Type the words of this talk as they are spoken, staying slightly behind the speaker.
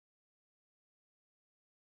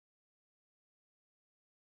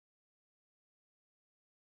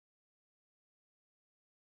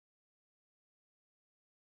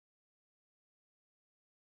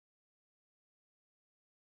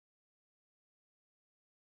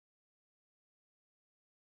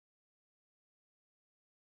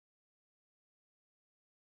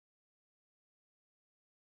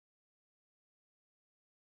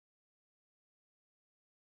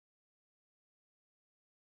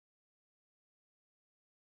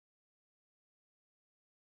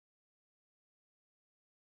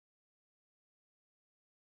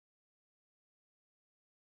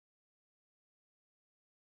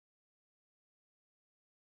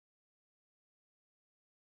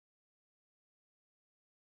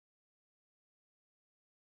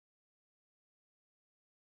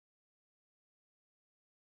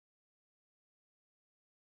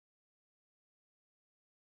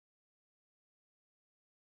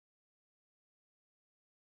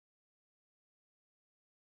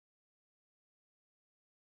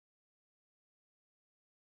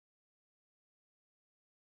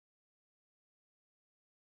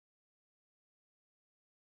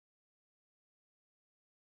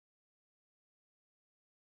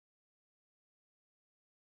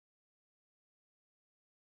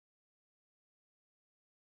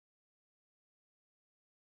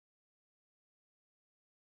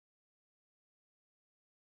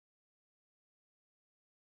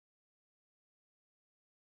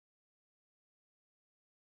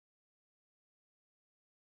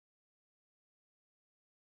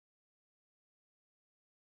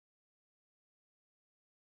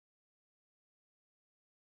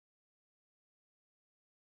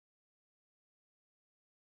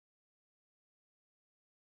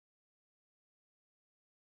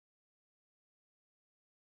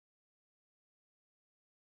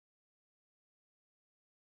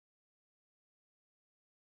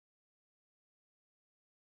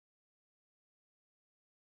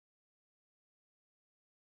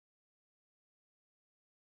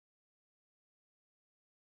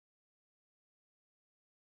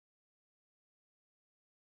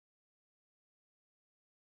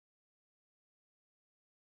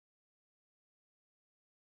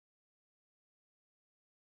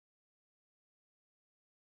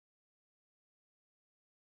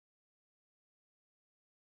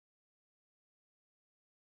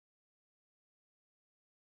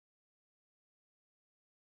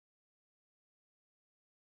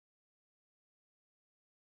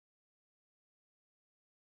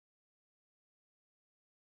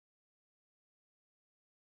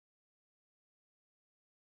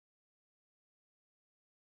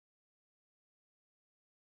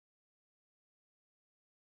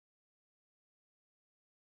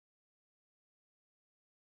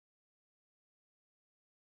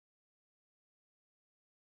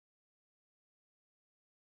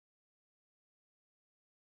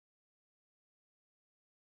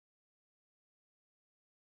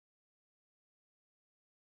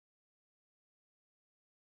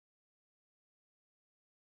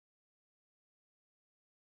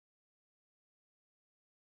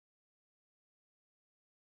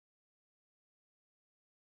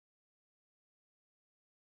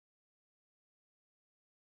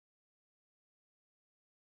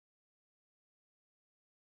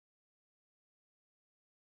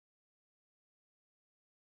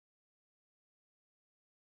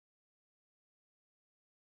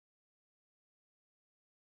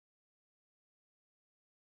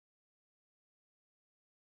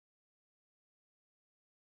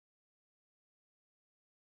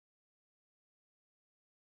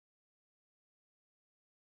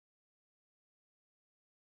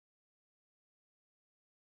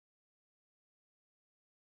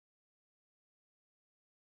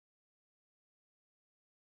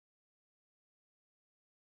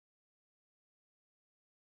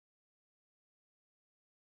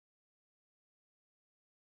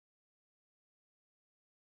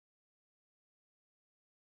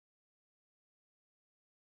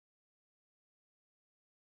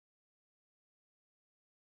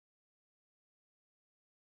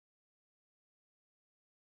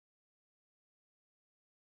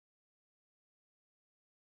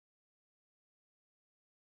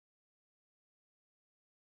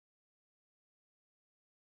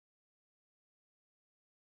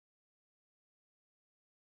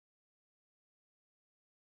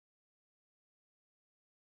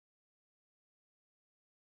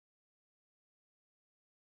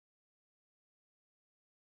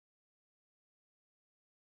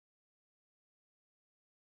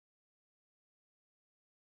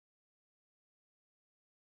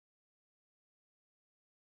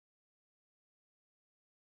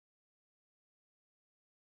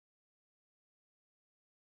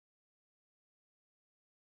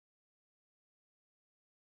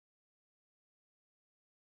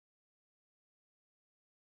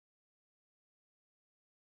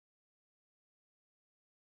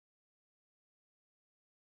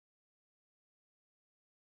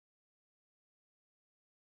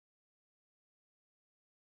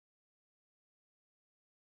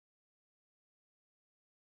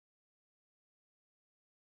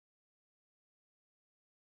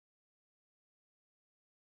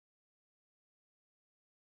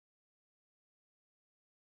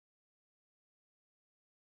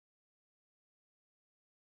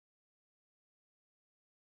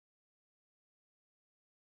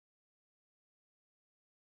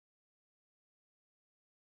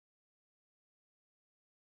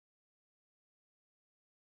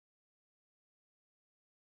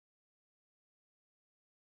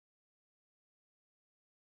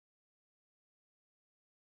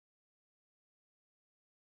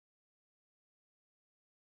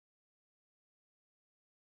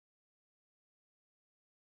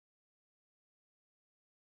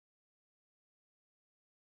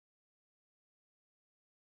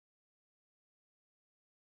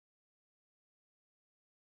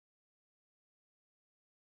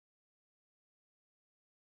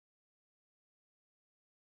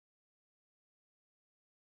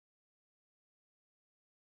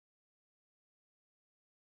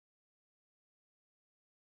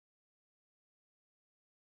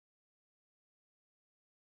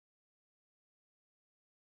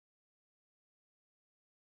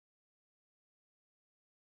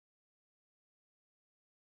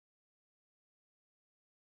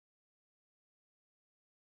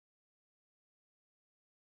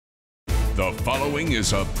The following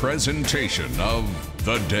is a presentation of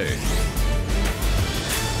The Day.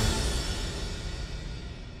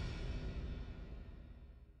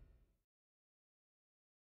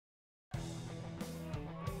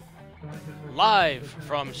 Live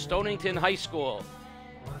from Stonington High School,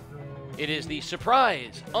 it is the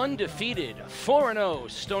surprise, undefeated 4-0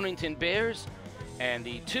 Stonington Bears and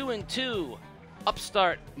the 2-2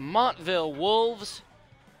 upstart Montville Wolves,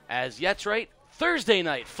 as that's right, Thursday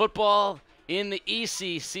night football in the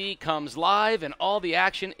ECC comes live, and all the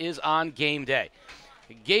action is on Game Day.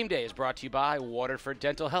 Game Day is brought to you by Waterford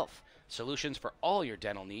Dental Health. Solutions for all your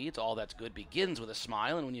dental needs. All that's good begins with a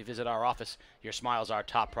smile, and when you visit our office, your smile's our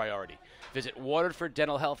top priority. Visit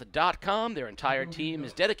waterforddentalhealth.com. Their entire team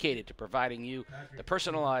is dedicated to providing you the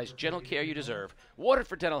personalized dental care you deserve.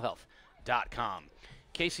 waterforddentalhealth.com.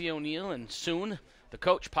 Casey O'Neill and soon the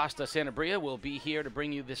coach, Pasta Sanabria, will be here to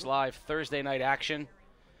bring you this live Thursday night action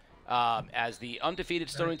as the undefeated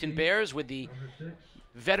Stonington Bears, with the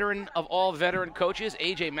veteran of all veteran coaches,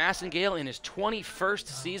 A.J. Massengale, in his 21st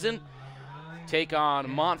season, take on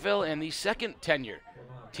Montville, and the second tenure,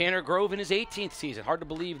 Tanner Grove, in his 18th season. Hard to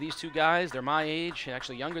believe these two guys, they're my age,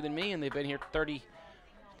 actually younger than me, and they've been here 30,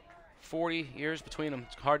 40 years between them.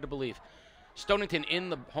 It's hard to believe. Stonington in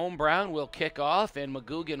the home brown will kick off, and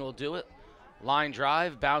McGugan will do it. Line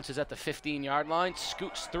drive, bounces at the 15-yard line,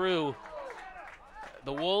 scoots through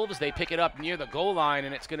the Wolves. They pick it up near the goal line,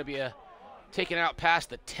 and it's going to be a taken out past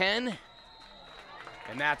the 10,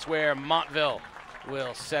 and that's where Montville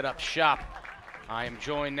will set up shop. I am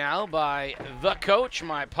joined now by the coach,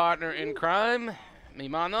 my partner in crime, mi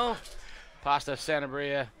mano, Pasta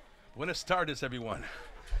Sanabria. Buenas tardes, everyone.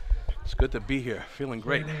 It's good to be here. Feeling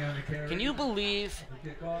great. Can you believe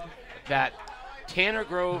that Tanner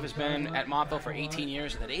Grove has been at Montville for 18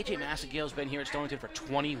 years, and that A.J. Massengale has been here at Stonington for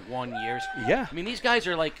 21 years? Yeah. I mean, these guys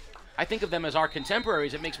are like, I think of them as our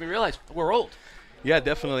contemporaries. It makes me realize we're old. Yeah,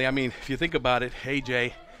 definitely. I mean, if you think about it,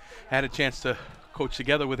 AJ had a chance to coach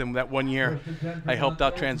together with him that 1 year. I helped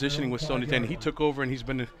out transitioning with Stonington. He took over, and he's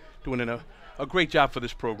been doing a great job for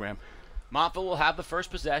this program. Montville will have the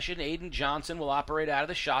first possession. Aiden Johnson will operate out of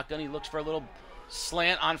the shotgun. He looks for a little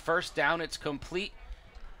slant on first down. It's complete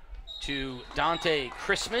to Dante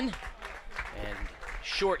Chrisman, and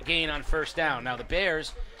short gain on first down. Now the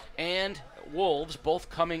Bears and Wolves both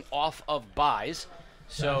coming off of byes,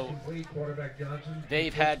 so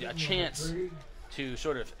they've had a chance to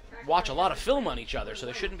sort of watch a lot of film on each other, so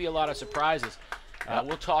there shouldn't be a lot of surprises.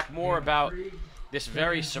 We'll talk more about this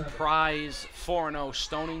very surprise 4-0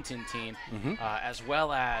 Stonington team, as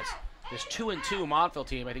well as this 2-2 Montville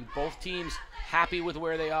team. I think both teams happy with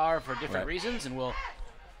where they are for different reasons, and we'll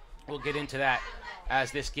get into that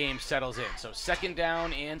as this game settles in. So second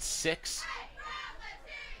down and 6.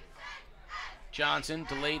 Johnson,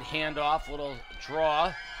 delayed handoff, little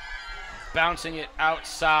draw, bouncing it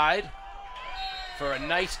outside for a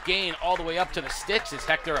nice gain all the way up to the sticks. It's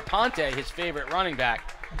Hector Aponte, his favorite running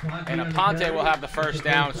back, and Aponte will have the first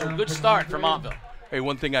down. So good start for Montville. Hey,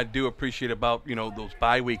 one thing I do appreciate about those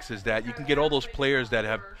bye weeks is that you can get all those players that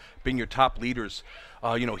have been your top leaders,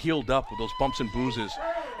 healed up with those bumps and bruises,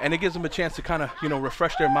 and it gives them a chance to kind of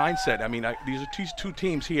refresh their mindset. I mean, these two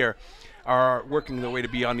teams here are working their way to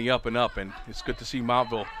be on the up and up, and it's good to see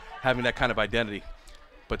Montville having that kind of identity.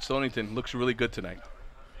 But Stonington looks really good tonight.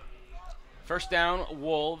 First down,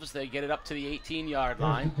 Wolves. They get it up to the 18-yard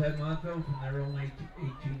line.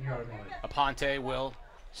 Aponte will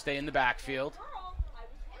stay in the backfield.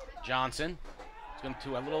 Johnson is going to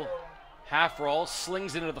do a little half roll,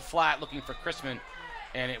 slings it into the flat looking for Chrisman,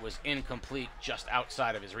 and it was incomplete, just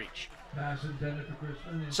outside of his reach.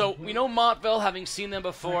 So we know Montville, having seen them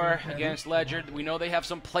before against Ledger. We know they have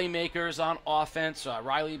some playmakers on offense.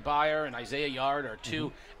 Riley Byer and Isaiah Yard are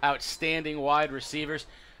two outstanding wide receivers.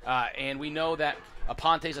 And we know that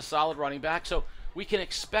Aponte's a solid running back. So we can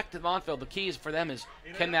expect at Montville, the keys for them is,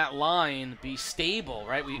 can that line be stable,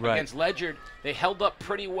 right? Against Ledger, they held up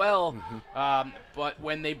pretty well, but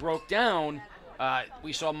when they broke down,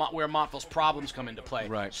 we saw where Montville's problems come into play.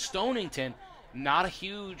 Right. Stonington, not a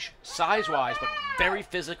huge size-wise, but very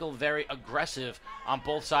physical, very aggressive on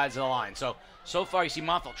both sides of the line. So far you see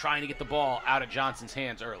Montville trying to get the ball out of Johnson's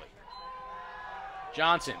hands early.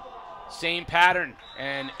 Johnson, same pattern,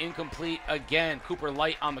 and incomplete again. Cooper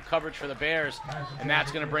Light on the coverage for the Bears, and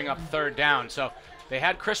that's going to bring up third down. So they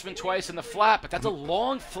had Chrisman twice in the flat, but that's a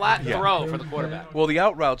long, flat throw for the quarterback. Well, the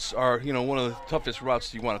out routes are, one of the toughest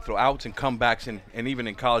routes you want to throw, outs and comebacks, and even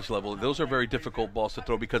in college level. Those are very difficult balls to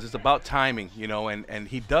throw because it's about timing, and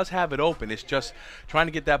he does have it open. It's just trying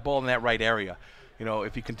to get that ball in that right area.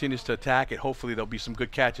 If he continues to attack it, hopefully there'll be some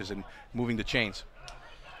good catches and moving the chains.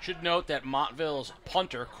 Should note that Montville's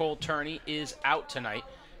punter, Cole Turney, is out tonight.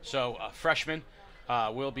 So a freshman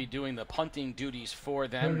will be doing the punting duties for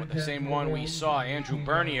them, with the same one we saw, Andrew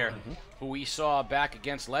Bernier, who we saw back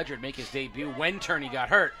against Ledyard make his debut when Turney got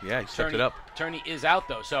hurt. Yeah, he stepped it up. Turney is out,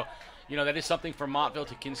 though. So, that is something for Montville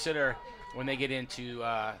to consider when they get into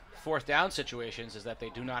fourth down situations, is that they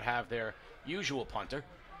do not have their usual punter.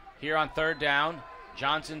 Here on third down,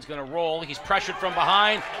 Johnson's going to roll. He's pressured from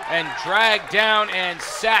behind and dragged down and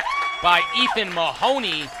sacked by Ethan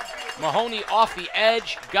Mahoney. Mahoney off the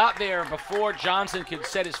edge, got there before Johnson could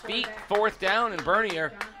set his feet. Fourth down, and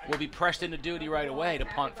Bernier will be pressed into duty right away to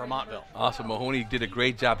punt for Montville. Awesome. Mahoney did a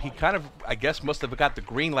great job. He kind of, I guess, must have got the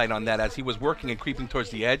green light on that as he was working and creeping towards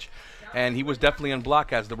the edge. And he was definitely on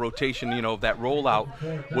block as the rotation, of that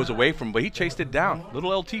rollout was away from him. But he chased it down.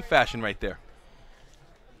 Little LT fashion right there.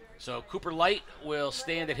 So Cooper Light will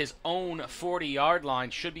stand at his own 40-yard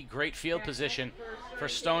line. Should be great field position for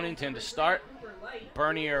Stonington to start.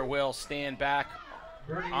 Bernier will stand back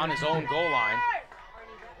on his own goal line.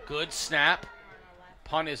 Good snap.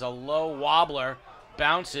 Punt is a low wobbler.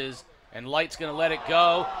 Bounces, and Light's going to let it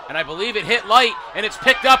go. And I believe it hit Light, and it's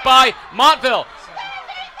picked up by Montville.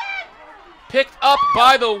 Picked up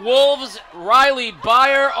by the Wolves. Riley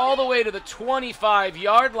Byer all the way to the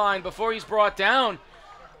 25-yard line before he's brought down.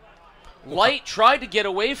 Light tried to get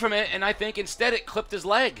away from it, and I think instead it clipped his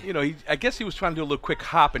leg. I guess he was trying to do a little quick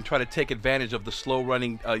hop and try to take advantage of the slow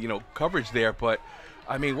running, coverage there. But,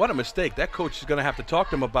 I mean, what a mistake. That coach is going to have to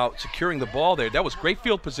talk to him about securing the ball there. That was great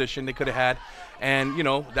field position they could have had. And,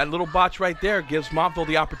 that little botch right there gives Montville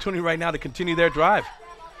the opportunity right now to continue their drive.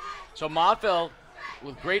 So Montville,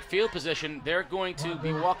 with great field position, they're going to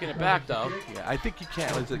be walking it back, though. Yeah, I think you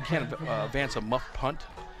can't advance a muff punt,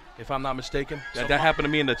 if I'm not mistaken. That happened to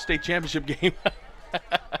me in the state championship game.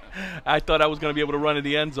 I thought I was going to be able to run in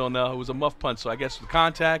the end zone. It was a muff punt, so I guess the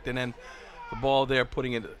contact and then the ball there,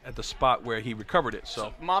 putting it at the spot where he recovered it.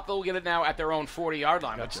 So Montville will get it now at their own 40-yard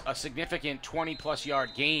line. Gotcha. It's a significant 20-plus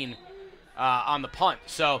yard gain on the punt.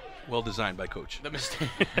 So well designed by Coach. The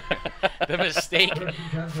mistake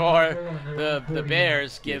for the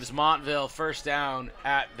Bears gives Montville first down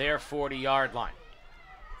at their 40-yard line.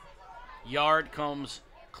 Yard comes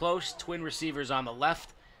close. Twin receivers on the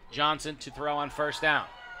left. Johnson to throw on first down.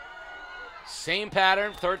 Same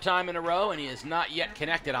pattern, third time in a row, and he is not yet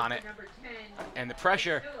connected on it. And the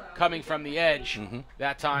pressure coming from the edge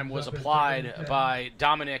that time was applied by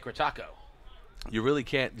Dominic Rataco. You really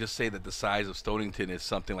can't just say that the size of Stonington is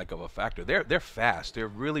something like of a factor. They're fast. They're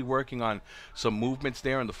really working on some movements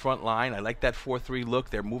there in the front line. I like that 4-3 look.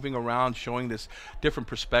 They're moving around, showing this different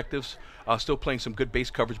perspectives. Still playing some good base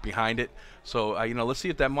coverage behind it. So, let's see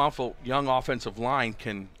if that Montville young offensive line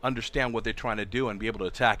can understand what they're trying to do and be able to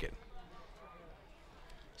attack it.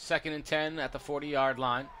 2nd and 10 at the 40-yard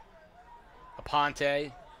line.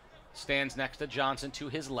 Aponte stands next to Johnson to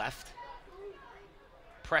his left.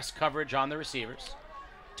 Press coverage on the receivers.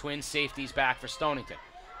 Twin safeties back for Stonington.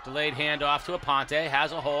 Delayed handoff to Aponte.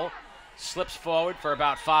 Has a hole. Slips forward for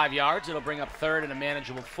about 5 yards. It'll bring up third and a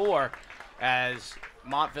manageable 4 as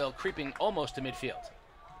Montville creeping almost to midfield.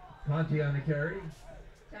 Ponte on the carry.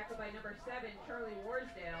 Tackled by number 7, Charlie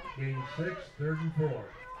Warsdale. Gain 6, 3rd and 4.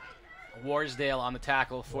 Warsdale on the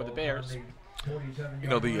tackle for the Bears.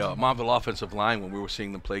 The Montville offensive line, when we were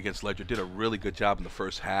seeing them play against Ledyard, did a really good job in the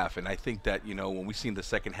first half. And I think that, when we seen the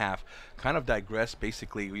second half kind of digress,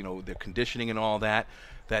 basically, their conditioning and all that,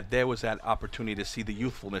 that there was that opportunity to see the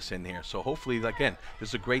youthfulness in here. So hopefully, again, this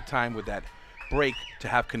is a great time with that break to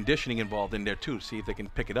have conditioning involved in there, too, see if they can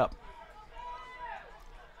pick it up.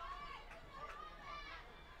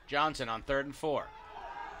 Johnson on 3rd and 4.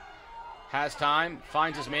 Has time,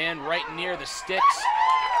 finds his man right near the sticks.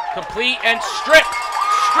 Complete and stripped.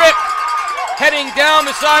 Heading down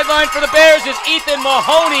the sideline for the Bears is Ethan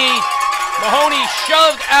Mahoney. Mahoney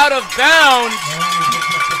shoved out of bounds.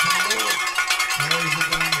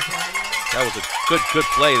 That was a good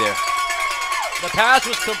play there. The pass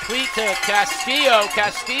was complete to Castillo.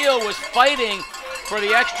 Castillo was fighting for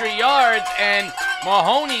the extra yards, and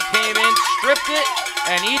Mahoney came in, stripped it,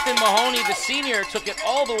 and Ethan Mahoney, the senior, took it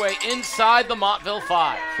all the way inside the Montville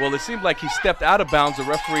 5. Well, it seemed like he stepped out of bounds. The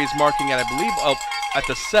referee is marking it, I believe, up at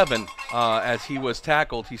the 7 as he was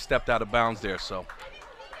tackled. He stepped out of bounds there. So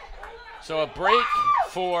a break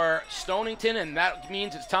for Stonington, and that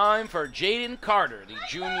means it's time for Jaden Carter, the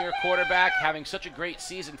junior quarterback, having such a great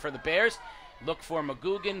season for the Bears. Look for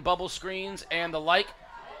Magoogan, bubble screens, and the like.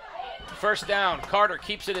 First down, Carter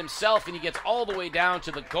keeps it himself, and he gets all the way down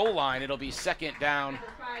to the goal line. It'll be 2nd down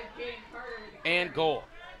and goal.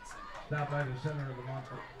 Stop by the center of the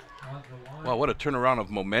Montville line. Well, what a turnaround of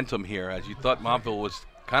momentum here, as you thought Montville was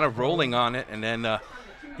kind of rolling on it, and then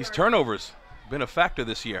these turnovers been a factor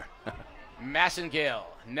this year. Massengale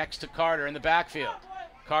next to Carter in the backfield.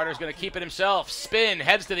 Carter's going to keep it himself. Spin,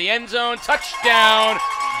 heads to the end zone. Touchdown,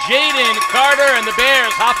 Jaden Carter, and the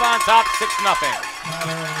Bears hop on top 6-0.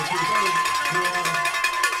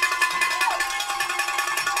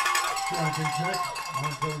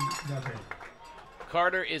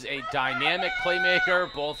 Carter is a dynamic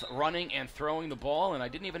playmaker, both running and throwing the ball, and I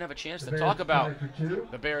didn't even have a chance to talk about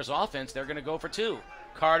the Bears offense. They're going to go for 2.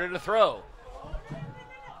 Carter to throw.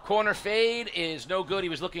 Corner fade is no good. He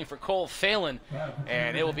was looking for Cole Phelan,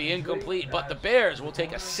 and it will be incomplete. But the Bears will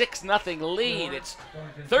take a 6-0 lead. It's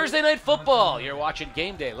Thursday Night Football. You're watching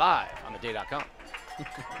Game Day live on theday.com.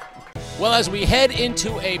 Well, as we head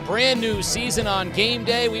into a brand new season on Game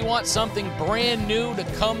Day, we want something brand new to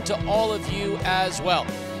come to all of you as well.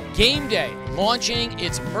 Game Day launching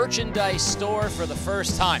its merchandise store for the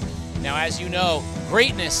first time. Now, as you know,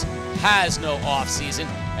 greatness has no off-season,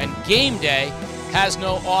 and Game Day has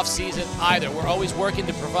no off-season either. We're always working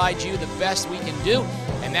to provide you the best we can do,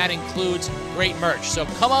 and that includes great merch. So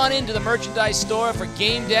come on into the merchandise store for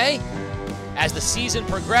Game Day. As the season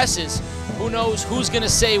progresses, who knows who's going to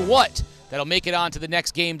say what that'll make it onto the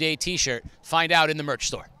next Game Day t-shirt. Find out in the merch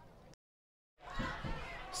store.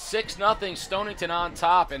 6-0 Stonington on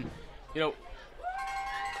top, and you know,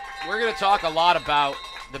 we're going to talk a lot about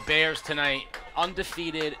the Bears tonight,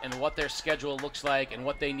 undefeated, and what their schedule looks like and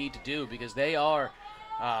what they need to do, because they are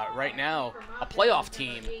right now a playoff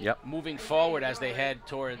team moving forward as they head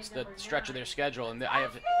towards the stretch of their schedule. And I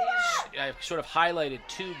have sort of highlighted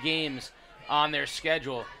 2 games on their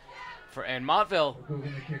schedule. And Montville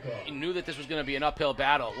knew that this was going to be an uphill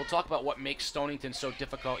battle. We'll talk about what makes Stonington so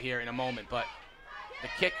difficult here in a moment. But the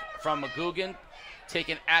kick from McGugan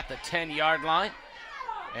taken at the 10-yard line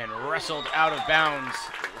and wrestled out of bounds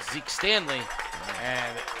Zeke Stanley.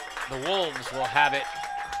 And the Wolves will have it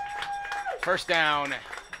first down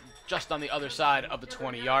just on the other side of the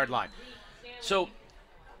 20-yard line. So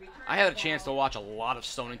I had a chance to watch a lot of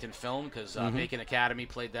Stonington film because Macon Academy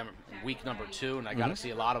played them week number 2, and I got to see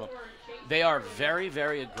a lot of them. They are very,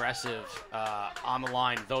 very aggressive on the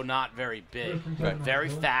line, though not very big. Very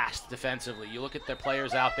fast defensively. You look at their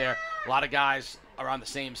players out there, a lot of guys are on the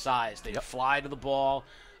same size. They fly to the ball.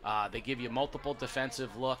 They give you multiple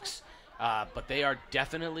defensive looks. But they are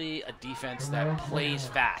definitely a defense that plays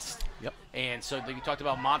fast. And so you talked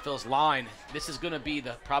about Montville's line. This is going to be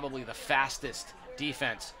probably the fastest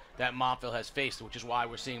defense that Montville has faced, which is why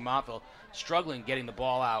we're seeing Montville struggling getting the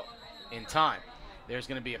ball out in time. There's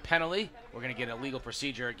going to be a penalty. We're going to get a legal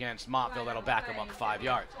procedure against Montville that'll back them up 5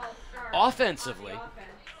 yards. Offensively,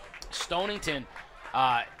 Stonington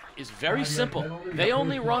is very simple. They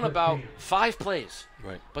only run about 5 plays,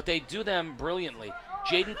 but they do them brilliantly.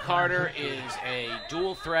 Jaden Carter is a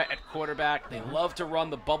dual threat at quarterback. They love to run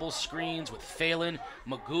the bubble screens with Phelan.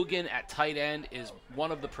 McGugan at tight end is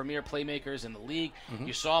one of the premier playmakers in the league.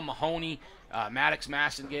 You saw Mahoney, Maddox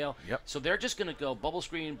Massengale. So they're just going to go bubble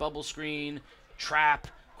screen, trap,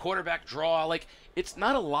 quarterback draw. Like, it's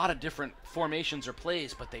not a lot of different formations or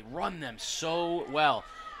plays, but they run them so well.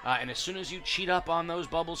 And as soon as you cheat up on those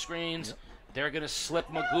bubble screens, they're going to slip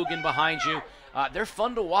McGugan behind you. They're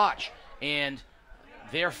fun to watch, and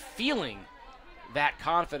they're feeling that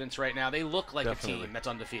confidence right now. They look like a team that's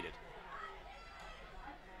undefeated.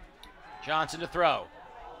 Johnson to throw.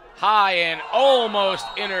 High and almost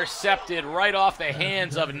intercepted right off the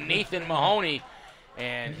hands of Nathan Mahoney.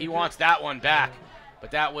 And he wants that one back.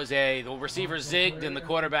 But that was the receiver zigged and the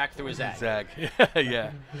quarterback threw a zag.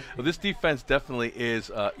 Yeah. Well, this defense definitely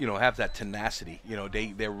is, have that tenacity.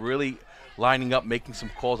 They're really lining up, making some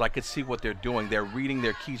calls. I could see what they're doing. They're reading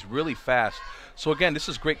their keys really fast. So, again, this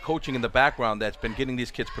is great coaching in the background that's been getting these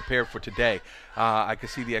kids prepared for today. I can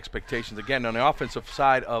see the expectations. Again, on the offensive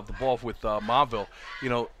side of the ball with Montville,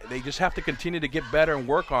 they just have to continue to get better and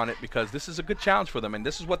work on it, because this is a good challenge for them, and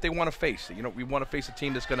this is what they want to face. We want to face a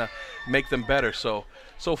team that's going to make them better. So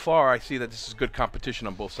far, I see that this is good competition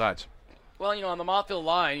on both sides. Well, on the Montville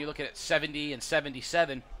line, you look at 70 and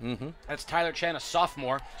 77. That's Tyler Chen, a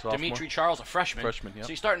sophomore. Dimitri Charles, a freshman. So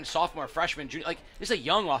you're starting sophomore, freshman, junior. Like, this is a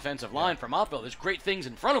young offensive line for Montville. There's great things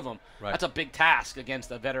in front of them. That's a big task against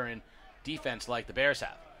a veteran defense like the Bears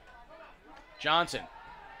have. Johnson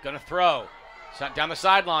going to throw. Down the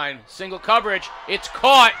sideline, single coverage. It's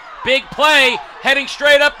caught. Big play, heading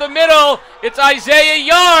straight up the middle. It's Isaiah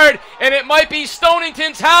Yard, and it might be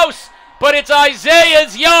Stonington's house. But it's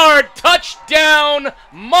Isaiah's yard. Touchdown,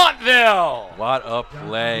 Montville. What a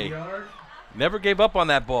play. Never gave up on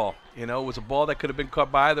that ball. It was a ball that could have been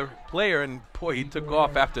caught by either player, and, boy, he took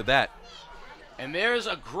off after that. And there's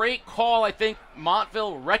a great call, I think,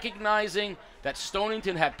 Montville recognizing that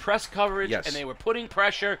Stonington had press coverage and they were putting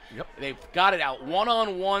pressure. They've got it out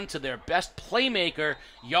one-on-one to their best playmaker.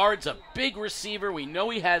 Yard's a big receiver. We know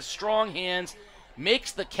he has strong hands.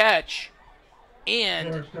 Makes the catch,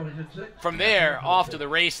 and from there, off to the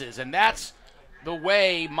races. And that's the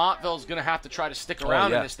way Montville's going to have to try to stick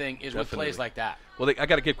around in this thing is with plays like that. Well, I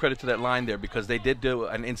got to give credit to that line there because they did do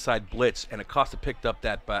an inside blitz, and Acosta picked up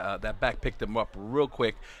that back, picked him up real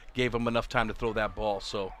quick, gave him enough time to throw that ball.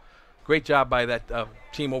 So great job by that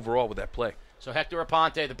team overall with that play. So Hector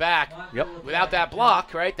Aponte, the back, without that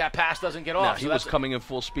block, right, that pass doesn't get off. He was coming in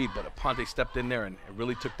full speed, but Aponte stepped in there and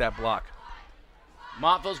really took that block.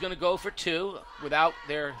 Montville's going to go for 2 without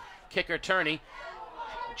their kicker, Turney.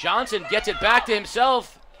 Johnson gets it back to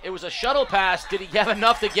himself. It was a shuttle pass. Did he have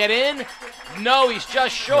enough to get in? No, he's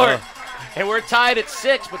just short. And we're tied at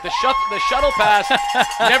 6, but the shuttle pass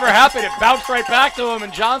never happened. It bounced right back to him,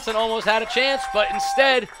 and Johnson almost had a chance, but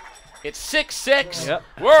instead it's 6-6.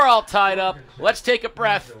 We're all tied up. Let's take a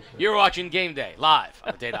breath. You're watching Game Day live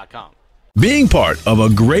on theday.com. Being part of a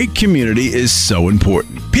great community is so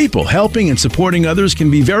important. People helping and supporting others can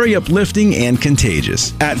be very uplifting and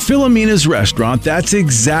contagious. At Philomena's Restaurant, that's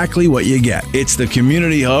exactly what you get. It's the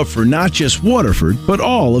community hub for not just Waterford, but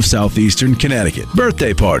all of southeastern Connecticut.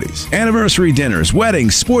 Birthday parties, anniversary dinners,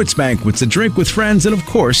 weddings, sports banquets, a drink with friends, and of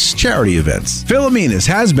course, charity events. Philomena's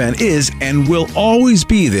has been, is, and will always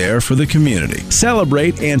be there for the community.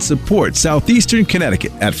 Celebrate and support southeastern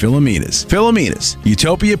Connecticut at Philomena's. Philomena's,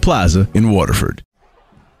 Utopia Plaza in Waterford.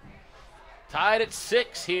 Tied at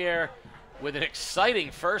 6 here with an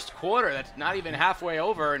exciting first quarter that's not even halfway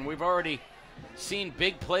over, and we've already seen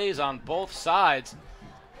big plays on both sides.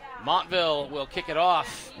 Montville will kick it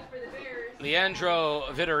off. Leandro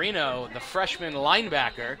Vitorino, the freshman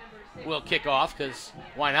linebacker, will kick off because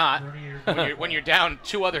why not? When you're down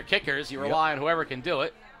 2 other kickers, you rely on whoever can do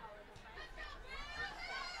it.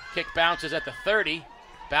 Kick bounces at the 30,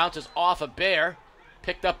 bounces off a Bear.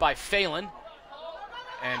 Picked up by Phelan,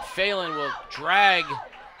 and Phelan will drag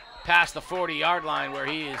past the 40-yard line where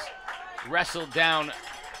he is wrestled down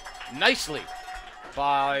nicely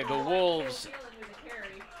by the Wolves'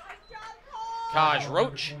 Kaj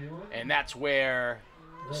Roach, and that's where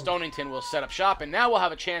Stonington will set up shop, and now we'll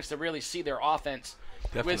have a chance to really see their offense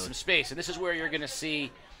with some space, and this is where you're going to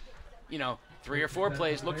see, 3 or 4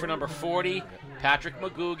 plays. Look for number 40, Patrick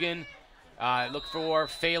McGugan. Look for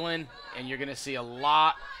Phelan, and you're going to see a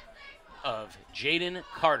lot of Jaden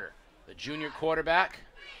Carter, the junior quarterback.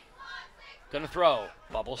 Going to throw.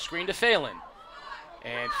 Bubble screen to Phelan.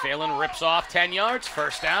 And Phelan rips off 10 yards,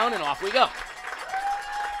 first down, and off we go.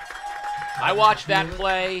 I watched that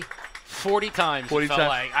play 40 times. 40 times.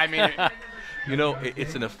 Like. I mean,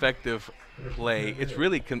 it's an effective play. It's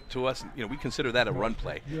really, to us, we consider that a run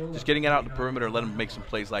play. Just getting it out in the perimeter, let them make some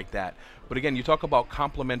plays like that. But again, you talk about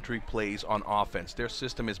complementary plays on offense. Their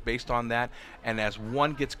system is based on that, and as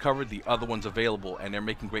one gets covered, the other one's available, and they're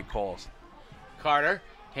making great calls. Carter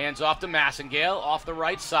hands off to Massengale off the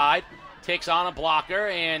right side, takes on a blocker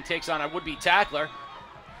and takes on a would-be tackler.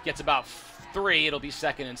 Gets about 3. It'll be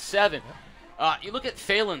 2nd and 7. You look at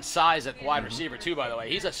Phelan's size at wide receiver, too, by the way.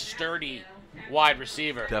 He's a sturdy wide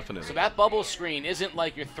receiver. Definitely. So that bubble screen isn't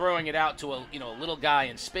like you're throwing it out to a little guy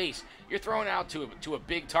in space. You're throwing it out to a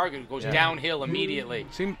big target who goes downhill immediately.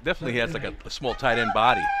 Definitely has like a small tight end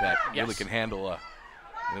body that really can handle.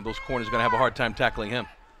 Those corners are going to have a hard time tackling him.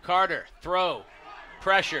 Carter, throw,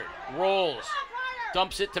 pressured, rolls,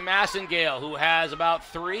 dumps it to Massengale, who has about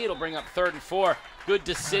 3. It'll bring up 3rd and 4. Good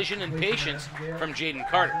decision and patience from Jaden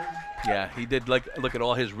Carter. Yeah, he did look at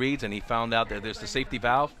all his reads, and he found out that there's the safety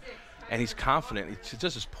valve. And he's confident. It's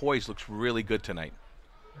just his poise looks really good tonight.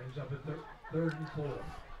 Brings up at 3rd and 4.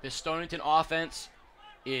 This Stonington offense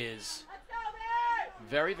is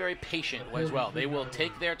very, very patient as well. They will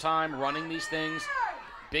take their time running these things.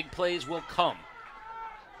 Big plays will come.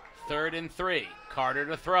 3rd and 3. Carter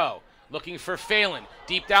to throw. Looking for Phelan.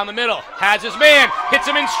 Deep down the middle. Has his man. Hits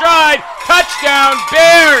him in stride. Touchdown,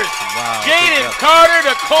 Bears! Wow, Jaden Carter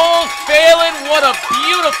to Cole Phelan. What a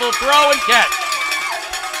beautiful throw and catch.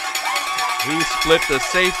 He split the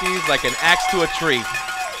safeties like an axe to a tree.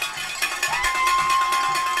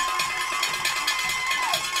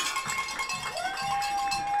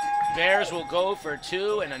 Bears will go for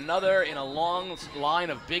 2 and another in a long line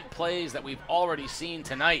of big plays that we've already seen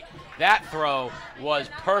tonight. That throw was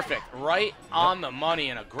perfect, right on the money,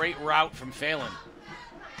 and a great route from Phelan.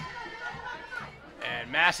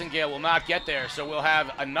 And Massengale will not get there, so we'll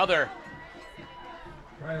have another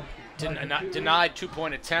denied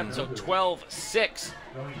two-point attempt, so 12-6.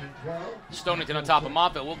 Stonington on top of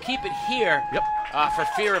Montville. We'll keep it here for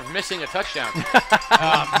fear of missing a touchdown.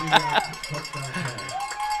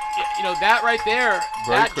 You know, that right there,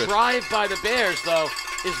 that drive by the Bears, though,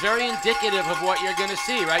 is very indicative of what you're going to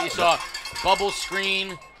see, right? You saw bubble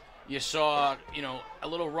screen. You saw, you know, a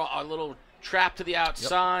little trap to the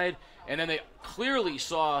outside. And then they clearly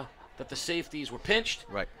saw that the safeties were pinched.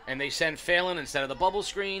 Right. And they send Phelan instead of the bubble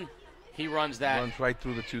screen. He runs that. Runs right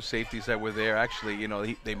through the two safeties that were there. Actually, you know,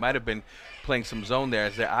 they might have been playing some zone there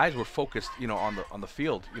as their eyes were focused, you know, on the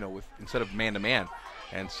field, you know, with instead of man-to-man.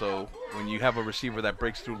 And so when you have a receiver that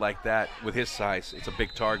breaks through like that with his size, it's a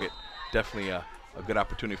big target. Definitely a good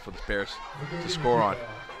opportunity for the Bears to score on.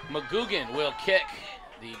 McGugan will kick,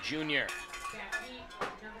 the junior.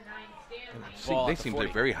 They seem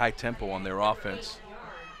like very high tempo on their offense.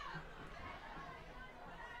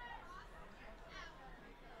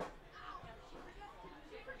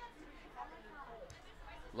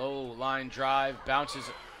 Low line drive, bounces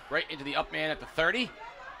right into the up man at the 30,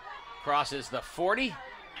 crosses the 40,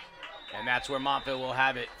 and that's where Montville will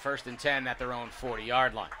have it, 1st and 10 at their own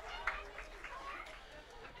 40-yard line.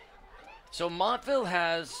 So Montville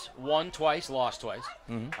has won twice, lost twice.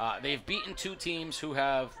 They've beaten two teams who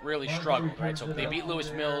have really struggled, right? So they beat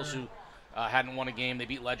Lewis Mills, who hadn't won a game. They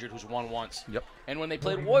beat Ledyard, who's won once. Yep. And when they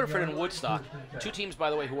played Waterford and Woodstock, two teams, by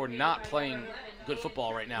the way, who are not playing good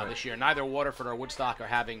football right now this year. Neither Waterford or Woodstock are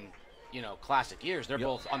having, you know, classic years. They're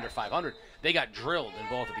both under 500. They got drilled in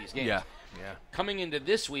both of these games. Yeah. Coming into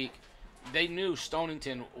this week, they knew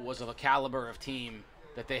Stonington was of a caliber of team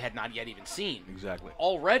that they had not yet even seen. Exactly.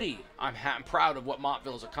 Already, I'm proud of what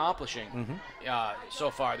Montville is accomplishing so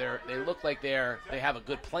far. They look like they have a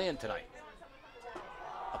good plan tonight.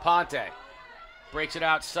 Aponte breaks it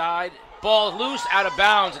outside. Ball loose, out of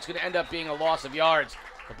bounds. It's going to end up being a loss of yards.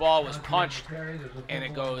 The ball was punched, and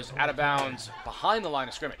it goes out of bounds behind the line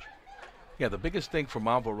of scrimmage. Yeah, the biggest thing for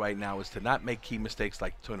Montville right now is to not make key mistakes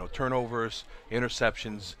like turnovers,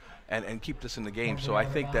 interceptions, and keep this in the game. So I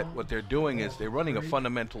think that what they're doing is they're running a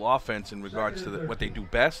fundamental offense in regards to what they do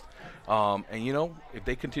best. And, you know, if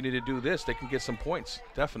they continue to do this, they can get some points,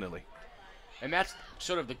 definitely. And that's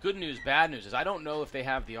sort of the good news, bad news is I don't know if they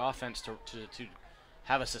have the offense to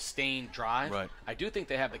have a sustained drive. Right. I do think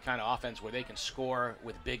they have the kind of offense where they can score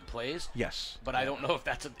with big plays. Yes. But I don't know if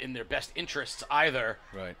that's in their best interests either.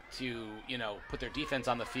 Right. To, you know, put their defense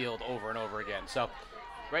on the field over and over again. So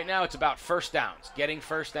right now it's about first downs, getting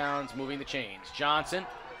first downs, moving the chains. Johnson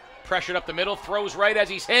pressured up the middle, throws right as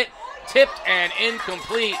he's hit, tipped and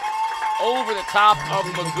incomplete over the top of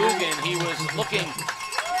McGugan. He was looking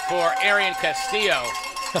for Arian Castillo.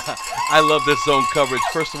 I love this zone coverage.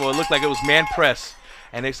 First of all, it looked like it was man press,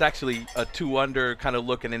 and it's actually a 2-under kind of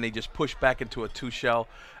look, and then they just push back into a 2-shell.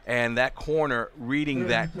 And that corner, reading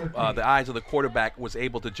that, the eyes of the quarterback, was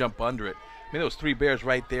able to jump under it. I mean, there was 3 Bears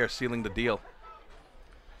right there sealing the deal.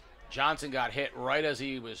 Johnson got hit right as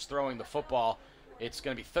he was throwing the football. It's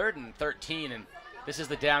going to be 3rd and 13, and this is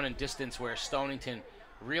the down and distance where Stonington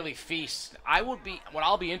really feasts. What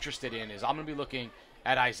I'll be interested in is I'm going to be looking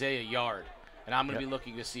at Isaiah Yard, and I'm going to be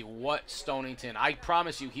looking to see what Stonington. I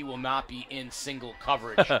promise you, he will not be in single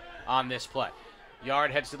coverage on this play. Yard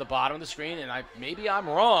heads to the bottom of the screen, and maybe I'm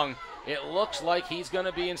wrong. It looks like he's going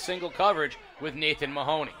to be in single coverage with Nathan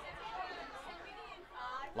Mahoney.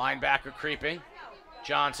 Linebacker creeping.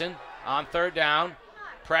 Johnson on 3rd down,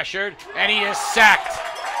 pressured, and he is sacked.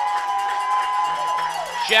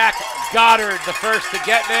 Jack Goddard, the first to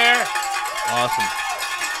get there. Awesome.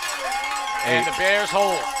 And the Bears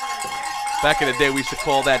hold. Back in the day, we used to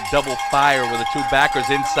call that double fire, where the 2 backers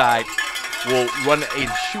inside will run and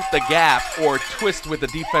shoot the gap or twist with the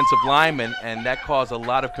defensive lineman, and that caused a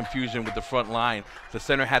lot of confusion with the front line. The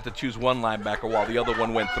center had to choose one linebacker while the other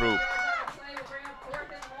one went through.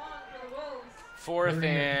 4th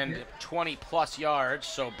and 20-plus yards,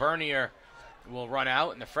 so Bernier will run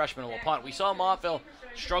out, and the freshman will punt. We saw Montville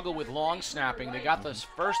struggle with long snapping. They got this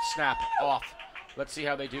first snap off. Let's see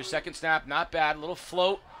how they do. Second snap, not bad, a little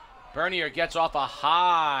float. Bernier gets off a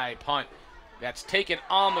high punt. That's taken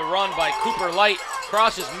on the run by Cooper Light,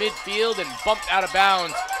 crosses midfield and bumped out of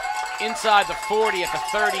bounds inside the 40 at the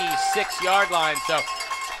 36-yard line. So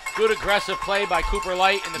good aggressive play by Cooper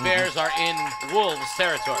Light, and the Bears are in Wolves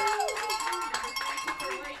territory.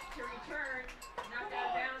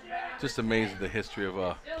 Just amazing the history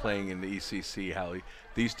of playing in the ECC, how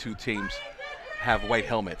these two teams have white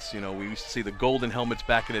helmets. You know, we used to see the golden helmets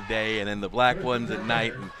back in the day and then the black ones at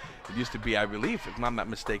night. And it used to be, I believe, if I'm not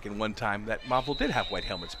mistaken, one time that Montville did have white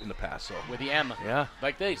helmets in the past. So with the M. Yeah.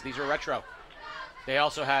 Like these are retro.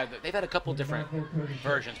 They've had a couple different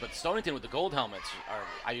versions, but Stonington with the gold helmets,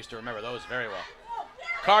 I used to remember those very well.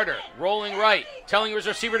 Carter rolling right, telling his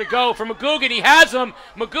receiver to go for McGugan. He has him.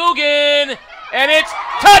 McGugan, and it's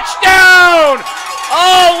touchdown!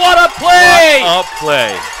 Oh, what a play! What a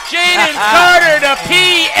play. Jaden Carter to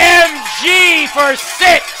PMG for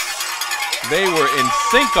 6. They were in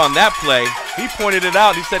sync on that play. He pointed it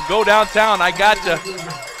out. He said, go downtown. I got you.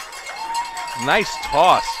 Nice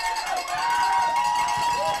toss.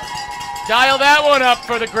 Dial that one up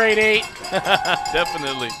for the grade 8.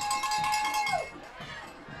 Definitely.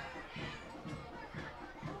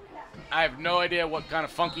 I have no idea what kind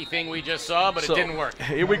of funky thing we just saw, but it didn't work.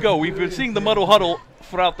 Here we go. We've been seeing the muddle huddle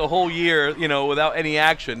throughout the whole year, without any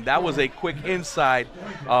action. That was a quick inside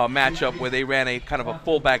matchup where they ran a kind of a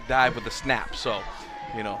fullback dive with a snap. So,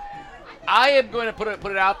 I am going to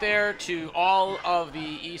put it out there to all of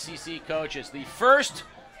the ECC coaches. The first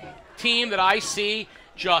team that I see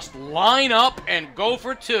just line up and go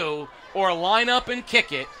for 2, or line up and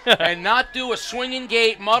kick it, and not do a swinging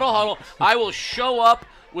gate muddle huddle, I will show up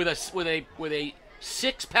with a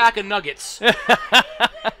 6-pack of nuggets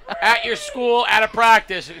at your school at a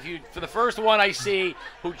practice. For the first one I see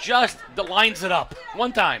who just lines it up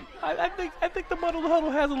one time. I think the muddle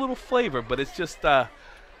huddle has a little flavor, but it's just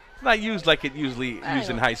not used like it usually used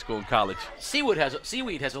in high school and college. Seaweed has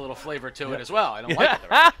a little flavor to it as well. I don't like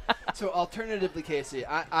it. So alternatively, Casey,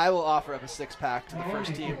 I will offer up a 6-pack to the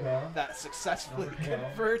first team that successfully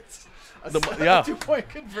converts a 2-point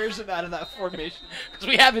conversion out of that formation. Because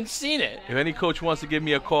we haven't seen it. If any coach wants to give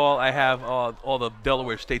me a call, I have all the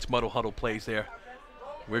Delaware State's muddle huddle plays there.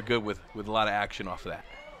 We're good with a lot of action off of that.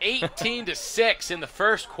 18-6 in the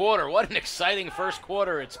first quarter. What an exciting first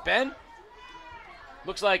quarter it's been.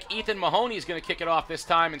 Looks like Ethan Mahoney is going to kick it off this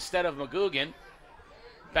time instead of McGugan.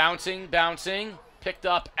 Bouncing, picked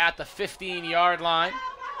up at the 15-yard line.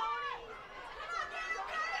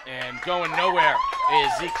 And going nowhere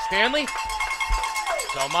is Zeke Stanley.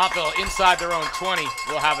 So Montville inside their own 20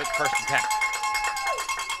 will have it 1st and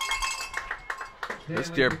 10. This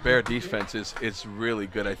Bear defense is really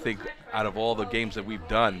good. I think out of all the games that we've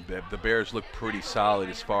done, the Bears look pretty solid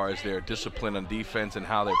as far as their discipline on defense and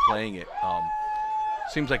how they're playing it.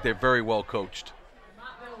 Seems like they're very well coached.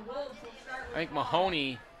 I think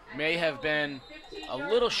Mahoney may have been a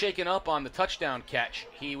little shaken up on the touchdown catch.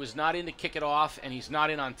 He was not in to kick it off, and he's not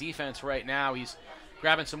in on defense right now. He's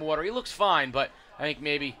grabbing some water. He looks fine, but I think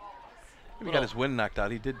maybe he got his wind knocked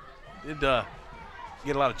out. He did get a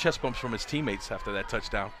lot of chest bumps from his teammates after that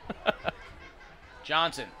touchdown.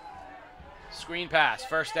 Johnson, screen pass,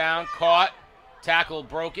 1st down, caught, tackle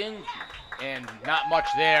broken, and not much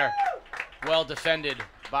there. Well defended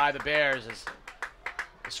by the Bears as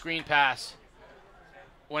the screen pass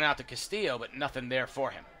went out to Castillo, but nothing there for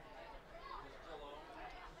him.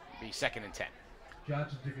 It'll be 2nd and 10.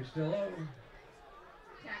 Johnson to Castillo.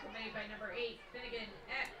 Tackle made by number 8, Finnegan.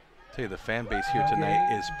 Tell you, the fan base here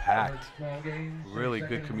tonight is packed. Really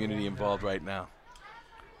good community involved right now.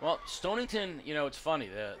 Well, Stonington, it's funny.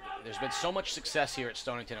 There's been so much success here at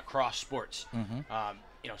Stonington across sports.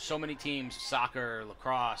 So many teams, soccer,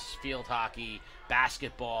 lacrosse, field hockey,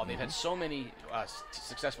 basketball. They've had so many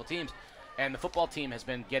successful teams. And the football team has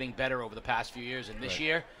been getting better over the past few years. And this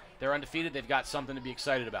year, they're undefeated. They've got something to be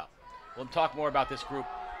excited about. We'll talk more about this group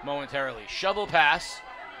momentarily. Shovel pass.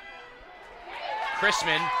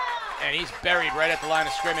 Chrisman. And he's buried right at the line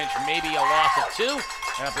of scrimmage. Maybe a loss of 2.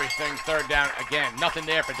 And everything 3rd down again. Nothing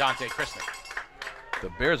there for Dante Chrisman. The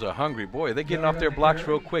Bears are hungry. Boy, they're getting off their blocks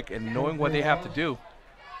real quick and knowing what they have to do.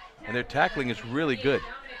 And their tackling is really good.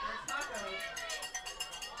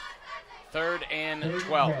 3rd and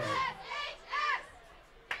 12.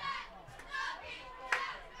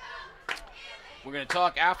 We're going to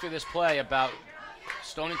talk after this play about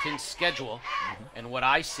Stonington's schedule and what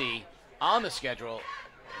I see on the schedule,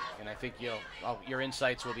 and I think your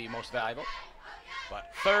insights will be most valuable.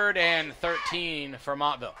 But 3rd and 13 for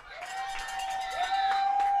Montville.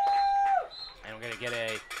 And we're going to get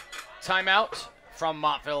a timeout from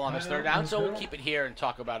Montville on this 3rd down, so we'll keep it here and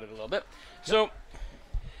talk about it a little bit. So,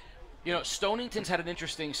 Stonington's had an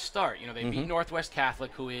interesting start. They beat Northwest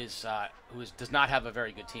Catholic, who does not have a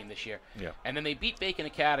very good team this year. Yeah. And then they beat Bacon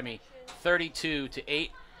Academy 32-8.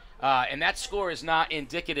 And that score is not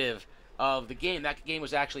indicative of the game. That game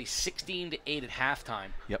was actually 16-8 at halftime,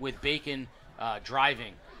 with Bacon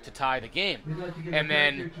driving to tie the game. And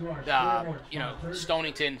then,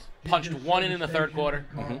 Stonington punched one in the third quarter,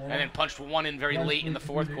 and then punched one in very late in the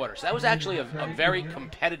fourth quarter. So that was actually a very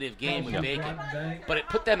competitive game with Bacon, but it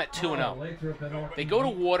put them at 2-0. They go to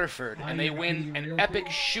Waterford, and they win an epic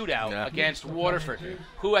shootout against Waterford,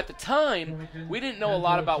 who at the time, we didn't know a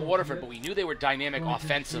lot about Waterford, but we knew they were dynamic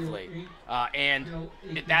offensively, and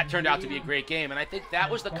that turned out to be a great game. And I think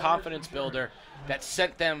that was the confidence builder that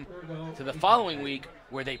sent them to the following week,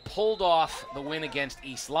 where they pulled off the win against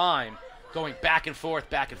East Lyme, going back and forth.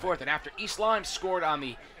 And after East Lyme scored on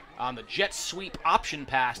the jet sweep option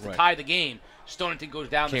pass to tie the game, Stonington goes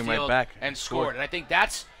down the field and scored. And I think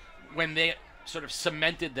that's when they sort of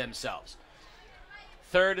cemented themselves.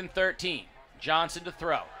 3rd and 13. Johnson to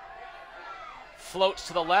throw. Floats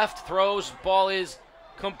to the left, throws, ball is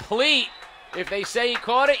complete. If they say he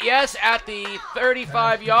caught it, yes, at the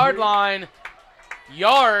 35-yard line.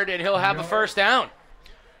 And he'll have a first down.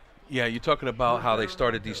 Yeah, you're talking about how they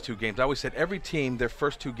started these two games. I always said every team, their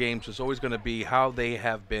first two games is always going to be how they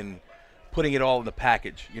have been putting it all in the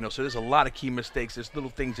package. So there's a lot of key mistakes. There's little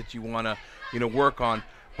things that you want to, work on.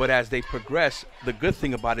 But as they progress, the good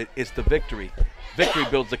thing about it is the victory. Victory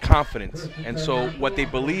builds the confidence. And so what they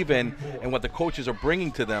believe in and what the coaches are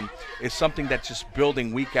bringing to them is something that's just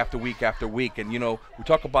building week after week after week. And, we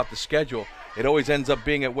talk about the schedule. It always ends up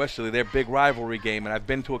being at Westerly, their big rivalry game. And I've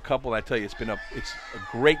been to a couple, and I tell you, it's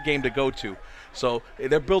a great game to go to. So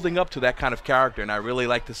they're building up to that kind of character, and I really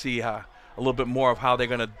like to see a little bit more of how they're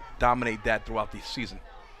going to dominate that throughout the season.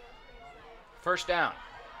 First down,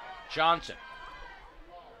 Johnson.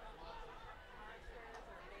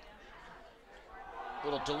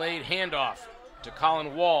 Little delayed handoff to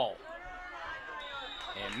Colin Wall.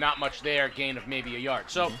 And not much there, gain of maybe a yard.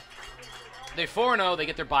 So they're 4-0, they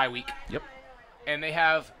get their bye week. Yep. And they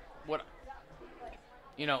have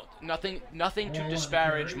nothing to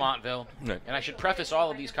disparage Montville. Right. And I should preface all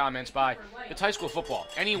of these comments by, it's high school football.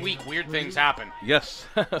 Any week, weird things happen. Yes.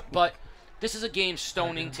 But this is a game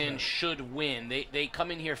Stonington should win. They come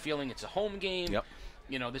in here feeling it's a home game.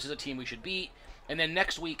 Yep. This is a team we should beat. And then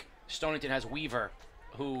next week, Stonington has Weaver,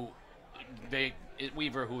 who's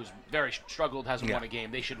very struggled, hasn't won a game.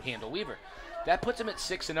 They should handle Weaver. That puts them at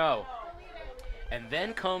 6-0. And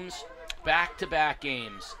then comes back-to-back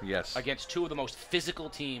games against two of the most physical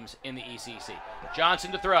teams in the ECC.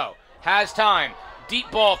 Johnson to throw. Has time.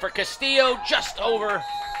 Deep ball for Castillo, just over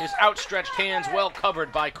his outstretched hands, well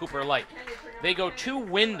covered by Cooper Light. They go to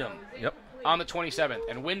Wyndham on the 27th,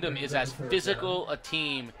 and Wyndham is as physical a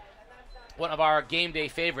team. One of our game day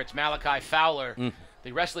favorites, Malachi Fowler,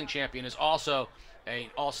 the wrestling champion, is also an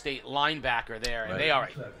all-state linebacker there, and they are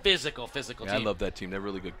a physical team. I love that team. They're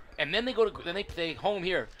really good. And then they play home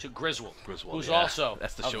here to Griswold, who's also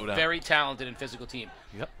that's the a showdown. Very talented and physical team.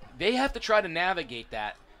 Yep. They have to try to navigate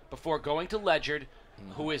that before going to Ledyard,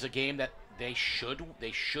 who is a game that they should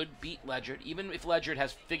beat Ledyard, even if Ledyard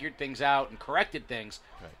has figured things out and corrected things,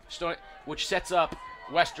 which sets up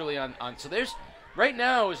Westerly on. So there's right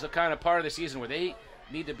now is the kind of part of the season where they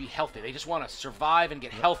need to be healthy. They just want to survive and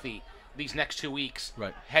get healthy these next 2 weeks,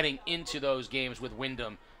 heading into those games with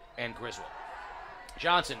Wyndham and Griswold.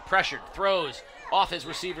 Johnson pressured, throws off his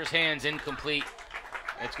receiver's hands, incomplete.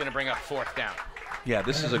 It's going to bring up 4th down. Yeah,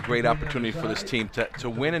 this is a great opportunity for this team to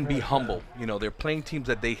win and be humble. They're playing teams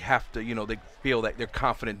that they have to, they feel that they're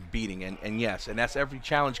confident in beating. And yes, and that's every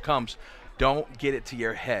challenge comes. Don't get it to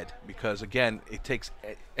your head, because, again, it takes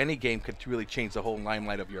any game could really change the whole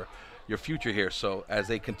limelight of your future here. So as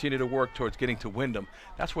they continue to work towards getting to Wyndham,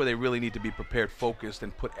 that's where they really need to be prepared, focused,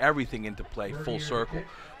 and put everything into play full circle.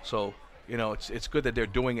 So, it's good that they're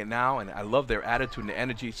doing it now, and I love their attitude and the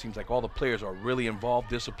energy. It seems like all the players are really involved,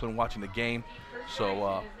 disciplined, watching the game.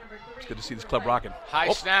 So it's good to see this club rocking.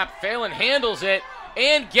 High snap. Phelan handles it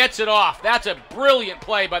and gets it off. That's a brilliant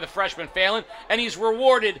play by the freshman Phelan, and he's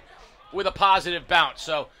rewarded with a positive bounce.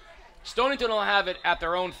 So Stonington will have it at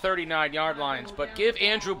their own 39-yard lines, but give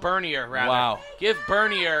Andrew Bernier, give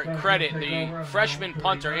Bernier credit, the freshman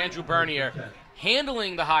punter, Andrew Bernier,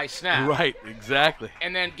 handling the high snap. Right, exactly.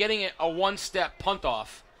 And then getting it a one-step punt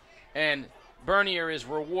off, and Bernier is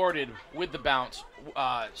rewarded with the bounce.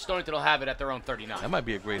 Stonington will have it at their own 39. That might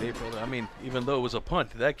be a great eight, brother. I mean, even though it was a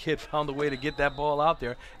punt, that kid found a way to get that ball out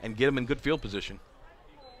there and get him in good field position.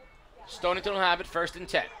 Stonington will have it 1st and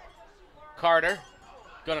 10. Carter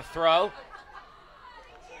going to throw.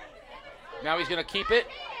 Now he's going to keep it.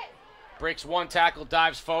 Breaks one tackle,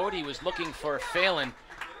 dives forward. He was looking for Phelan,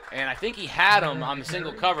 and I think he had him on the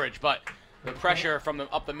single coverage, but the pressure from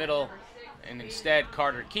up the middle, and instead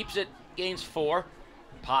Carter keeps it, gains 4.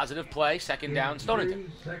 Positive play, second down,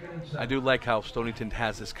 Stonington. I do like how Stonington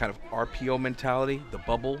has this kind of RPO mentality, the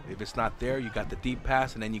bubble. If it's not there, you got the deep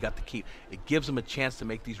pass, and then you got the keep. It gives them a chance to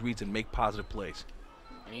make these reads and make positive plays.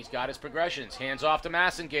 And he's got his progressions. Hands off to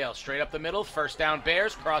Massengale. Straight up the middle. First down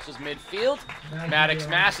Bears. Crosses midfield. Maddox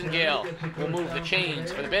Massengale will move the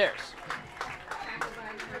chains for the Bears.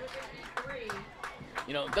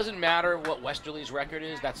 You know, it doesn't matter what Westerly's record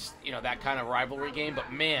is. That's, you know, that kind of rivalry game.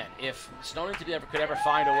 But, man, if Stonington could ever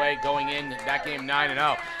find a way going in that game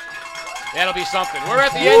 9-0, that'll be something. We're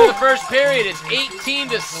at the end of the first period. It's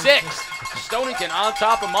 18-6. Stonington on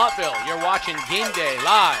top of Montville. You're watching Game Day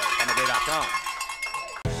live on theday.com.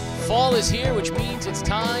 Fall is here, which means it's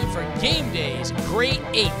time for Game Day's Great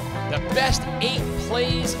 8. The best 8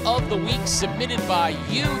 plays of the week submitted by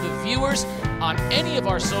you, the viewers, on any of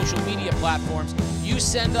our social media platforms. You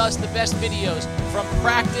send us the best videos from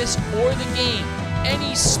practice or the game,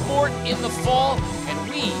 any sport in the fall, and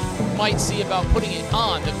we might see about putting it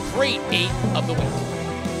on the Great 8 of the week.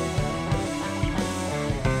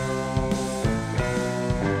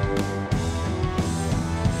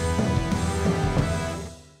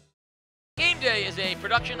 Game Day is a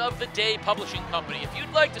production of The Day Publishing Company. If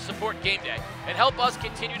you'd like to support Game Day and help us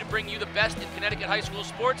continue to bring you the best in Connecticut high school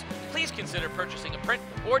sports, please consider purchasing a print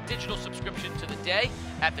or digital subscription to The Day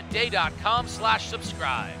at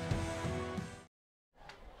theday.com/subscribe.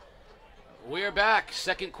 We're back.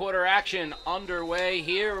 Second quarter action underway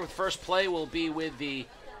here. First play will be with the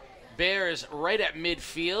Bears right at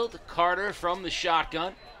midfield. Carter from the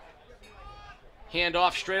shotgun. Hand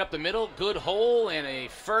off straight up the middle. Good hole and a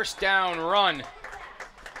first down run.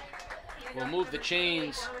 We'll move the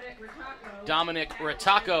chains. Dominic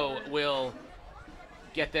Rataco will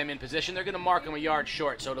get them in position. They're going to mark them a yard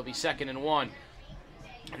short, so it'll be 2nd and 1.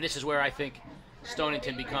 And this is where I think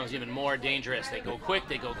Stonington becomes even more dangerous. They go quick,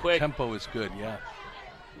 they go quick. Tempo is good, yeah.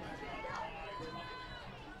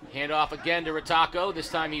 Hand off again to Rataco. This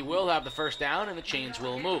time he will have the first down, and the chains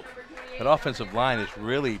will move. That offensive line is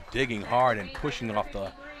really digging hard and pushing off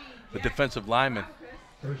the defensive lineman.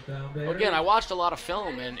 Well, again, I watched a lot of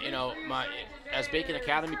film, and you know, as Bacon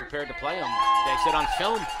Academy prepared to play them, they said on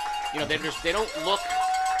film, you know, they don't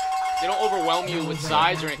overwhelm you with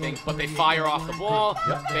size or anything, but they fire off the ball.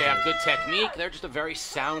 Yep. They have good technique. They're just a very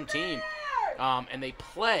sound team, and they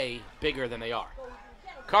play bigger than they are.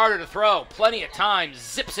 Carter to throw, plenty of time,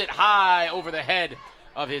 zips it high over the head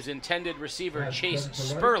of his intended receiver, Chase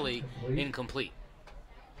Spurley, incomplete.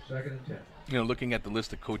 2nd and 10. You know, looking at the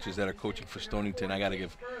list of coaches that are coaching for Stonington, I got to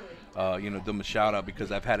give, them a shout out because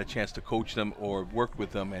I've had a chance to coach them or work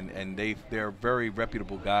with them, and they're very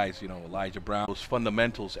reputable guys. You know, Elijah Brown, those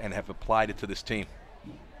fundamentals, and have applied it to this team.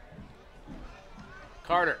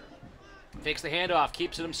 Carter takes the handoff,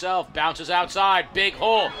 keeps it himself, bounces outside, big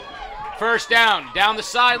hole. First down the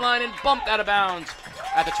sideline and bumped out of bounds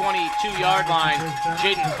at the 22-yard line.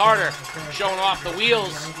 Jaden Carter showing off the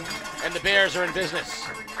wheels, and the Bears are in business.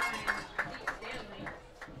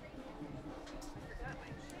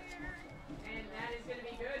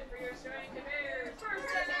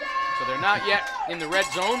 So they're not yet in the red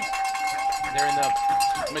zone. They're in the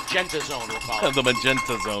magenta zone, we'll call it. The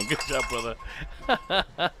magenta zone. Good job, brother.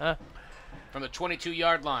 From the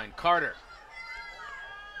 22-yard line, Carter.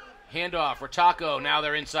 Handoff, Rataco. Now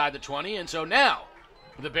they're inside the 20, and so now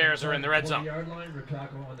the Bears are in the red zone. 20-yard line,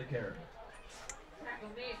 Rataco on the carry. Tackle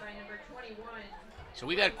made by number 21. So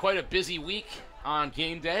we've had quite a busy week on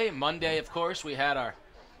game day. Monday, of course, we had our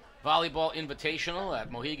volleyball invitational at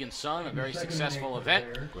Mohegan Sun, a very successful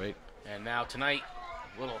event. Great. And now tonight,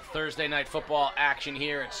 a little Thursday night football action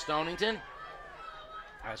here at Stonington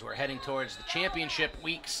as we're heading towards the championship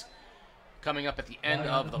weeks coming up at the end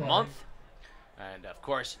of the month. And, of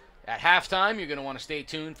course, at halftime, you're going to want to stay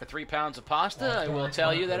tuned for 3 pounds of pasta. I will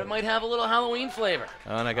tell you that it might have a little Halloween flavor.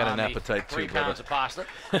 Oh, and I got an appetite too, 3 pounds of pasta.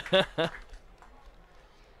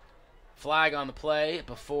 Flag on the play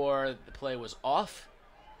before the play was off.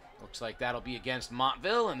 Looks like that'll be against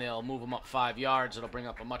Montville, and they'll move them up 5 yards. It'll bring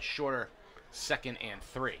up a much shorter 2nd and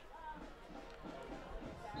 3.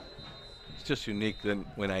 It's just unique then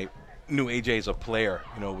when I knew AJ as a player,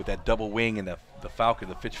 you know, with that double wing and the Falcon,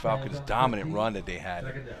 the Fitch Falcons dominant run that they had.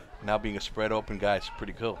 Now being a spread open guy, it's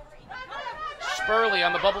pretty cool. Spurley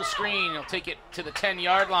on the bubble screen. He'll take it to the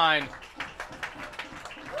 10-yard line.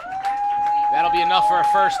 That'll be enough for a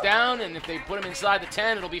first down, and if they put him inside the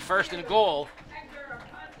 10, it'll be 1st and goal.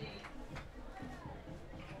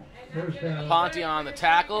 Ponte on the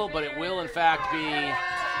tackle, but it will in fact be, well,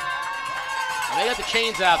 they got the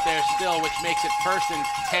chains out there still, which makes it 1st and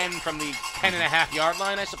 10 from the 10.5-yard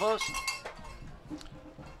line, I suppose.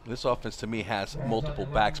 This offense, to me, has multiple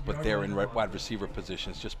backs, but they're in wide receiver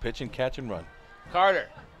positions. Just pitch and catch and run. Carter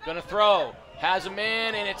gonna throw, has a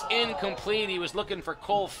man, and it's incomplete. He was looking for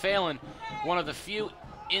Cole Phelan, one of the few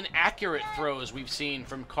inaccurate throws we've seen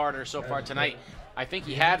from Carter so far tonight. I think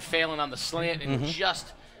he had Phelan on the slant and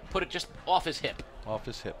just put it just off his hip. Off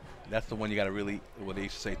his hip. That's the one you got to really, what they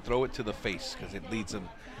used to say, throw it to the face, because it leads him.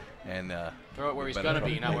 And throw it where he's going to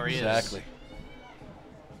be, not where he is. Exactly.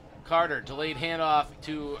 Carter, delayed handoff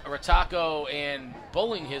to Rataco and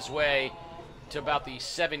bowling his way to about the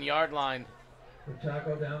 7-yard line.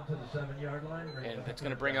 Rataco down to the 7-yard line. And that's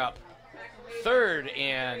going to bring up 3rd,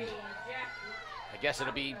 and I guess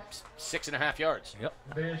it'll be 6.5 yards. Yep.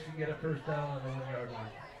 The Bears can get a first down on the 1-yard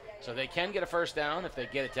line. So they can get a first down if they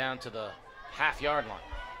get it down to the half-yard line.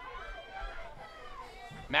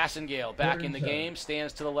 Massengale back in the game,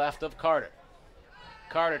 stands to the left of Carter.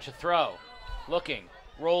 Carter to throw, looking,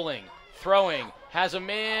 rolling, throwing, has a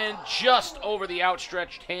man just over the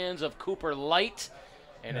outstretched hands of Cooper Light,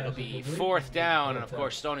 and it'll be 4th down, and of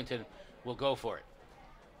course Stonington will go for it.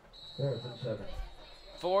 4th and 7.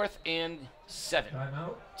 4th and 7.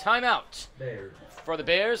 Timeout. Timeout Bears. for the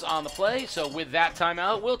Bears on the play. So with that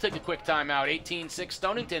timeout, we'll take a quick timeout. 18-6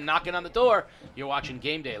 Stonington knocking on the door. You're watching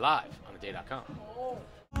Game Day live on theday.com.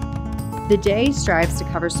 The Day strives to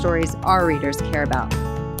cover stories our readers care about.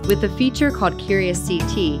 With a feature called Curious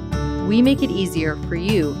CT, we make it easier for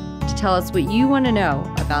you to tell us what you want to know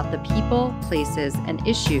about the people, places, and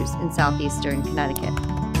issues in southeastern Connecticut.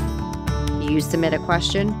 You submit a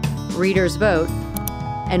question, readers vote,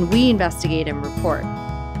 and we investigate and report.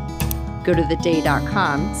 Go to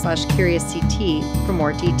theday.com/CuriousCT for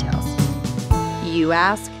more details. You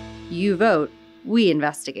ask, you vote, we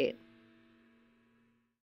investigate.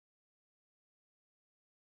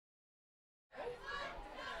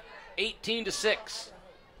 (18-6).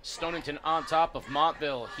 Stonington on top of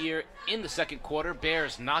Montville here in the second quarter.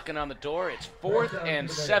 Bears knocking on the door. It's 4th and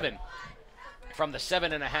 7 from the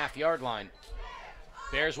 7.5-yard line.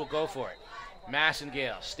 Bears will go for it.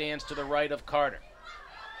 Massengale stands to the right of Carter.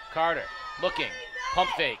 Carter looking, pump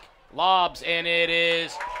fake, lobs, and it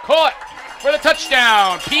is caught for the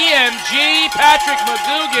touchdown. PMG Patrick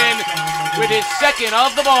McGugan with his 2nd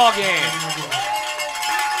of the ball game.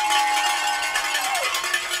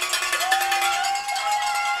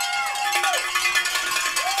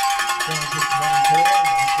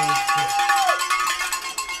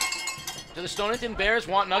 Do the Stonington Bears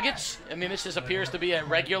want nuggets? I mean, this appears to be a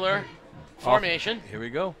regular formation. Here we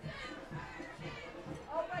go.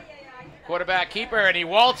 Quarterback keeper, and he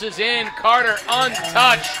waltzes in. Carter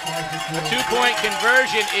untouched. The 2-point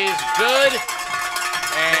conversion is good.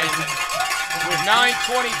 And with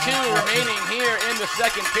 9:22 remaining here in the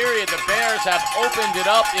second period, the Bears have opened it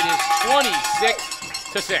up. It is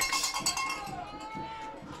 26-6.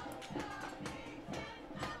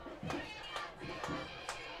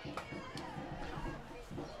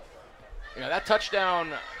 You know, that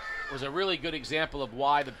touchdown was a really good example of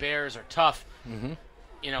why the Bears are tough.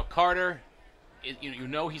 You know, Carter, you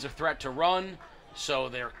know he's a threat to run, so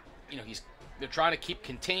they're trying to keep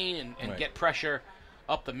contain and get pressure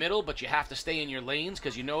up the middle, but you have to stay in your lanes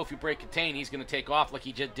because you know if you break contain, he's going to take off like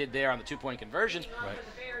he just did there on the 2-point conversion. Right.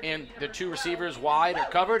 And the 2 receivers wide are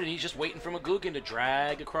covered, and he's just waiting for McGugan to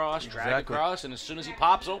drag across, and as soon as he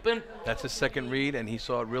pops open. That's his second read, and he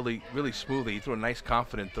saw it really, really smoothly. He threw a nice,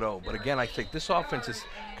 confident throw. But again, I think this offense has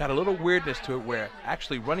got a little weirdness to it where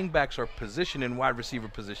actually running backs are positioned in wide receiver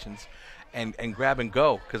positions and grab and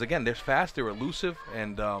go. Because, again, they're fast, they're elusive,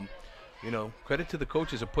 and, you know, credit to the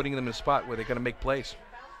coaches of putting them in a spot where they're going to make plays.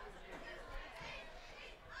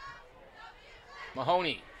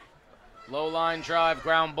 Mahoney, low line drive,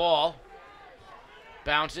 ground ball,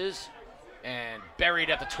 bounces, and buried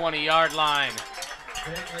at the 20-yard line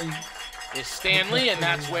is Stanley, and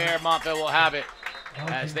that's where Montville will have it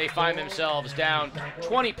as they find themselves down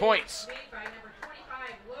 20 points.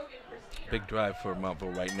 Big drive for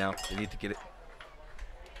Montville right now. They need to get it.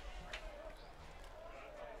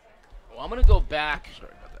 Well, I'm going to go back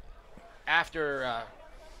after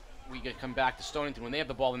we come back to Stonington. When they have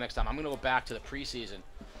the ball the next time, I'm going to go back to the preseason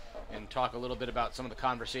and talk a little bit about some of the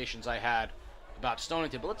conversations I had about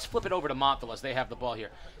Stonington. But let's flip it over to Montville as they have the ball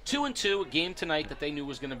here. 2-2, a game tonight that they knew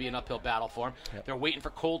was going to be an uphill battle for them. Yep. They're waiting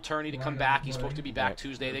for Cole Turney to come back. He's supposed to be back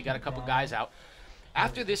Tuesday. They got a couple guys out.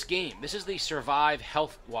 After this game, this is the survive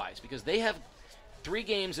health-wise because they have 3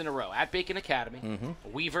 games in a row at Bacon Academy,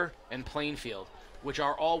 Weaver, and Plainfield, which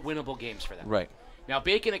are all winnable games for them. Right. Now,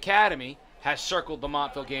 Bacon Academy has circled the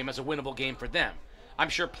Montville game as a winnable game for them. I'm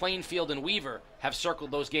sure Plainfield and Weaver have circled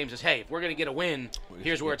those games as, hey, if we're going to get a win,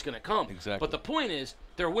 here's where it's going to come. Exactly. But the point is,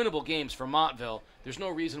 they're winnable games for Montville. There's no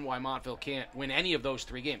reason why Montville can't win any of those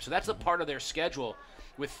 3 games. So that's a part of their schedule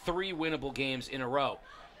with 3 winnable games in a row.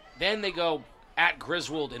 Then they go at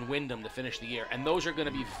Griswold and Wyndham to finish the year, and those are going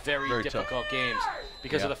to be very difficult games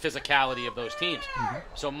because of the physicality of those teams.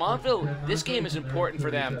 So Montville, this game is important for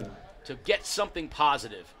them to get something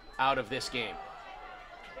positive out of this game.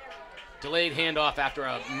 Delayed handoff after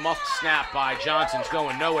a muffed snap by Johnson's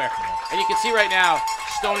going nowhere. And you can see right now,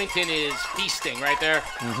 Stonington is feasting right there.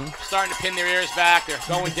 Starting to pin their ears back. They're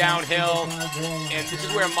going downhill. And this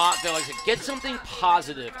is where Montville, like I said, get something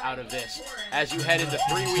positive out of this as you head into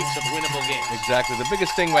 3 weeks of winnable games. Exactly. The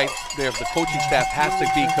biggest thing right there, the coaching staff has to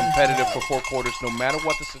be competitive for 4 quarters no matter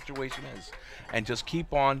what the situation is. And just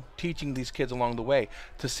keep on teaching these kids along the way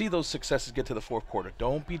to see those successes get to the 4th quarter.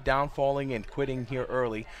 Don't be downfalling and quitting here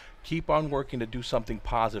early. Keep on working to do something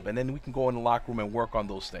positive, and then we can go in the locker room and work on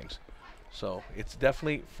those things. So it's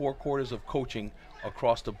definitely 4 quarters of coaching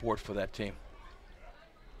across the board for that team.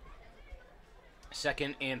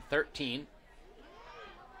 2nd and 13.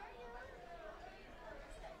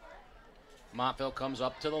 Montville comes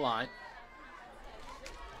up to the line.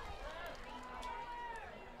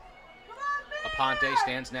 Aponte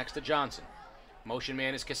stands next to Johnson. Motion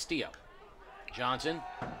man is Castillo. Johnson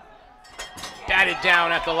batted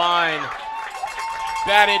down at the line.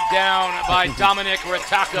 Batted down by Dominic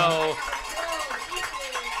Rataco.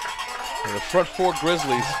 The front 4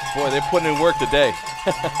 Grizzlies, boy, they're putting in work today.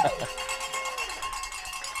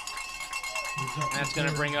 That's going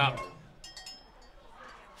to bring up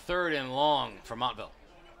 3rd and long for Montville.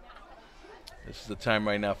 This is the time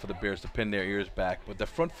right now for the Bears to pin their ears back. But the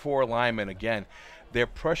front 4 linemen, again, they're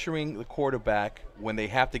pressuring the quarterback. When they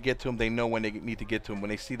have to get to him, they know when they need to get to him. When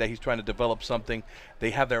they see that he's trying to develop something,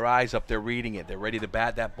 they have their eyes up, they're reading it. They're ready to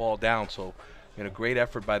bat that ball down. So, great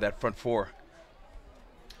effort by that front 4.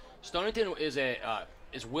 Stonington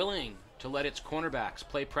is willing to let its cornerbacks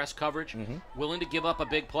play press coverage, willing to give up a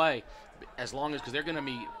big play as long as, because they're going to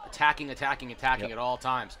be attacking at all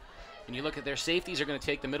times. And you look at their safeties are going to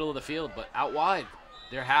take the middle of the field, but out wide,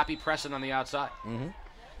 they're happy pressing on the outside.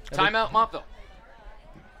 Timeout, Montville.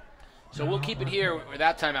 So we'll keep it here with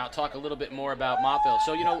that timeout, talk a little bit more about Montville.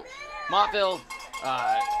 So, Montville,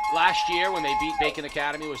 last year when they beat Bacon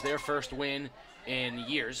Academy was their first win in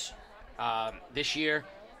years. This year,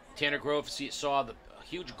 Tanner Grove saw the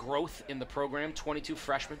huge growth in the program, 22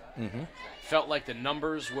 freshmen. Felt like the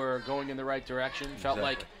numbers were going in the right direction. Felt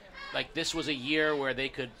like this was a year where they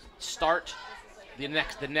could start the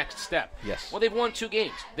next step. Yes. Well, they've won 2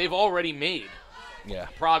 games. They've already made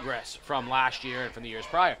progress from last year and from the years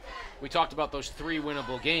prior. We talked about those 3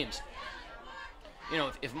 winnable games.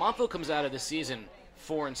 If Montville comes out of this season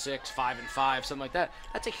 4-6, 5-5, something like that,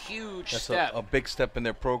 that's a huge step. A big step in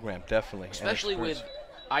their program, definitely. Especially with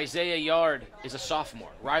Isaiah Yard is a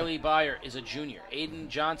sophomore. Riley Byer is a junior. Aiden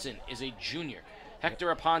Johnson is a junior.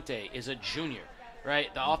 Hector Aponte is a junior.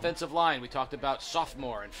 Right, the offensive line, we talked about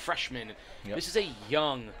sophomore and freshman. This is a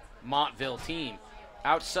young Montville team.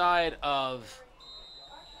 Outside of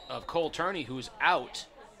Cole Turney, who's out,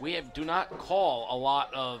 we do not call a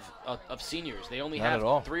lot of seniors. They only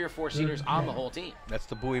have 3 or 4 seniors on the whole team. That's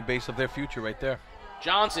the buoy base of their future right there.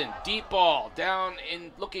 Johnson, deep ball, down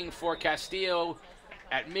in looking for Castillo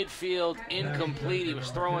at midfield, incomplete. He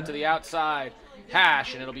was throwing to the outside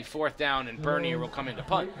hash, and it'll be 4th down, and Bernier will come in to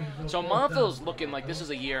punt. So Montville's looking like this was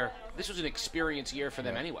an experience year for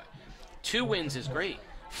them anyway. 2 wins is great.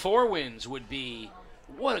 4 wins would be,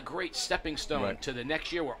 what a great stepping stone to the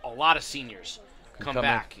next year where a lot of seniors come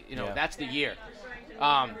back. That's the year.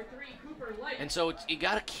 And so you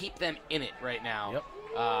got to keep them in it right now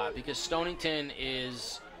because Stonington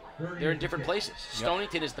they're in different places.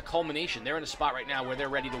 Stonington is the culmination. They're in a spot right now where they're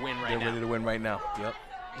ready to win right now. They're ready to win right now.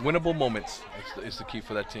 Winnable moments is the key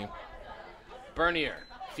for that team. Bernier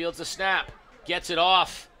fields the snap, gets it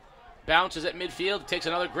off, bounces at midfield, takes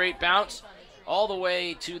another great bounce all the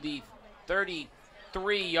way to the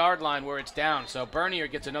 33-yard line where it's down. So Bernier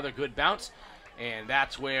gets another good bounce, and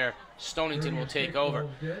that's where Stonington will take over.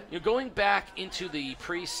 Going back into the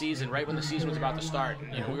preseason, right when the season was about to start,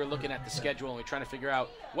 we were looking at the schedule and we were trying to figure out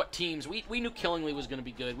what teams. We knew Killingly was going to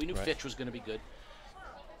be good. We knew Fitch was going to be good.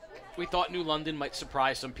 We thought New London might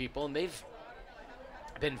surprise some people, and they've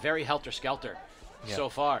been very helter-skelter so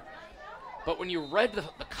far. But when you read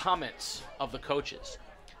the comments of the coaches,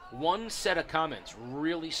 one set of comments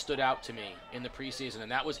really stood out to me in the preseason, and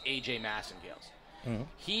that was A.J. Massengale's.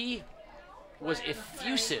 He was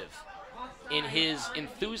effusive in his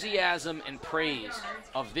enthusiasm and praise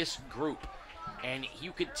of this group. And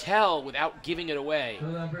you could tell without giving it away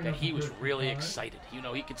that he was really excited. You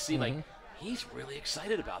know, he could see like he's really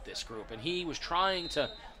excited about this group, and he was trying to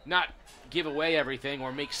not give away everything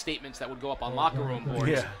or make statements that would go up on locker room boards.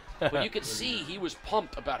 Yeah. But you could see he was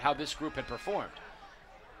pumped about how this group had performed.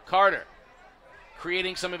 Carter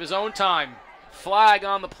creating some of his own time. Flag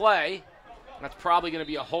on the play. That's probably going to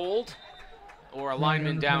be a hold or a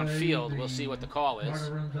lineman downfield. We'll see what the call is.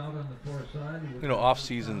 You know, off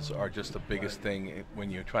seasons are just the biggest thing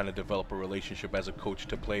when you're trying to develop a relationship as a coach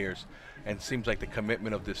to players. And it seems like the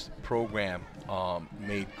commitment of this program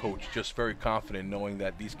made Coach just very confident, knowing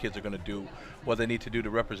that these kids are going to do what they need to do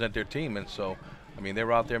to represent their team. And so, I mean,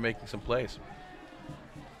 they're out there making some plays.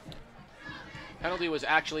 Penalty was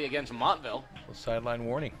actually against Montville. A sideline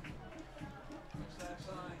warning.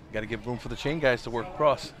 Got to give room for the chain guys to work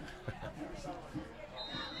across.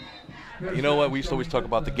 You know what? We used to always talk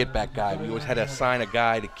about the get-back guy. We always had to assign a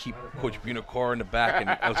guy to keep Coach Bunicor in the back, and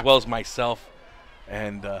as well as myself.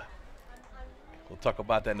 And we'll talk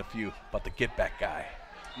about that in a few, about the get-back guy.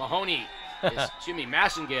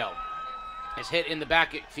 Massengale is hit in the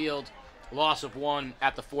backfield, loss of 1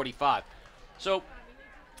 at the 45. So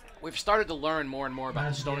we've started to learn more and more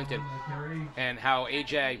about Stonington and how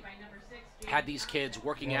AJ had these kids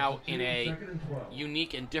working out in a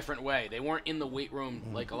unique and different way. They weren't in the weight room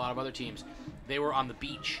like a lot of other teams. They were on the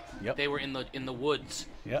beach. Yep. They were in the woods.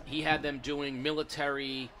 Yep. He had them doing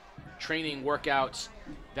military training workouts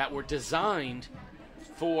that were designed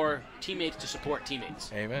for teammates to support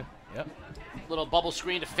teammates. Amen. Yep. Little bubble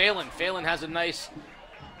screen to Phelan. Phelan has a nice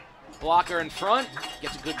blocker in front,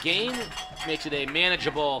 gets a good gain, makes it a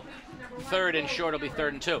manageable 3rd and short. It'll be 3rd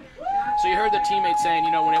and 2. So you heard the teammates saying,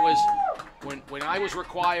 you know, when I was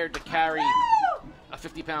required to carry a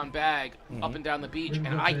 50-pound bag up and down the beach,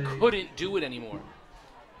 and I couldn't do it anymore.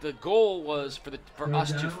 The goal was for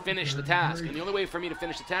us to finish the task, and the only way for me to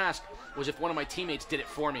finish the task was if one of my teammates did it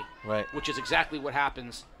for me, right? Which is exactly what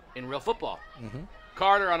happens in real football.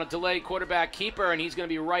 Carter on a delayed quarterback keeper, and he's going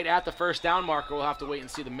to be right at the 1st down marker. We'll have to wait and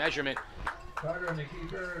see the measurement.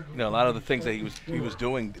 You know, a lot of the things that he was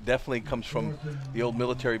doing definitely comes from the old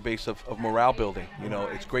military base of morale building. You know,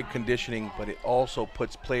 it's great conditioning, but it also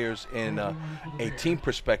puts players in a team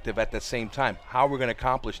perspective at the same time. How we're going to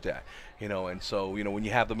accomplish that, you know, and so, you know, when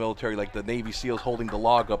you have the military like the Navy SEALs holding the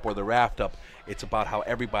log up or the raft up, it's about how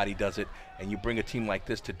everybody does it, and you bring a team like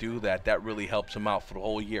this to do that. That really helps them out for the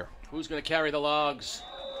whole year. Who's going to carry the logs?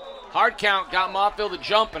 Hard count got Montville to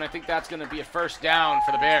jump, and I think that's going to be a 1st down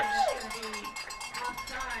for the Bears.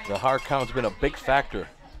 The hard count's been a big factor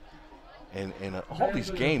in all these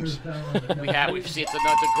games. We've seen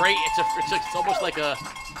it's almost like a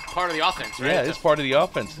part of the offense, right? Yeah, it's part of the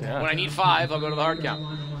offense. Yeah. When I need 5, I'll go to the hard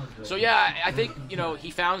count. So yeah, I think, you know,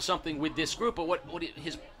 he found something with this group, but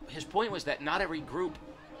his point was that not every group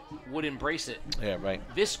would embrace it. Yeah, right.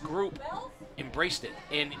 This group embraced it,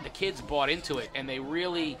 and the kids bought into it, and they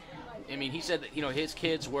really, I mean, he said that, you know, his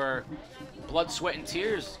kids were blood, sweat, and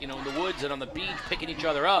tears, you know, in the woods and on the beach, picking each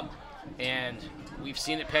other up, and we've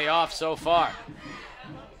seen it pay off so far.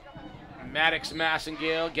 Maddox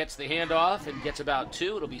Massengale gets the handoff and gets about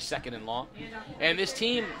 2. It'll be 2nd and long. And this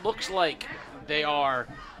team looks like they are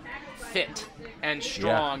fit and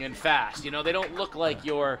strong and fast. You know, they don't look like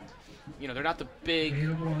they're not the big.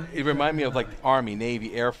 It reminds me of like Army,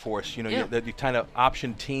 Navy, Air Force. You know, you kind of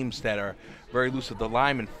option teams that are very loose. The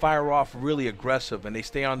linemen fire off really aggressive, and they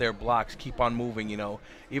stay on their blocks, keep on moving. You know,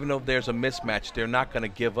 even though there's a mismatch, they're not going to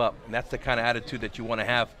give up, and that's the kind of attitude that you want to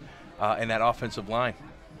have in that offensive line.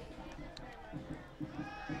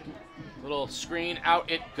 Little screen, out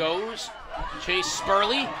it goes. Chase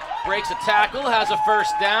Spurley breaks a tackle, has a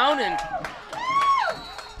 1st down, and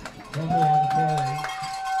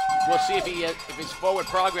we'll see if his forward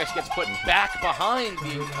progress gets put back behind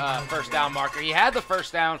the 1st down marker. He had the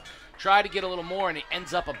 1st down, tried to get a little more, and it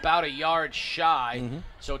ends up about a yard shy.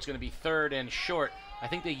 So it's going to be 3rd and short. I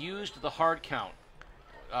think they used the hard count,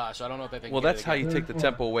 so I don't know if they think. Well, that's how you take the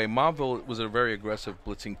tempo away. Montville was a very aggressive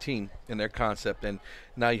blitzing team in their concept, and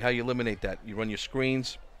now how you eliminate that? You run your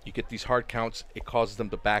screens, you get these hard counts, it causes them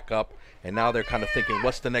to back up, and now they're kind of thinking,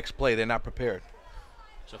 what's the next play? They're not prepared.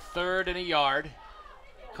 So 3rd and a yard.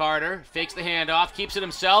 Carter fakes the handoff, keeps it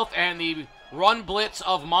himself, and the run blitz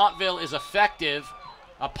of Montville is effective.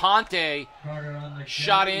 Aponte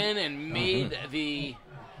shot in and made the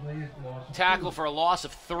tackle for a loss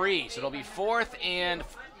of 3. So it'll be 4th and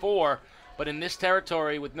 4, but in this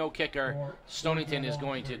territory with no kicker, Stonington is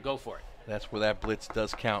going to go for it. That's where that blitz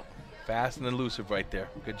does count. Fast and elusive right there.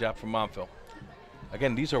 Good job from Montville.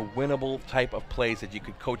 Again, these are winnable type of plays that you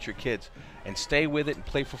could coach your kids, and stay with it and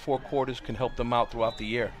play for 4 quarters can help them out throughout the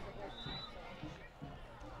year.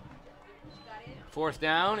 4th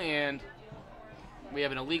down, and we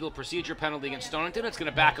have an illegal procedure penalty against Stonington. It's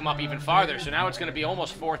going to back them up even farther, so now it's going to be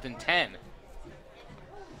almost 4th and 10.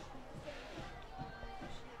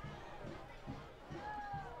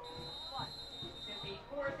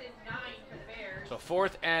 So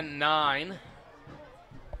 4th and 9.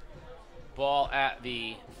 Ball at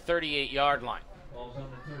the 38-yard line. Ball's on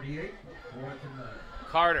the 38, 4th and 9.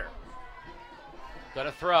 Carter. Got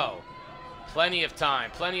to throw. Plenty of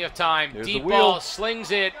time. There's Deep the wheel. ball,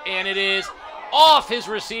 slings it, and it is off his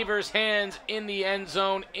receiver's hands in the end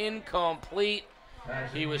zone. Incomplete.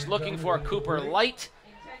 He was looking for Cooper Light,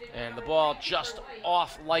 and the ball just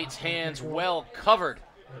off Light's hands, well covered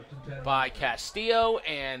by Castillo,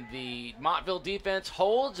 and the Montville defense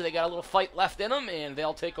holds. They got a little fight left in them, and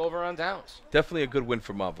they'll take over on downs. Definitely a good win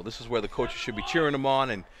for Montville. This is where the coaches should be cheering them on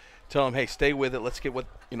and tell them, hey, stay with it. Let's get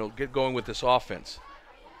going with this offense.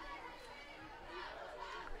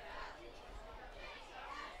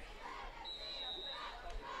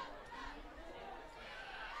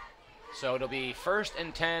 So it'll be 1st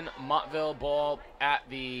and 10, Montville, ball at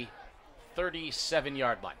the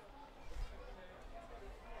 37-yard line.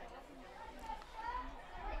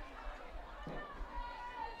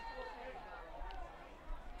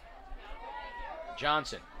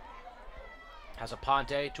 Johnson has a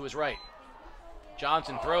Ponte to his right.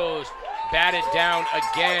 Johnson throws, batted down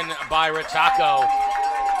again by Ritako.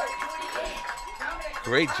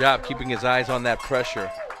 Great job keeping his eyes on that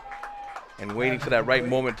pressure and waiting for that right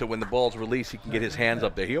moment to when the ball's released, he can get his hands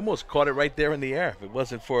up there. He almost caught it right there in the air. If it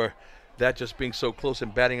wasn't for that just being so close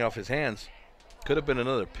and batting off his hands, could have been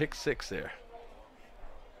another pick 6 there.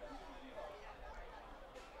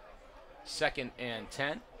 2nd and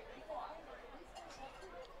 10.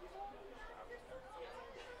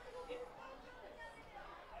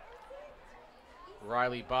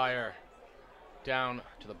 Riley Byer down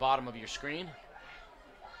to the bottom of your screen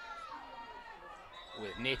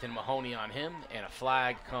with Nathan Mahoney on him, and a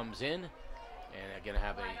flag comes in, and they're going to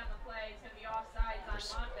have a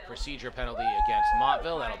procedure penalty against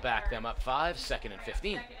Montville. That'll back them up 5, 2nd and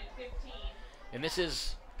 15. And this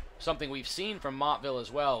is something we've seen from Montville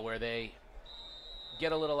as well, where they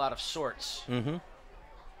get a little out of sorts. Mm-hmm.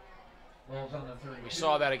 We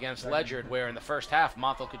saw that against Ledyard, where in the first half,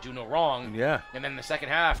 Montville could do no wrong. Yeah. And then in the second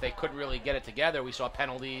half, they couldn't really get it together. We saw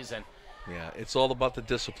penalties. And yeah, it's all about the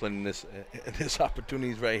discipline in this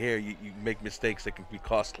opportunities right here. You make mistakes that can be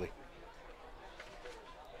costly.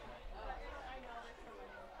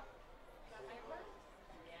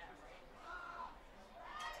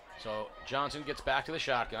 So Johnson gets back to the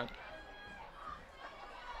shotgun.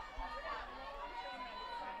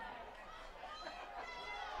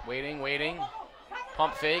 Waiting.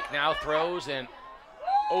 Pump fake, now throws and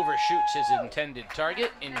overshoots his intended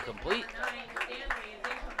target. Incomplete.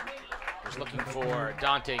 Was looking for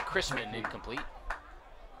Dante Chrisman, incomplete.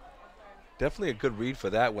 Definitely a good read for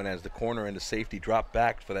that one as the corner and the safety drop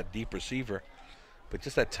back for that deep receiver. But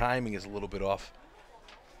just that timing is a little bit off.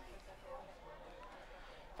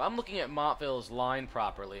 If I'm looking at Montville's line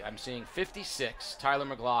properly, I'm seeing 56, Tyler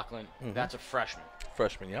McLaughlin. Mm-hmm. That's a freshman.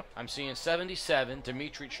 Freshman, yep. I'm seeing 77,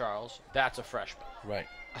 Dimitri Charles. That's a freshman. Right.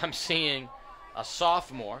 I'm seeing a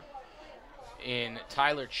sophomore in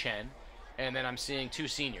Tyler Chen, and then I'm seeing 2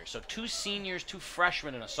 seniors. So 2 seniors, 2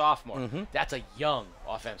 freshmen, and a sophomore. Mm-hmm. That's a young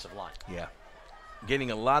offensive line. Yeah. Getting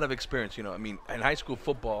a lot of experience. You know, I mean, in high school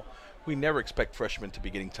football, we never expect freshmen to be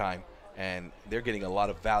getting time, and they're getting a lot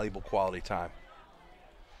of valuable quality time.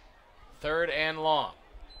 3rd and long.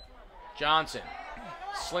 Johnson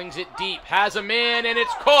slings it deep, has a man, and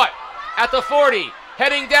it's caught at the 40,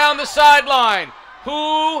 heading down the sideline.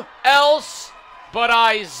 Who else but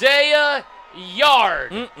Isaiah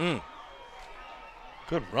Yard?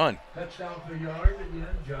 Good run. Touchdown for Yard again.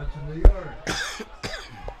 Johnson the Yard.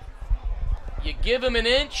 You give him an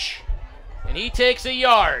inch, and he takes a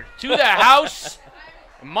yard to the house.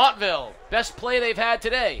 Montville, best play they've had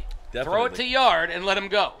today. Definitely. Throw it to Yard and let him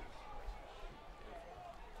go.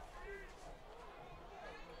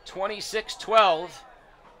 26-12.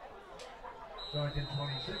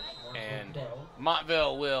 And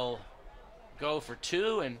Montville will go for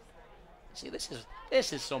 2. And see, this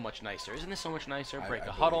is so much nicer. Isn't this so much nicer? Break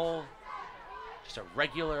a huddle. Just a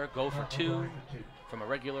regular go for 2 from a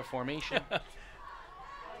regular formation. Well,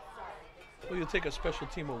 you'll take a special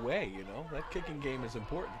team away, you know. That kicking game is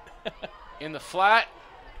important. In the flat.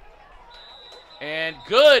 And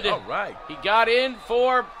good. All right. He got in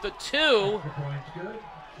for the 2.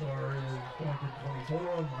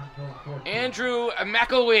 Andrew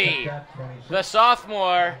McElwee, the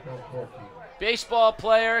sophomore baseball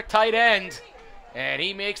player, tight end, and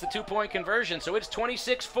he makes the 2-point conversion. So it's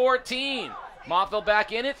 26-14. Montville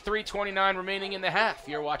back in it, 3:29 remaining in the half.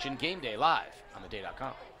 You're watching Game Day live on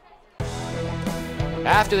theday.com.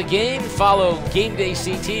 After the game, follow Game Day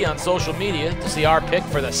CT on social media to see our pick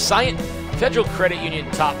for the Scient Federal Credit Union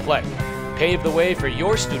Top Play. Pave the way for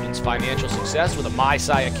your students' financial success with a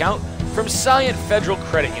MySci account from Scient Federal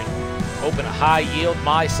Credit Union. Open a high-yield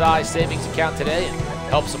MySci savings account today and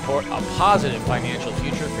help support a positive financial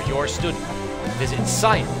future for your student. Visit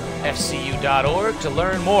scientfcu.org to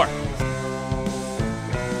learn more.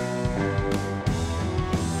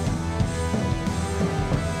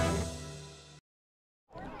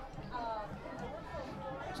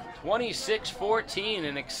 (26-14),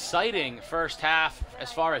 an exciting first half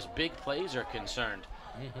as far as big plays are concerned.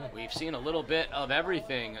 We've seen a little bit of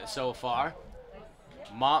everything so far.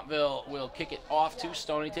 Montville will kick it off to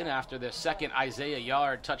Stonington after the second Isaiah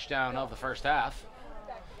Yard touchdown of the first half.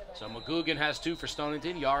 So McGugan has 2 for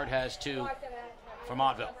Stonington. Yard has 2 for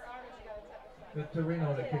Montville. Good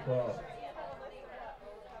Torino to kick off.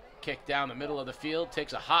 Kick down the middle of the field,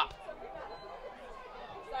 takes a hop.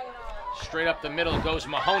 Straight up the middle goes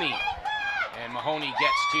Mahoney. And Mahoney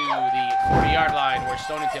gets to the 40-yard line where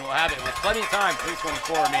Stonington will have it with plenty of time,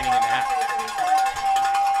 3:24 remaining in the half.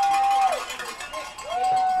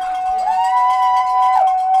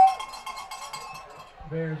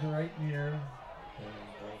 Bears right near.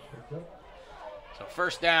 So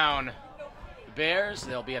first down, the Bears.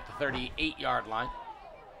 They'll be at the 38-yard line.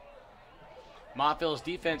 Montville's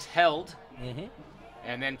defense held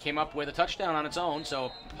and then came up with a touchdown on its own.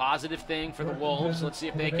 So positive thing for the Wolves. Let's see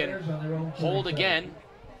if they can hold again.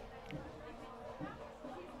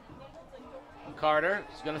 Carter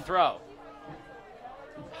is going to throw.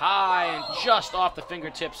 High and just off the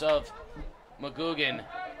fingertips of McGugan.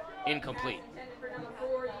 Incomplete.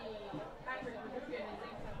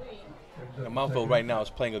 Montville right now is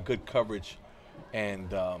playing a good coverage,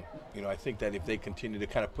 and I think that if they continue to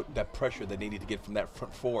kind of put that pressure that they need to get from that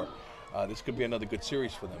front four, this could be another good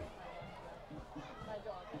series for them.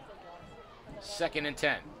 2nd and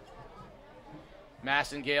 10.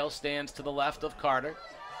 Massengale stands to the left of Carter.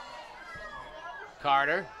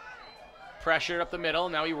 Carter pressured up the middle.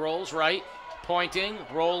 Now he rolls right, pointing,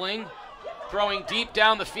 rolling, throwing deep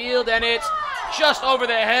down the field, and it's just over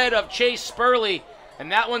the head of Chase Spurley.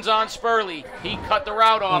 And that one's on Spurley. He cut the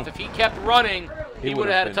route off. If he kept running, he would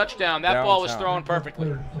have had a touchdown. That ball was thrown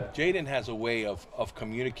perfectly. Jaden has a way of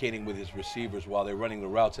communicating with his receivers while they're running the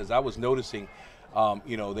routes. As I was noticing,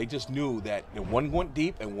 they just knew that one went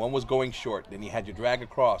deep and one was going short. Then he had you drag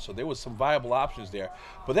across. So there was some viable options there.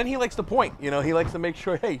 But then he likes to point. He likes to make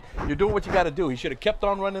sure, hey, you're doing what you got to do. He should have kept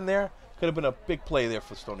on running there. Could have been a big play there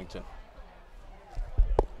for Stonington.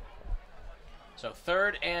 So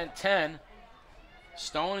 3rd and 10.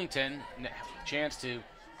 Stonington, chance to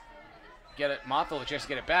get it. Montville, a chance to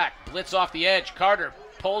get it back. Blitz off the edge. Carter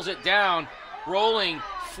pulls it down, rolling,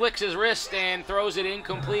 flicks his wrist, and throws it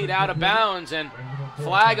incomplete, out of bounds. And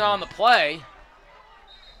flag on the play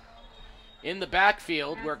in the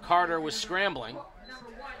backfield where Carter was scrambling.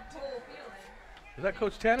 Is that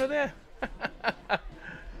Coach Tanner there? Well,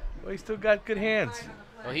 he's still got good hands.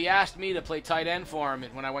 Well, he asked me to play tight end for him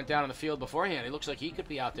when I went down on the field beforehand. It looks like he could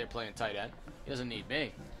be out there playing tight end. He doesn't need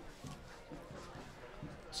me.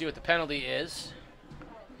 See what the penalty is.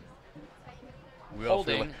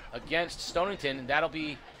 Holding against Stonington, and that'll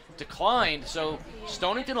be declined. So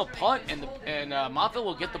Stonington will punt, and Montville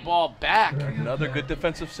will get the ball back. Another good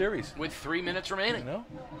defensive series. With 3 minutes remaining.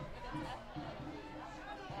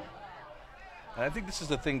 And I think this is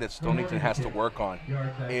the thing that Stonington has to work on,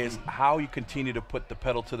 is how you continue to put the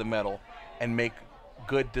pedal to the metal and make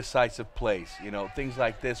good, decisive plays. Things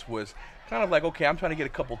like this was kind of like, okay, I'm trying to get a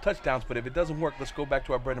couple touchdowns, but if it doesn't work, let's go back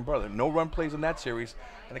to our bread and butter. No run plays in that series,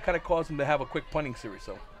 and it kind of caused them to have a quick punting series.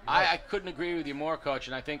 So I couldn't agree with you more, Coach,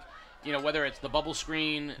 and I think, whether it's the bubble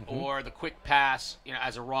screen or the quick pass,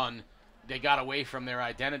 as a run, they got away from their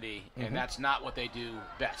identity, and that's not what they do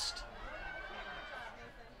best.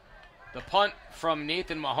 The punt from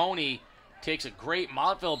Nathan Mahoney takes a great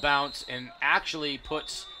Montville bounce and actually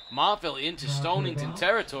puts Montville into Stonington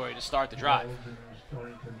territory to start the drive.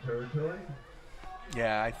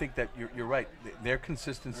 Yeah, I think that you're right. Their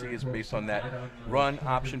consistency is based on that run,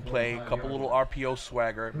 option play, a couple little RPO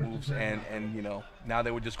swagger moves, and now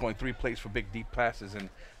they were just going 3 plays for big, deep passes, and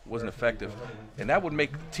it wasn't effective. And that would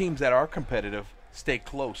make teams that are competitive stay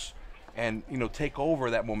close and, take over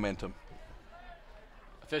that momentum.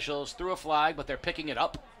 Officials threw a flag, but they're picking it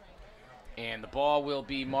up, and the ball will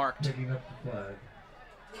be marked.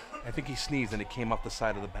 I think he sneezed and it came off the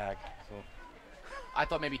side of the bag. So I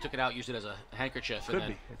thought maybe he took it out, used it as a handkerchief, and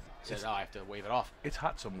then said, I have to wave it off. It's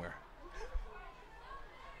hot somewhere.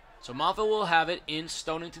 So Montville will have it in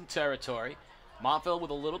Stonington territory. Montville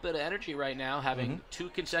with a little bit of energy right now, having 2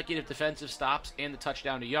 consecutive defensive stops and the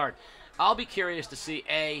touchdown to Yard. I'll be curious to see,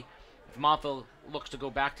 A, if Montville looks to go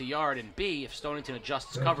back to Yard, and B, if Stonington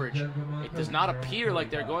adjusts coverage. It does not appear like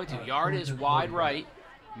they're going to. Yard is wide right,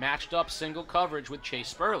 matched up single coverage with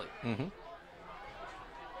Chase Spurley.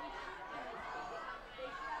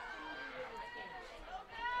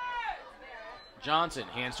 Johnson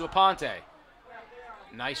hands to Aponte.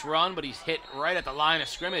 Nice run, but he's hit right at the line of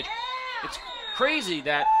scrimmage. It's crazy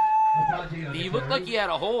that he looked like he had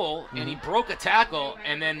a hole, and he broke a tackle,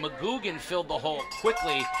 and then McGugan filled the hole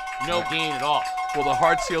quickly. No gain at all. Well, the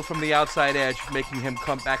hard seal from the outside edge, making him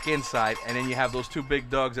come back inside, and then you have those 2 big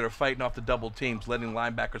dogs that are fighting off the double teams, letting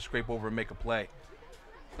linebackers scrape over and make a play.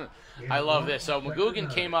 I love this. So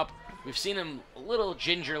McGugan came up. We've seen him a little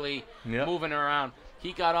gingerly moving around.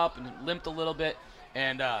 He got up and limped a little bit,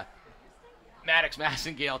 and Maddox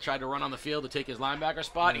Massengale tried to run on the field to take his linebacker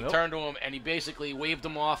spot. He turned to him, and he basically waved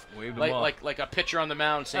him off, like a pitcher on the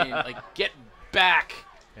mound saying, like, get back.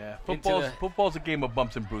 Yeah, football's a game of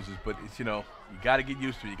bumps and bruises, but it's, you got to get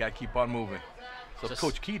used to it. You got to keep on moving. So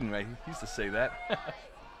Coach Keaton, right, he used to say that.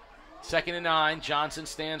 2nd and 9. Johnson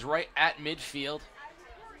stands right at midfield.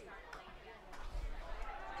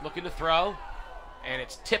 Looking to throw, and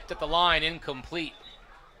it's tipped at the line, incomplete.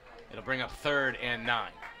 It'll bring up 3rd and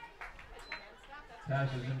 9.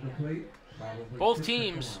 Both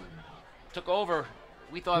teams took over.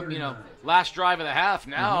 We thought, last drive of the half.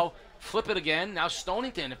 Now, flip it again. Now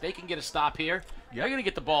Stonington, if they can get a stop here, they're going to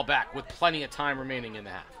get the ball back with plenty of time remaining in the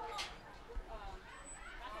half.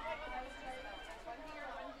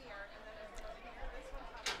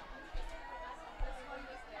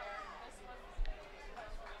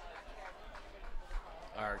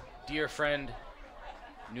 Our dear friend,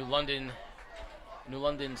 New London's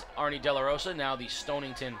Arnie De La Rosa, now the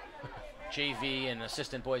Stonington JV and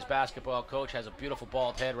assistant boys basketball coach, has a beautiful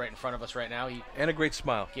bald head right in front of us right now. And a great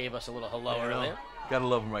smile. Gave us a little hello earlier. Gotta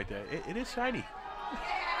love him right there. It is shiny.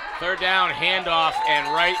 3rd down, handoff, and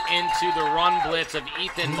right into the run blitz of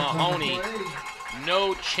Ethan Mahoney.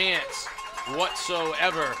 No chance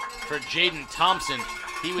whatsoever for Jaden Thompson.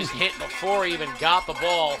 He was hit before he even got the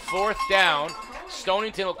ball. 4th down.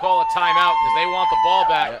 Stonington will call a timeout because they want the ball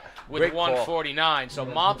back with 1:49. So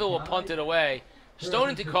Montville will punt it away.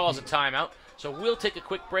 Stonington calls a timeout. So we'll take a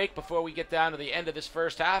quick break before we get down to the end of this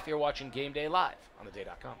first half. You're watching Game Day Live on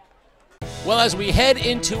theday.com. Well, as we head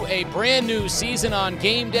into a brand new season on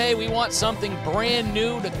Game Day, we want something brand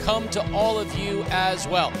new to come to all of you as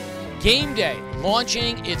well. Game Day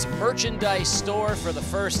launching its merchandise store for the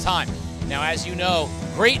first time. Now, as you know,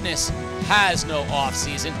 greatness has no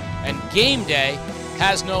off-season, and Game Day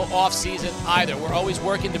has no off-season either. We're always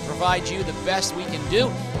working to provide you the best we can do,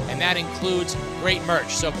 and that includes great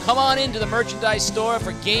merch. So come on into the merchandise store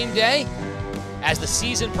for Game Day. As the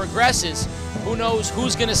season progresses, who knows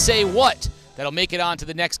who's going to say what that'll make it onto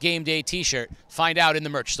the next Game Day t-shirt. Find out in the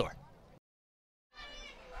merch store.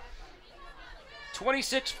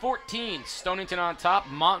 26-14, Stonington on top.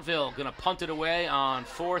 Montville going to punt it away on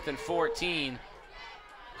 4th and 14.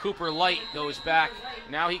 Cooper Light goes back.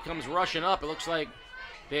 Now he comes rushing up. It looks like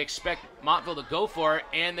they expect Montville to go for it,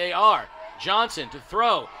 and they are. Johnson to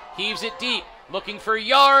throw. Heaves it deep. Looking for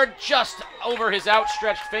Yard just over his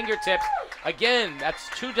outstretched fingertips. Again, that's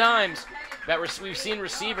 2 times that we've seen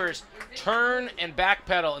receivers turn and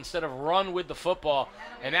backpedal instead of run with the football.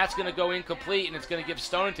 And that's going to go incomplete, and it's going to give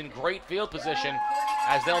Stonington great field position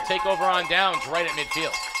as they'll take over on downs right at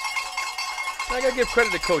midfield. I got to give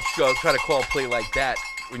credit to Coach Joe try to call a play like that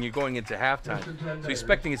when you're going into halftime. So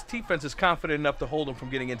expecting his defense is confident enough to hold him from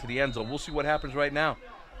getting into the end zone. We'll see what happens right now.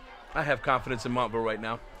 I have confidence in Montville right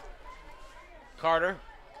now. Carter.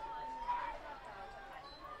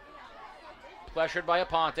 Pressured by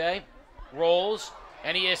Aponte. Rolls,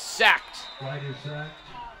 and he is sacked.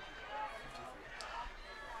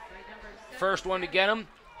 First one to get him,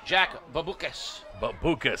 Jack Babukas.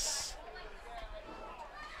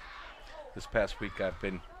 This past week I've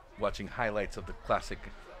been watching highlights of the classic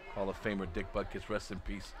Hall of Famer Dick Butkus, rest in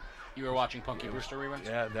peace. You were watching Punky Brewster reruns?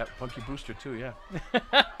 Yeah, that Punky Brewster too, yeah.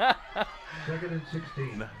 2nd and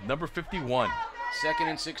 16. Number 51. 2nd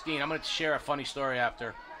and 16. I'm going to share a funny story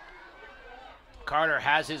after. Carter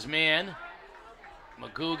has his man,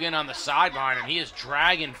 McGugan, on the sideline, and he is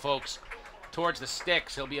dragging folks towards the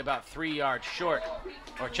sticks. He'll be about 3 yards short.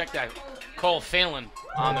 Or check that, Cole Phelan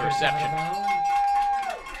on the reception.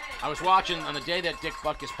 I was watching on the day that Dick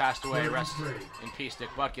Butkus passed away, rest in peace, Dick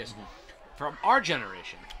Butkus. From our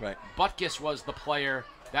generation, right, Butkus was the player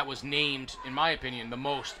that was named, in my opinion, the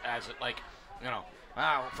most as, like, you know,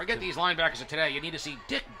 Wow, forget these linebackers of today. You need to see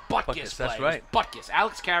Dick Butkus play. That's right. It was Butkus.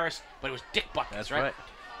 Alex Karras, but it was Dick Butkus, That's right? right.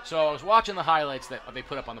 So I was watching the highlights that they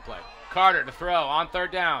put up on the play. Carter to throw on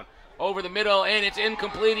 3rd down. Over the middle, and it's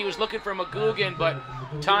incomplete. He was looking for McGugan, but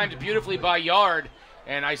timed beautifully by Yard,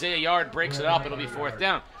 and Isaiah Yard breaks it up. It'll be 4th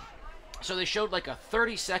down. So they showed like a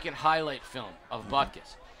 30-second highlight film of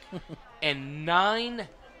Butkus. And 9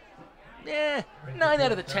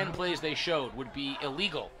 out of the 10 plays they showed would be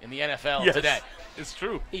illegal in the NFL today. It's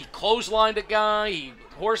true. He clotheslined a guy. He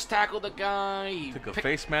horse tackled a guy. He took a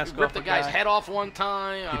face mask ripped off the a guy's guy. head off one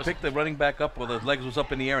time. He picked the running back up while his legs was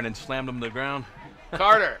up in the air and then slammed him to the ground.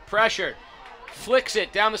 Carter, pressured, flicks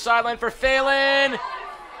it down the sideline for Phelan,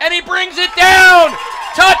 and he brings it down!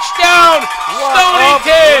 Touchdown,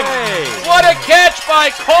 Stonington! What a catch by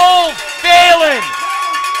Cole Phelan!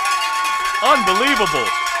 Unbelievable.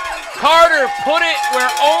 Carter put it where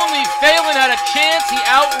only Phelan had a chance. He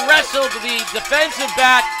out-wrestled the defensive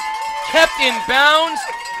back, kept in bounds,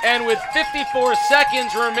 and with 54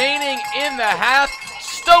 seconds remaining in the half,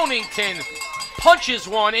 Stonington punches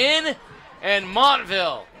one in, and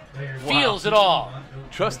Montville feels it all.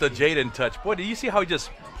 Trust the Jaden touch. Boy, did you see how he just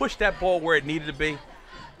pushed that ball where it needed to be?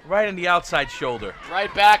 Right in the outside shoulder.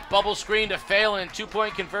 Right back, bubble screen to Phelan.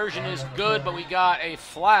 2-point conversion is good, but we got a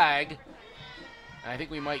flag. I think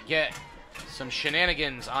we might get some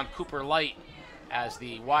shenanigans on Cooper Light as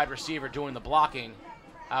the wide receiver doing the blocking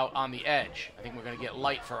out on the edge. I think we're going to get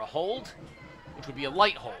Light for a hold, which would be a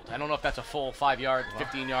light hold. I don't know if that's a full 5 yards,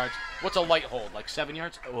 15 yards. What's a light hold, like 7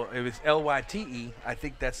 yards? Well, if it's L-Y-T-E, I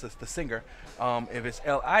think that's the singer. If it's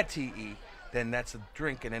L-I-T-E, then that's a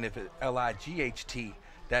drink. And then if it's L-I-G-H-T,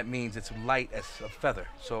 that means it's light as a feather.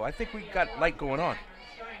 So I think we got light going on.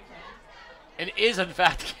 And it is, in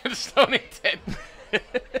fact, Stonington.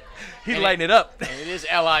 He lighting it up. And it is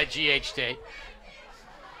L-I-G-H-T.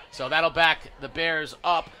 So that'll back the Bears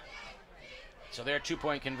up. So their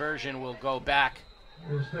 2-point conversion will go back.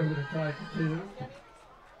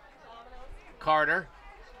 Carter,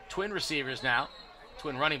 twin receivers now.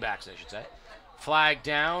 Twin running backs, I should say. Flag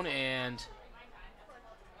down, and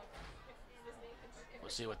we'll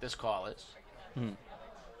see what this call is. The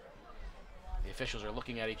officials are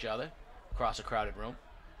looking at each other across a crowded room,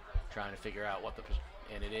 trying to figure out what the...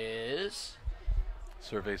 And it is...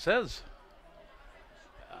 Survey says.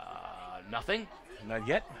 Nothing. Not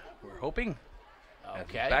yet. We're hoping.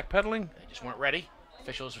 Okay. Backpedaling. They just weren't ready.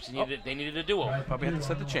 Officials needed, they needed a do-over. Probably had to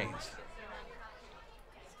set the chains.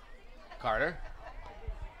 Carter.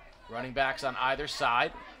 Running backs on either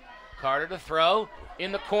side. Carter to throw.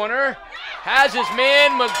 In the corner. Has his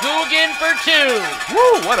man McGugan for 2.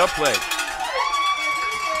 Woo, what a play.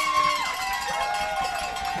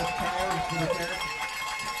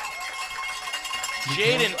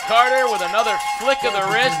 Jaden Carter with another flick of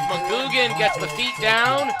the wrist. McGugan gets the feet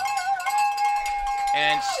down.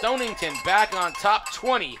 And Stonington back on top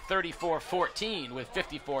 20, 34-14 with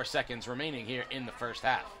 54 seconds remaining here in the first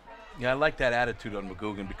half. Yeah, I like that attitude on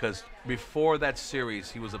McGugan because before that series,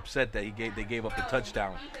 he was upset that they gave up the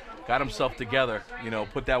touchdown. Got himself together,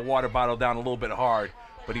 put that water bottle down a little bit hard,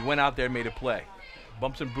 but he went out there and made a play.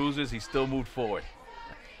 Bumps and bruises, he still moved forward.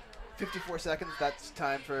 54 seconds, that's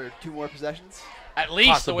time for 2 more possessions? At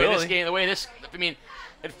least the way this,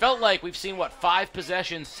 it felt like we've seen, 5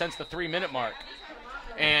 possessions since the 3-minute mark.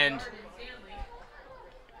 And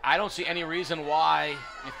I don't see any reason why,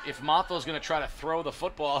 if Montville's going to try to throw the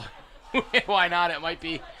football, why not? It might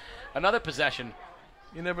be another possession.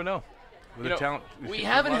 You never know. We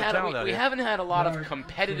haven't had a lot of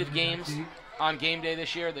competitive games on game day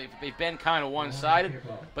this year. They've been kind of one-sided,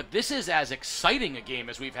 but this is as exciting a game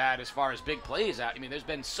as we've had as far as big plays. There's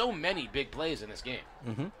been so many big plays in this game.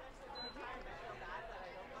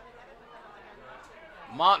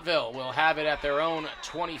 Montville will have it at their own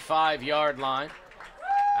 25-yard line.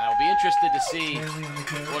 I'll be interested to see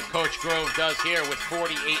what Coach Grove does here with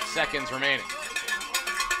 48 seconds remaining.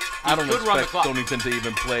 I don't expect Stonington to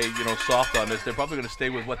even play, soft on this. They're probably going to stay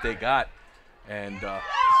with what they got and see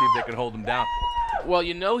if they can hold them down. Well,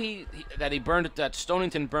 that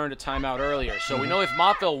Stonington burned a timeout earlier. So we know if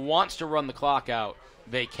Montville wants to run the clock out,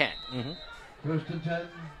 they can.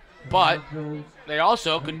 But they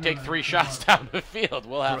also could take 3 shots down the field.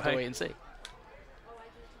 We'll have to wait and see.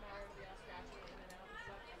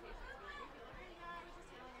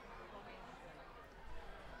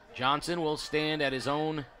 Johnson will stand at his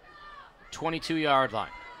own 22-yard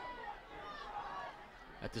line.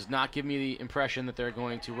 That does not give me the impression that they're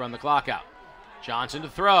going to run the clock out. Johnson to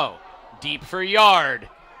throw. Deep for Yard.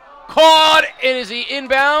 Caught! And is he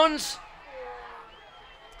inbounds?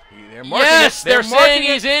 They're saying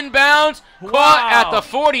he's inbounds. Caught at the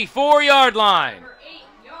 44-yard line.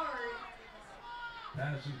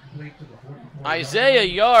 Pass is complete to the 44. Isaiah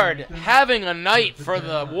Yard having a night for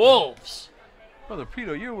the Wolves. Brother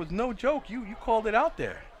Prito, you was no joke. You called it out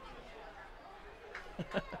there.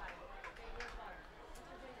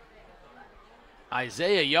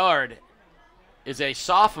 Isaiah Yard is a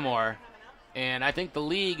sophomore, and I think the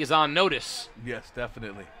league is on notice. Yes,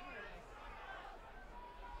 definitely.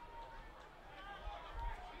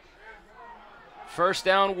 First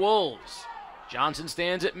down, Wolves. Johnson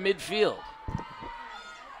stands at midfield.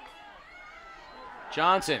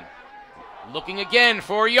 Johnson looking again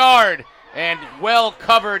for Yard, and well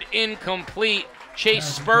covered, incomplete.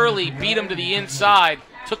 Chase Spurley beat him to the inside,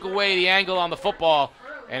 took away the angle on the football,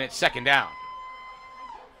 and it's second down.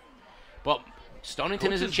 But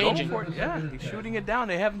Stonington isn't changing. Yeah, he's shooting it down.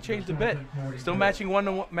 They haven't changed a bit. Still matching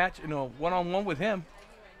one-on-one with him.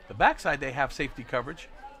 The backside they have safety coverage.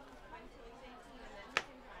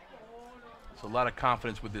 So a lot of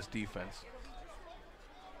confidence with this defense.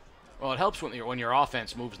 Well, it helps when your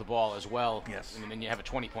offense moves the ball as well. Yes. And then you have a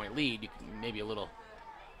 20-point lead. You can maybe a little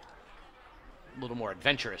more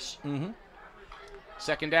adventurous. Mm-hmm.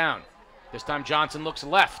 Second down. This time Johnson looks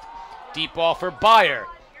left. Deep ball for Byer.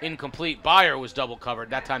 Incomplete. Byer was double covered.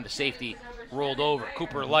 That time the safety rolled over.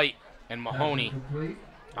 Cooper Light and Mahoney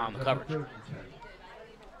on the coverage.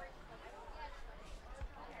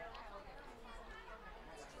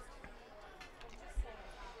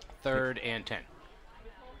 Third and 10.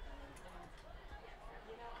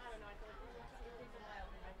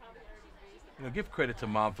 You know, give credit to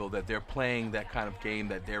Montville that they're playing that kind of game,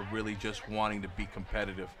 that they're really just wanting to be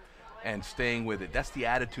competitive and staying with it. That's the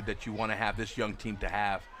attitude that you want to have this young team to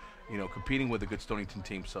have, you know, competing with a good Stonington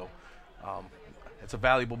team. So it's a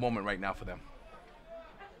valuable moment right now for them.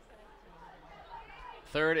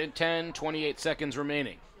 Third and 10, 28 seconds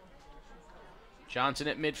remaining. Johnson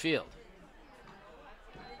at midfield.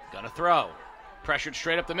 Gonna throw. Pressured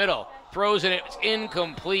straight up the middle. Throws it. It's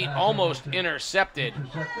incomplete. Almost intercepted.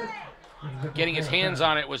 Getting his hands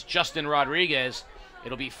on it was Justin Rodriguez.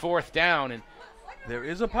 It'll be fourth down. And there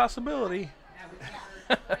is a possibility.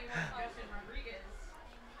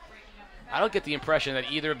 I don't get the impression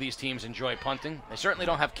that either of these teams enjoy punting. They certainly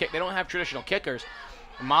don't have They don't have traditional kickers.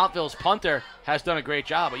 Montville's punter has done a great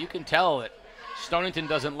job, but you can tell that Stonington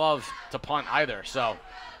doesn't love to punt either. So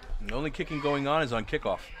the only kicking going on is on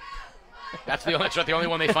kickoff. That's the only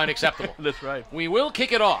one they find acceptable. That's right. We will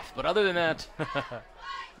kick it off, but other than that,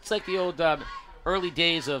 it's like the old early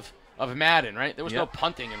days of Madden, right? There was no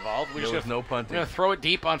punting involved. There was no punting. We're going to throw it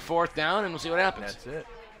deep on fourth down, and we'll see what happens. That's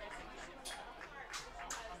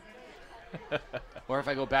it. Or if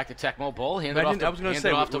I go back to Tecmo Bowl, hand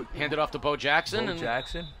it off to Bo Jackson.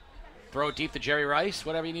 Jackson. Throw it deep to Jerry Rice,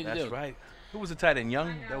 whatever you need to do. That's right. Who was the tight end?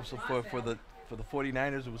 Young? That was for the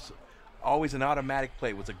 49ers. It was always an automatic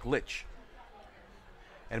play. It was a glitch.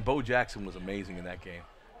 And Bo Jackson was amazing in that game.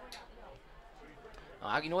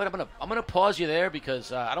 You know what? I'm gonna pause you there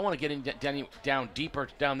because I don't want to get down deeper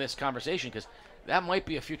down this conversation because that might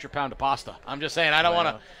be a future pound of pasta. I'm just saying I don't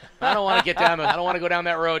want to get down. I don't want to go down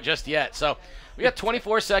that road just yet. So we got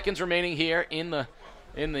 24 seconds remaining here in the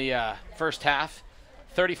first half.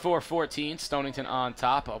 34-14, Stonington on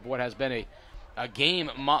top of what has been a game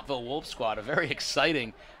Montville Wolves squad. A very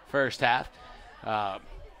exciting first half.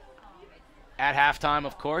 At halftime,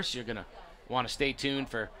 of course, you're gonna want to stay tuned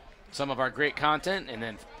for some of our great content, and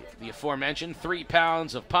then the aforementioned 3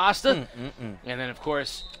 pounds of pasta. And then, of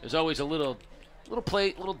course, there's always a little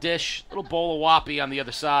plate, little dish, little bowl of whoppy on the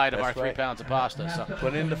other side of our 3 pounds of pasta. So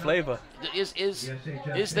put in the flavor. Is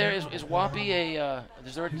whoppy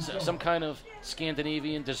is there some kind of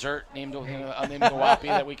Scandinavian dessert named the whoppy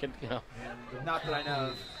that we can, Not that I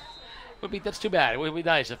know of. That's too bad. It would be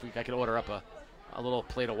nice if I could order up a little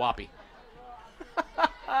plate of whoppy.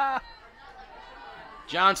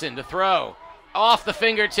 Johnson to throw. Off the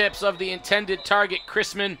fingertips of the intended target,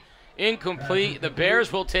 Chrisman. Incomplete. The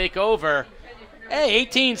Bears will take over. Hey,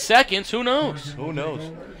 18 seconds. Who knows? Who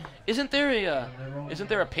knows? Isn't there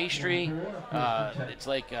a pastry? It's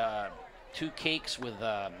like 2 cakes with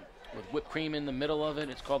whipped cream in the middle of it.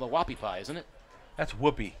 It's called a whoppy pie, isn't it? That's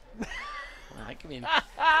whoopee.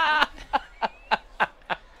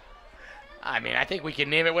 I think we can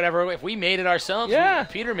name it whatever. If we made it ourselves, yeah.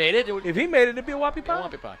 Peter made it. If he made it, it'd be a whoppy pie. A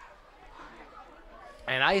whoppy pie.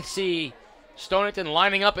 And I see Stonington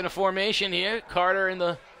lining up in a formation here. Carter in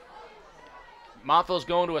the Montville's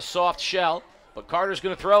going to a soft shell, but Carter's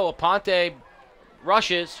going to throw. Aponte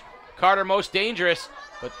rushes. Carter most dangerous,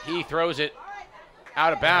 but he throws it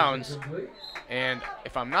out of bounds. And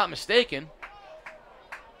if I'm not mistaken,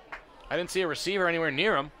 I didn't see a receiver anywhere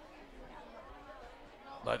near him.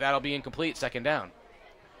 But that'll be incomplete, second down.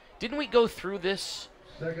 Didn't we go through this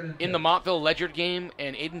in the Montville Ledyard game,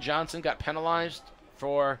 and Aiden Johnson got penalized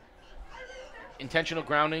for intentional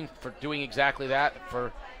grounding for doing exactly that,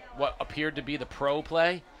 for what appeared to be the pro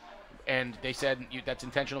play, and they said that's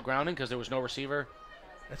intentional grounding because there was no receiver.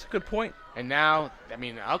 That's a good point. And now, I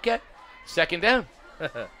mean, okay, second down.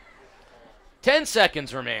 10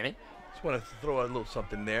 seconds remaining. Just want to throw a little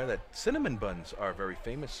something there that cinnamon buns are very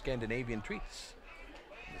famous Scandinavian treats.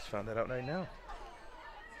 Just found that out right now.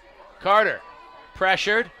 Carter,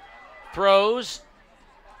 pressured, throws,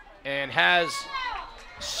 and has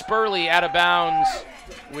Spurley out of bounds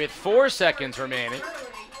with 4 seconds remaining.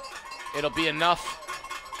 It'll be enough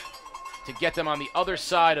to get them on the other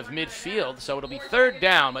side of midfield, so it'll be third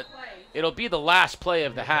down, but it'll be the last play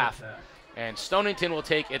of the half, and Stonington will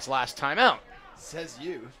take its last timeout. Says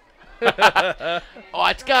you. It'll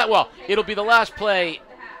be the last play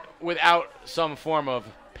without some form of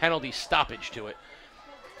penalty stoppage to it.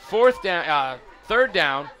 Third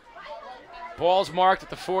down, ball's marked at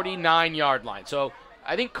the 49-yard line. So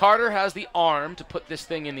I think Carter has the arm to put this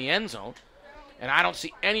thing in the end zone, and I don't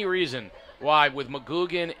see any reason why, with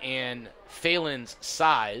McGugan and Phelan's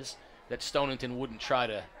size, that Stonington wouldn't try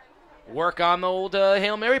to work on the old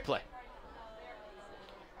Hail Mary play.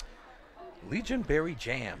 Legion Berry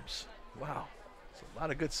Jams. Wow. It's a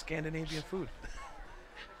lot of good Scandinavian food.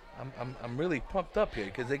 I'm really pumped up here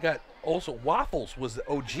because they got also waffles was the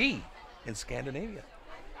OG in Scandinavia.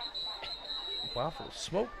 Waffles.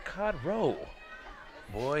 Smoked cod roe.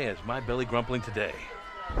 Boy, is my belly grumbling today.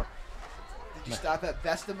 Did you stop at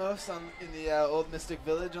Vestamos in the old Mystic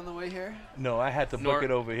Village on the way here? No, I had to book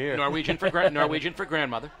it over here. Norwegian for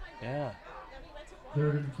grandmother. Yeah.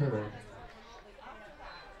 Third and 4.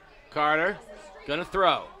 Carter, gonna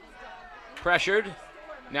throw. Pressured.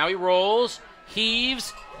 Now he rolls,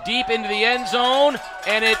 heaves deep into the end zone,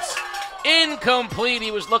 and it's incomplete. He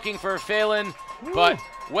was looking for Phelan, but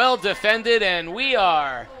well defended, and we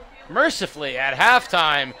are mercifully at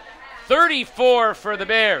halftime. 34 for the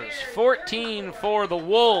Bears, 14 for the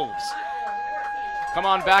Wolves. Come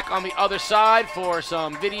on back on the other side for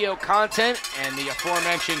some video content and the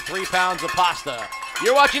aforementioned 3 pounds of pasta.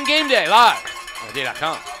 You're watching Game Day live on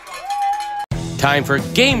theday.com. Time for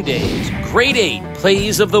Game Day's Grade 8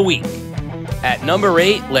 Plays of the Week. At number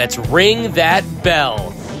 8, let's ring that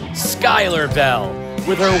bell. Skylar Bell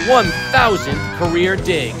with her 1,000th career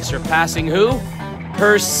dig, surpassing who?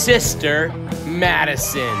 Her sister,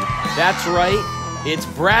 Madison. That's right, it's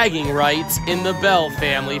bragging rights in the Bell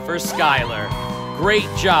family for Skylar. Great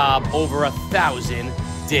job, over 1,000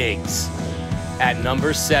 digs. At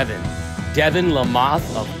number 7, Devin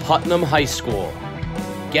Lamoth of Putnam High School.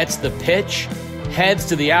 Gets the pitch, heads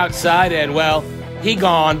to the outside, and, well, he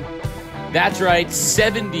gone. That's right,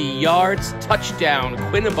 70 yards, touchdown,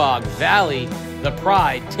 Quinnebog Valley. The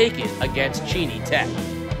Pride take it against Cheney Tech.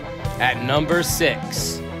 At number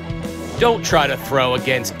 6, don't try to throw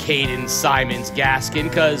against Caden Simons Gaskin,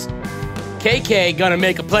 because KK gonna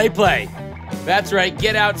make a play. That's right,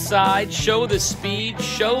 get outside, show the speed,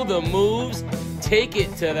 show the moves, take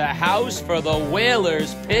it to the house for the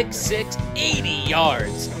Whalers, pick 6, 80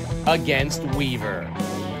 yards against Weaver.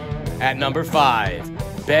 At number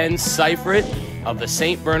 5, Ben Seifert of the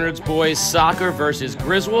St. Bernard's Boys Soccer versus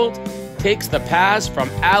Griswold takes the pass from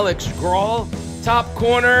Alex Grawl, top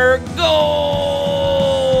corner, goal!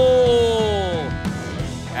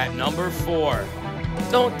 At number 4,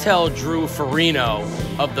 don't tell Drew Farino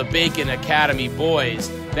of the Bacon Academy Boys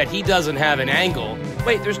that he doesn't have an angle.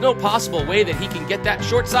 Wait, there's no possible way that he can get that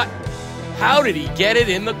short side. How did he get it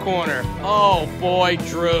in the corner? Oh boy,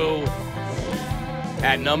 Drew.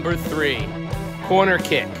 At number 3, corner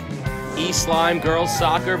kick. East Lyme Girls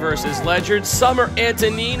Soccer versus Ledyard. Summer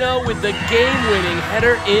Antonino with the game-winning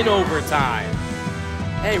header in overtime.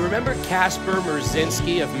 Hey, remember Casper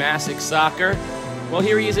Merzinski of Massick Soccer? Well,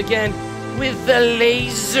 here he is again with the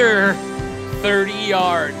laser. 30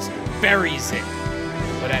 yards, buries it.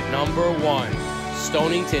 But at number 1,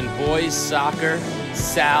 Stonington Boys Soccer,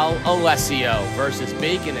 Sal Alessio versus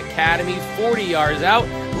Bacon Academy, 40 yards out,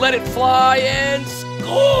 let it fly and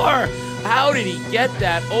score! How did he get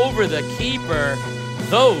that over the keeper?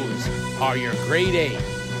 Those are your grade 8.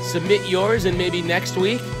 Submit yours, and maybe next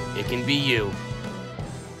week, it can be you.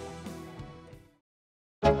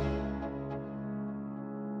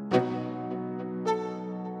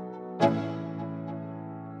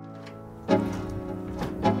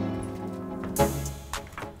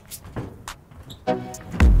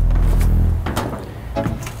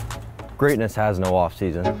 Greatness has no off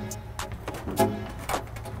season.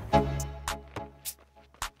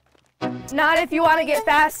 Not if you want to get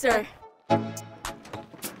faster.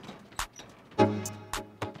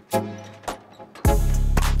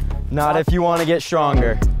 Not if you want to get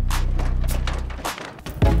stronger.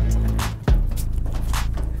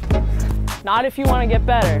 Not if you want to get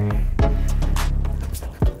better.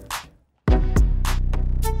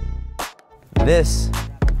 This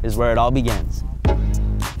is where it all begins.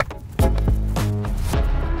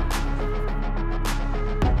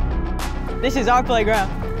 This is our playground.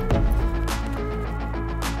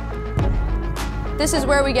 This is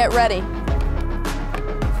where we get ready.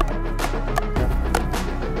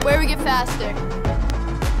 Where we get faster.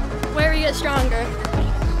 Where we get stronger.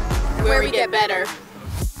 Where we get better.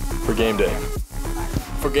 For game day.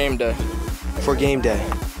 For game day. For game day.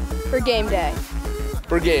 For game day.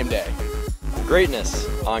 For game day. Greatness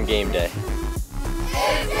on game day.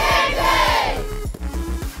 It's game day!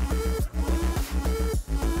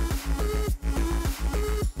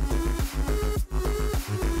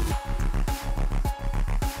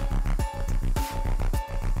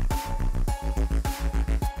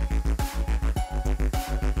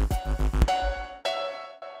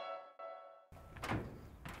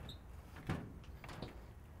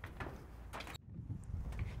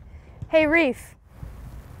 Hey, Reef.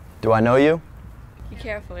 Do I know you? Be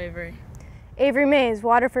careful, Avery. Avery Mays,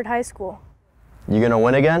 Waterford High School. You gonna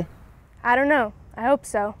win again? I don't know. I hope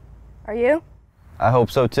so. Are you? I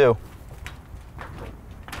hope so too.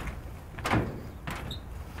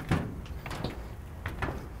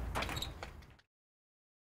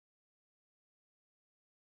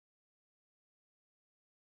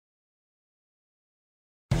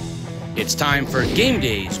 It's time for Game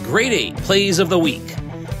Day's Grade 8 Plays of the Week.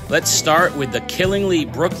 Let's start with the Killingly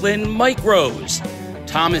Brooklyn Micros.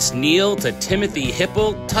 Thomas Neal to Timothy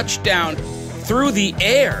Hipple, touchdown through the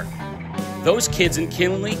air. Those kids in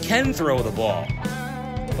Killingly can throw the ball.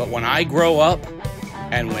 But when I grow up,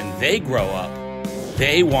 and when they grow up,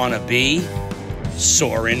 they want to be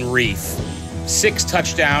Soren Reef. 6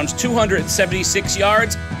 touchdowns, 276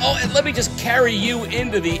 yards. Oh, and let me just carry you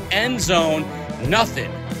into the end zone.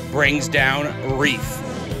 Nothing brings down Reef.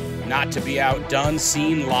 Not to be outdone,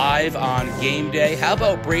 seen live on game day. How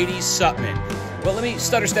about Brady Sutman? Well, let me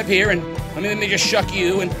stutter step here and let me just shuck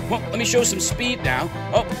you and well, let me show some speed now.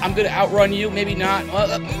 Oh, I'm gonna outrun you, maybe not.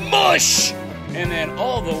 Mush! And then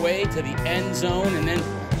all the way to the end zone, and then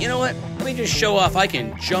you know what? Let me just show off. I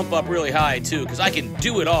can jump up really high too, because I can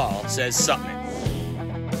do it all, says Sutman.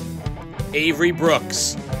 Avery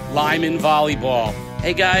Brooks, Lyman volleyball.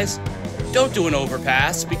 Hey guys, don't do an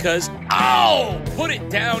overpass because, oh, put it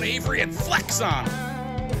down, Avery, and flex on him.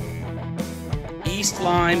 East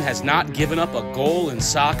Lyme has not given up a goal in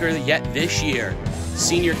soccer yet this year.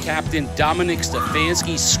 Senior captain Dominic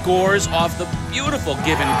Stefanski scores off the beautiful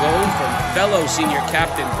given goal from fellow senior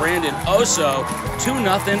captain Brandon Oso,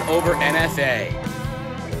 2-0 over NFA.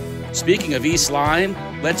 Speaking of East Lyme,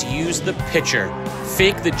 let's use the pitcher.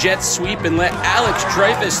 Fake the jet sweep and let Alex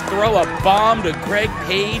Dreyfus throw a bomb to Greg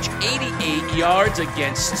Page, 88 yards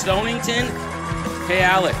against Stonington. Hey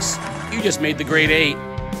Alex, you just made the grade 8.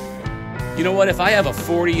 You know what, if I have a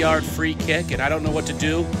 40-yard free kick and I don't know what to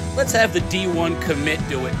do, let's have the D1 commit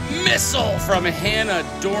do it. Missile from Hannah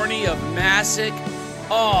Dorney of Massac.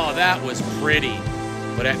 Oh, that was pretty.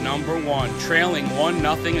 But at number 1, trailing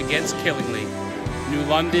 1-0 against Killingly. New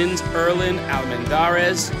London's Erlin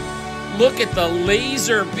Almendarez. Look at the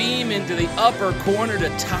laser beam into the upper corner to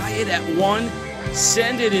tie it at 1.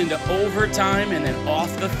 Send it into overtime and then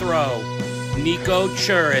off the throw. Nico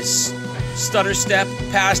Churis. Stutter step,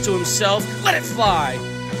 pass to himself, let it fly.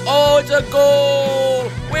 Oh, it's a goal!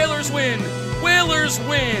 Whalers win! Whalers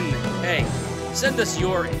win! Hey, send us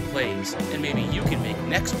your plays, and maybe you can make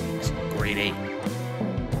next week's grade 8.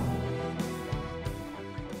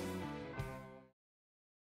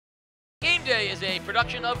 Game Day is a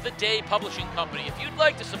production of The Day Publishing Company. If you'd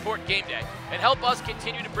like to support Game Day and help us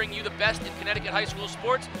continue to bring you the best in Connecticut high school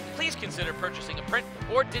sports, please consider purchasing a print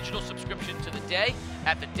or digital subscription to The Day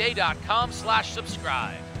at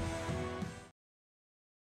theday.com/subscribe.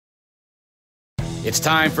 It's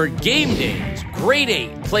time for Game Day's Grade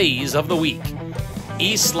 8 Plays of the Week.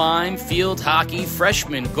 East Lyme field hockey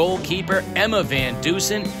freshman goalkeeper Emma Van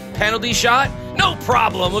Dusen. Penalty shot? No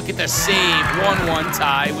problem. Look at the save. 1-1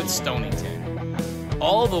 tie with Stonington.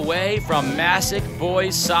 All the way from Massac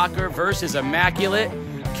boys soccer versus Immaculate.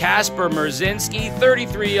 Casper Merzinski,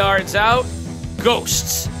 33 yards out.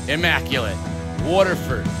 Ghosts, Immaculate.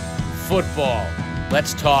 Waterford, football.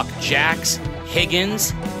 Let's talk Jax,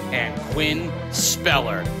 Higgins, and Quinn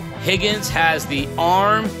Speller. Higgins has the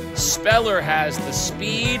arm. Speller has the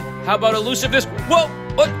speed. How about elusiveness? Whoa!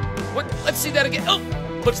 What? Let's see that again. Oh!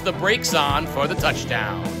 Puts the brakes on for the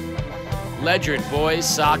touchdown. Ledyard boys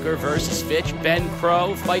soccer versus Fitch. Ben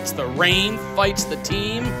Crow fights the rain, fights the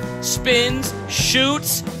team, spins,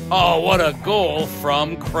 shoots. Oh, what a goal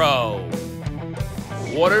from Crow.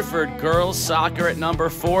 Waterford girls soccer at number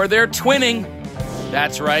 4. They're twinning.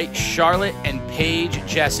 That's right, Charlotte and Paige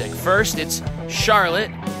Jessic. First, it's Charlotte,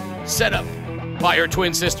 set up by her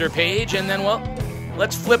twin sister Paige, and then, well,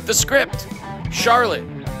 let's flip the script. Charlotte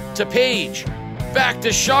to Paige, back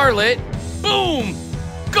to Charlotte, boom!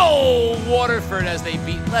 Goal! Waterford as they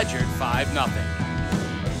beat Ledyard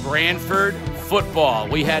 5-0. Branford football.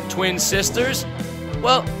 We had twin sisters.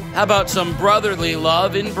 Well, how about some brotherly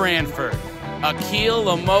love in Branford? Akil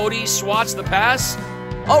Lamodi swats the pass.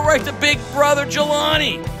 All right, to big brother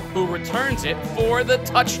Jelani, who returns it for the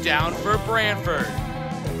touchdown for Branford.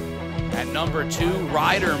 At number 2,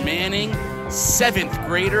 Ryder Manning, 7th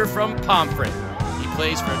grader from Pomfret. He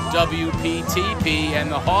plays for WPTP,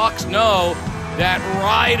 and the Hawks know that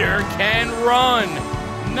Ryder can run.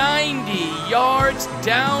 90 yards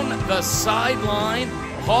down the sideline.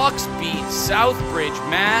 Hawks beat Southbridge,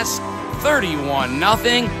 Mass.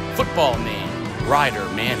 31-0. Football name, Ryder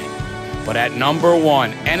Manning. But at number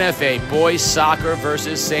 1, NFA boys soccer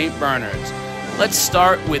versus St. Bernard's. Let's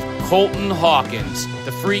start with Colton Hawkins.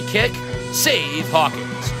 The free kick, save Hawkins.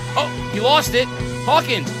 Oh, he lost it.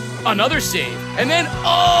 Hawkins, another save. And then,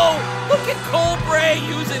 oh, look at Cole Bray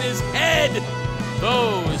using his head.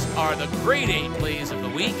 Those are the grade 8 plays of the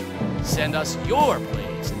week. Send us your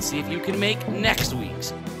plays and see if you can make next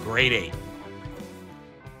week's grade 8.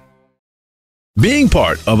 Being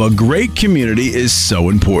part of a great community is so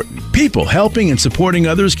important. People helping and supporting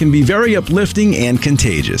others can be very uplifting and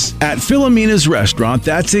contagious. At Philomena's Restaurant,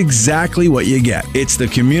 that's exactly what you get. It's the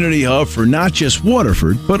community hub for not just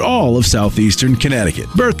Waterford, but all of southeastern Connecticut.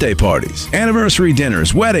 Birthday parties, anniversary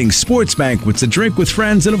dinners, weddings, sports banquets, a drink with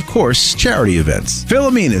friends, and of course, charity events.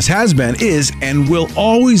 Philomena's has been, is, and will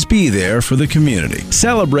always be there for the community.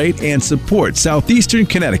 Celebrate and support southeastern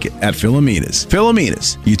Connecticut at Philomena's.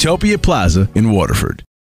 Philomena's, Utopia Plaza in Waterford.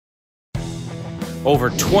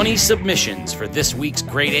 Over 20 submissions for this week's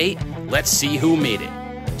grade 8. Let's see who made it.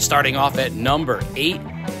 Starting off at number 8,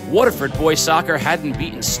 Waterford boys soccer hadn't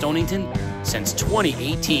beaten Stonington since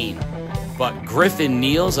 2018. But Griffin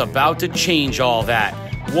Neal's about to change all that.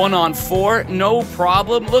 1-on-4, no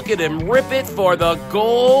problem. Look at him rip it for the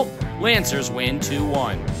goal. Lancers win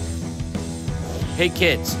 2-1. Hey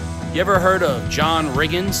kids, you ever heard of John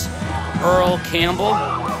Riggins? Earl Campbell?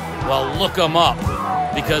 Well, look him up,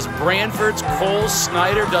 because Branford's Cole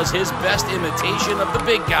Snyder does his best imitation of the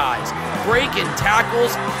big guys. Breaking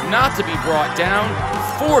tackles, not to be brought down.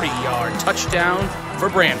 40-yard touchdown for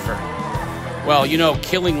Branford. Well, you know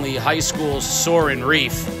Killingly High School's Soren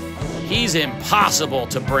Reef. He's impossible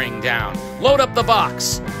to bring down. Load up the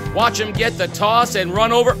box. Watch him get the toss and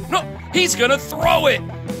run over. No, he's going to throw it.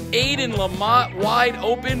 Aiden Lamont wide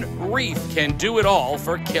open. Reef can do it all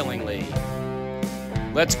for Killingly.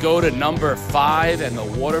 Let's go to number 5 and the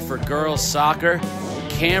Waterford girls soccer.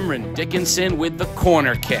 Cameron Dickinson with the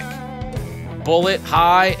corner kick. Bullet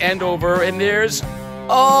high and over, and there's,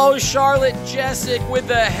 oh, Charlotte Jessic with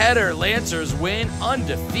the header. Lancers win,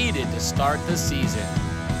 undefeated to start the season.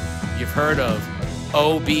 You've heard of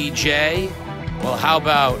OBJ? Well, how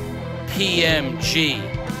about PMG?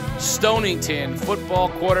 Stonington football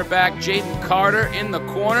quarterback Jaden Carter in the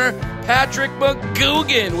corner. Patrick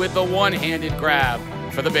McGugan with the one-handed grab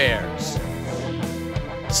for the Bears.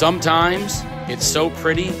 Sometimes it's so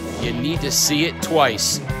pretty you need to see it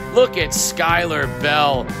twice. Look at Skylar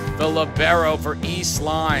Bell, the libero for East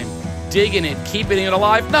Lyme, digging it, keeping it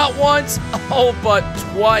alive, not once, oh, but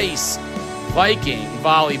twice. Viking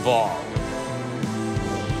volleyball.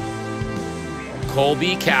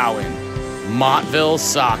 Colby Cowan, Montville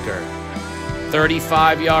soccer.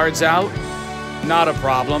 35 yards out, not a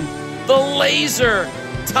problem. The laser,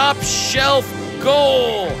 top shelf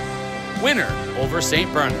goal. Winner over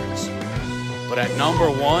St. Bernard's. But at number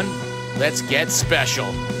 1, let's get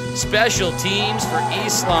special. Special teams for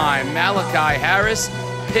East Lyme. Malachi Harris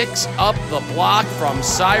picks up the block from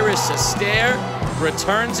Cyrus Astaire,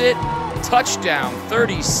 returns it, touchdown,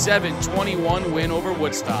 37-21 win over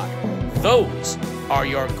Woodstock. Those are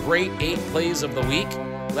your grade 8 plays of the week.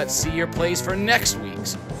 Let's see your plays for next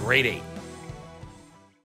week's grade 8.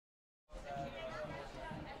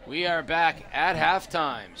 We are back at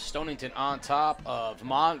halftime. Stonington on top of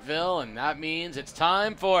Montville, and that means it's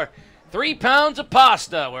time for 3 pounds of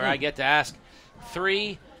pasta, where I get to ask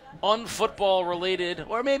 3 unfootball-related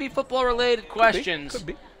or maybe football-related questions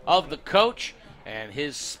of the coach, and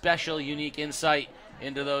his special, unique insight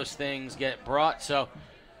into those things get brought. So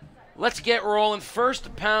Let's get rolling.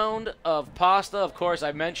 First pound of pasta. Of course,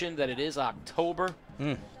 I mentioned that it is October.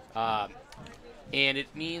 And it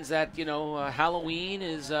means that, Halloween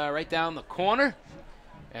is right down the corner.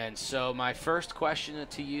 And so my first question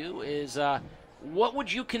to you is, what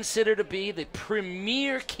would you consider to be the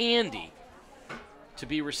premier candy to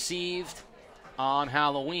be received on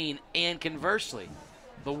Halloween, and conversely,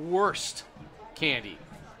 the worst candy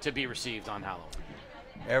to be received on Halloween?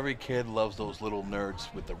 Every kid loves those little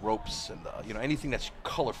nerds with the ropes and anything that's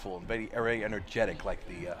colorful and very energetic, like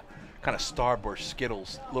the kind of Starburst,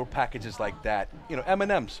 Skittles, little packages like that.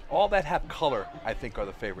 M&Ms, all that have color, I think, are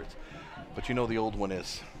the favorites. But the old one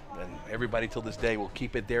is, and everybody till this day will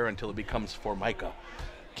keep it there until it becomes Formica.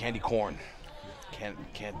 Candy corn. Can't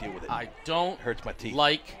deal with it. I don't hurts my teeth.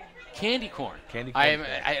 Like candy corn. Candy corn.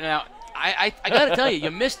 I gotta tell you,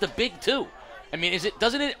 you missed the big two. I mean,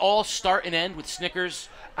 doesn't it all start and end with Snickers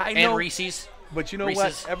and Reese's? But you know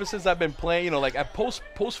Reese's. what? Ever since I've been playing, like at post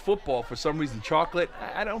football, for some reason, chocolate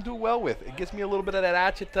I don't do well with. It gives me a little bit of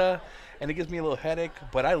that agita, and it gives me a little headache.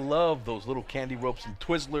 But I love those little candy ropes and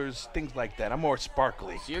Twizzlers, things like that. I'm more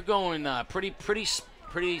sparkly. So you're going pretty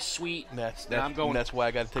sweet. That's why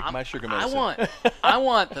I got to take my sugar medicine. I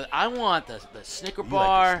want the Snicker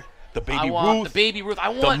bar. The Baby Ruth. The Baby Ruth.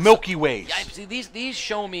 The Milky Ways. Yeah, see, these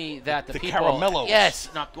show me that the people. Caramellos. Yes,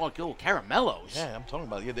 not caramellos. Yeah, I'm talking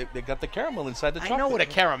about. Yeah, they got the caramel inside the chocolate. I know what a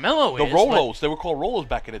caramello is. The Rolos. They were called Rolos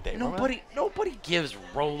back in the day. Nobody gives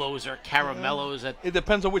Rolos or caramellos. It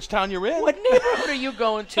depends on which town you're in. What neighborhood are you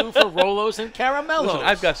going to for Rolos and caramellos? Listen,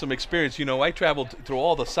 I've got some experience. I traveled through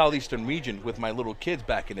all the southeastern region with my little kids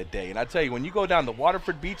back in the day, and I tell you, when you go down the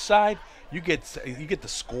Waterford Beach side, you get the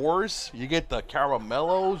Scores, you get the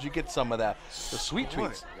caramellos, you get some of that, the sweet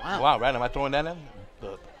treats. Wow, right? Am I throwing that in?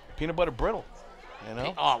 The peanut butter brittle,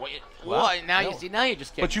 Oh, wait. Wow. Now you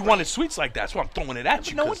just get. But you wanted sweets like that, so I'm throwing it at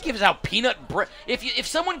you. No one gives out peanut brittle. If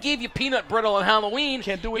someone gave you peanut brittle on Halloween,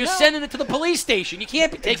 can't do it you're now. Sending it to the police station. You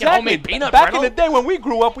can't be taking homemade peanut back brittle. Back in the day when we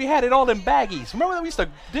grew up, we had it all in baggies. Remember that we used to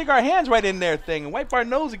dig our hands right in there and wipe our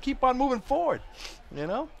nose and keep on moving forward.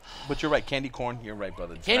 But you're right, candy corn. You're right,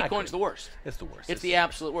 brother. Candy corn's the worst. It's the worst. It's the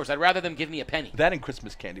absolute worst. I'd rather them give me a penny. That and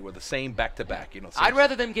Christmas candy were the same back to back. I'd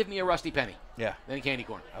rather them give me a rusty penny. Yeah. Than candy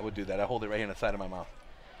corn. I would do that. I hold it right here on the side of my mouth.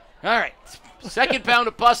 All right. Second pound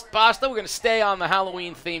of pasta. We're going to stay on the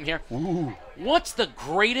Halloween theme here. Ooh. What's the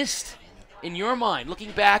greatest, in your mind,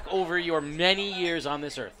 looking back over your many years on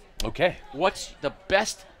this earth? Okay. What's the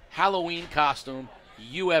best Halloween costume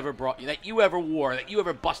you ever that you ever wore, that you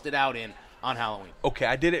ever busted out in on Halloween? Okay,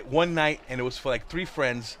 I did it one night, and it was for like 3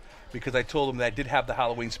 friends because I told them that I did have the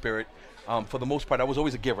Halloween spirit. For the most part, I was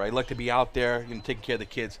always a giver. I like to be out there, taking care of the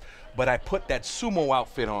kids. But I put that sumo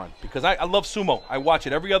outfit on because I love sumo. I watch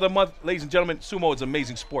it every other month. Ladies and gentlemen, sumo is an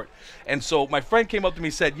amazing sport. And so my friend came up to me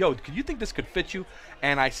and said, yo, do you think this could fit you?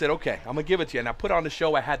 And I said, okay, I'm going to give it to you. And I put on the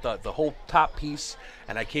show. I had the whole top piece,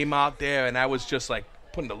 and I came out there, and I was just like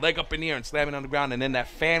putting the leg up in the air and slamming on the ground. And then that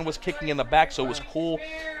fan was kicking in the back, so it was cool.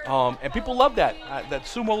 And people love that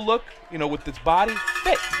sumo look, with its body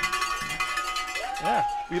fit. Yeah,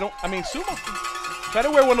 sumo. Try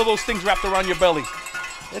to wear one of those things wrapped around your belly.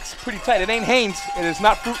 It's pretty tight. It ain't Hanes. It is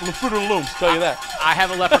not Fruit of the Looms. Tell you that. I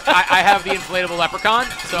have I have the inflatable leprechaun,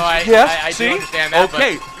 so I do understand that.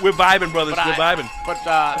 Okay, we're vibing, brothers. We're vibing.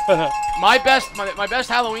 But my best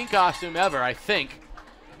Halloween costume ever, I think,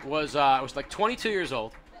 was I was like 22 years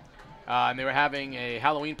old, and they were having a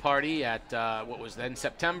Halloween party at what was then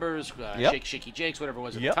September's Shaky Jake's, whatever it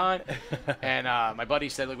was at the time. And my buddy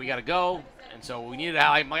said, "Look, we got to go." And so we needed.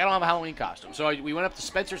 I don't have a Halloween costume, so we went up to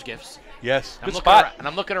Spencer's Gifts. Yes, good spot. And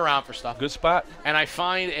I'm looking around for stuff. Good spot. And I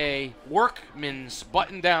find a workman's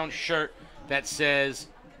button-down shirt that says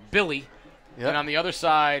Billy, and on the other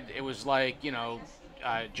side it was like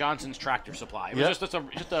Johnson's Tractor Supply. It was just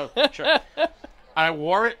a shirt. And I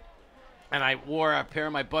wore it, and I wore a pair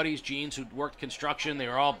of my buddy's jeans who'd worked construction. They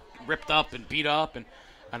were all ripped up and beat up, and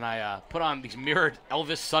I put on these mirrored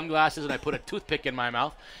Elvis sunglasses, and I put a toothpick in my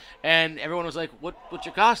mouth, and everyone was like, "What's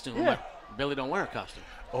your costume?" I'm like, "Billy don't wear a costume."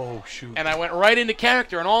 Oh, shoot. And I went right into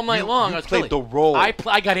character, and all night long I was played the role. I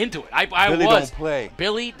got into it. Billy don't play.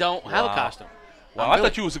 Billy don't have a costume. Well, I'm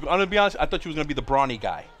gonna be honest, I thought you was gonna be the brawny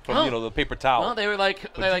guy from the paper towel. Well, they were like,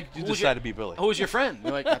 you decided to be Billy. Who's your friend?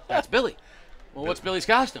 They're like, that's Billy. Well, what's Billy's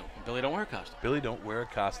costume? Billy don't wear a costume. Billy don't wear a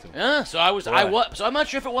costume. Yeah, so I was. So I'm not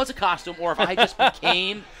sure if it was a costume or if I just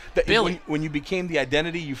became Billy. When you became the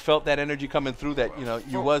identity, you felt that energy coming through. That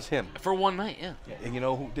you was him for one night. Yeah. And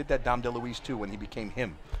who did that? Dom DeLuise too. When he became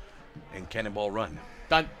him in Cannonball Run.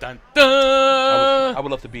 Dun dun dun. I would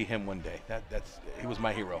love to be him one day. He was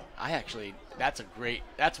my hero.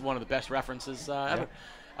 That's one of the best references ever.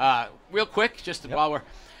 Real quick, just while we're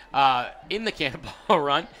in the Cannonball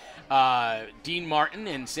Run, Dean Martin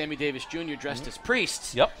and Sammy Davis Jr. dressed as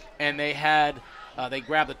priests. Yep. And they had they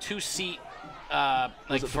grabbed a 2-seat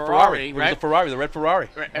like Ferrari, right? It was a Ferrari, the red Ferrari.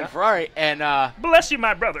 Right, and Ferrari, and bless you,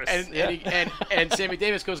 my brothers. And Sammy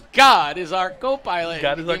Davis goes, God is our co-pilot.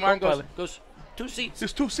 God is our co-pilot. Goes 2 seats.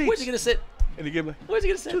 There's 2 seats. Where's he gonna sit? And he gave him Where's he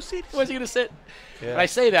gonna sit? 2 seats. Where's he gonna sit? Yeah. And I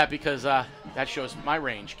say that because that shows my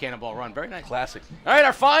range. Cannonball Run, very nice. Classic. All right,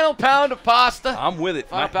 our final pound of pasta. I'm with it.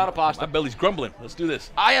 Final pound of pasta. My belly's grumbling. Let's do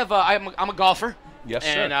this. I'm a golfer. Yes,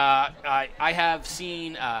 and, sir. I have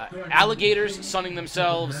seen alligators sunning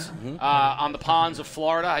themselves on the ponds of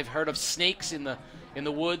Florida. I've heard of snakes in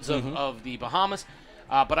the woods of the Bahamas.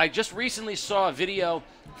 But I just recently saw a video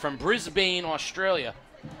from Brisbane, Australia,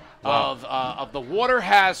 of the water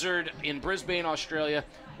hazard in Brisbane, Australia,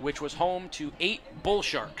 which was home to 8 bull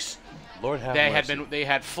sharks. Lord have mercy. They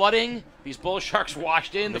had flooding. These bull sharks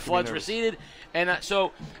washed in. The floods receded, and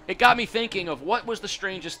so it got me thinking of what was the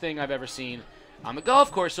strangest thing I've ever seen on the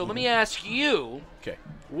golf course. So let me ask you,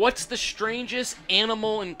 what's the strangest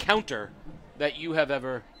animal encounter that you have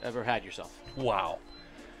ever had yourself? Wow.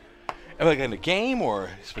 Like in a game or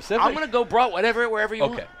specific? I'm going to go broad, wherever you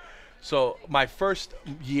want. Okay. So my first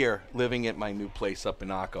year living at my new place up in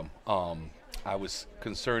Ockham, I was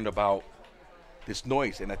concerned about this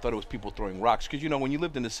noise, and I thought it was people throwing rocks. Because, when you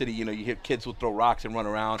lived in the city, you hear kids would throw rocks and run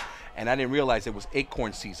around, and I didn't realize it was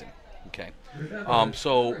acorn season. Okay.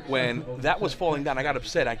 So when that was falling down, I got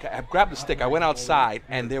upset. I grabbed the stick. I went outside,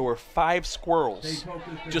 and there were 5 squirrels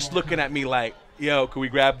just looking at me like, yo, can we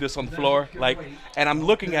grab this on the floor? And I'm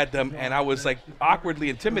looking at them, and I was awkwardly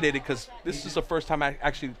intimidated because this is the first time I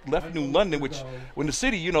actually left New London, which when the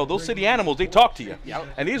city, those city animals, they talk to you.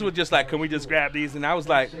 And these were just like, can we just grab these? And I was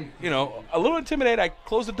like, a little intimidated. I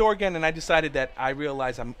closed the door again, and I decided that I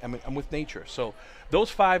realized I'm with nature. So those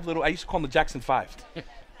 5 little, I used to call them the Jackson 5.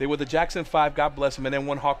 They were the Jackson 5, God bless them, and then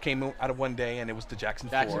one hawk came out of one day, and it was the Jackson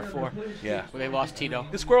 4. Jackson 4. Yeah. Where they lost Tito.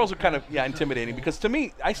 The squirrels are kind of, intimidating, because to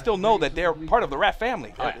me, I still know that they're part of the rat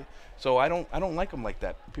family. Oh, yeah. So I don't like them like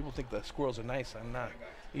that. People think the squirrels are nice. I'm not.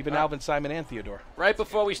 Even Alvin, Simon, and Theodore. Right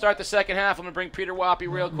before we start the second half, I'm going to bring Peter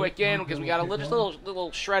Wappy real quick in, because we got a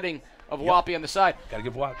little shredding of Wappy on the side. Got to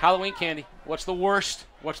give Wappy. Halloween candy. What's the worst?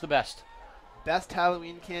 What's the best? Best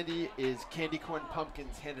Halloween candy is candy corn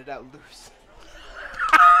pumpkins handed out loose.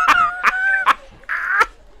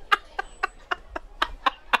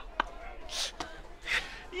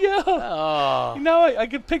 Yeah. Oh. I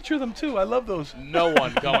can picture them too. I love those. No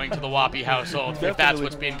one going to the Wappy household if that's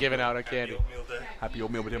what's being given out on candy. Happy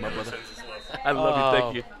oatmeal with him, my brother. I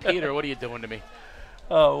love you. Thank you. Peter, what are you doing to me?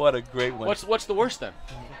 Oh, what a great one. What's the worst then?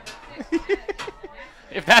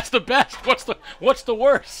 If that's the best, what's the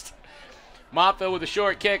worst? Montville with a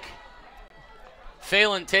short kick.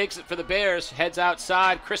 Phelan takes it for the Bears, heads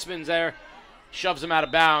outside. Crispin's there, shoves him out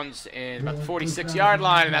of bounds in about the 46-yard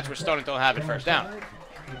line, and that's where Stonington will have it first down.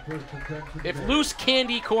 If loose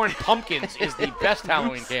candy corn pumpkins is the best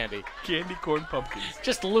Halloween candy. Candy corn pumpkins.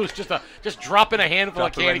 Just loose, just drop in a handful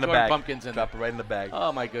of candy corn pumpkins in there. Drop it right in the bag.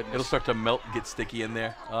 Oh my goodness. It'll start to melt and get sticky in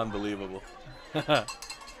there. Unbelievable.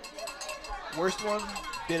 Worst one,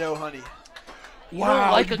 Bit-O honey. You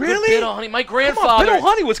don't like a good Bit-O honey. My grandfather. Bit-O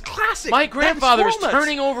honey was classic. My grandfather is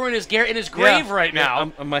turning over in his grave right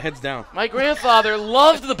now. My head's down. My grandfather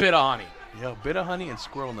loved the Bit-O honey. Yeah, Bit-O honey and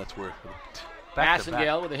squirrel nuts were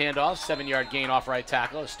Massengale with a handoff, 7-yard gain off right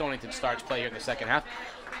tackle as Stonington starts play here in the second half.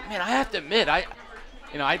 Man, I have to admit, I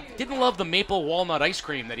didn't love the maple walnut ice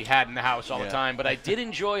cream that he had in the house all the time, but I did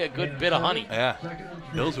enjoy a good bit of honey. Yeah,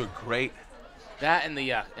 those were great. That and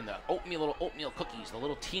the little oatmeal cookies, the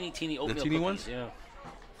little teeny oatmeal cookies. The teeny ones? Yeah.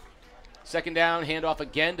 Second down, handoff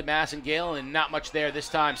again to Massengale, and not much there this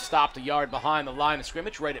time. Stopped a yard behind the line of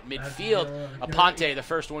scrimmage, right at midfield. Aponte, the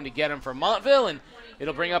first one to get him for Montville, and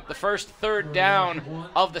it'll bring up the first third down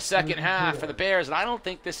of the second half for the Bears. And I don't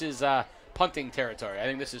think this is punting territory. I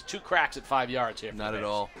think this is 2 cracks at 5 yards here. Not at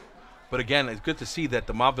all. But again, it's good to see that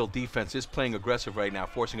the Montville defense is playing aggressive right now,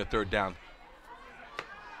 forcing a third down.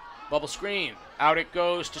 Bubble screen. Out it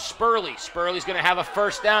goes to Spurley. Spurley's going to have a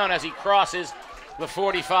first down as he crosses the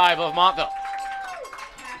 45 of Montville.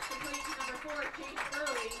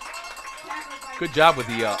 Good job with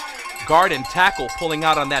the guard and tackle pulling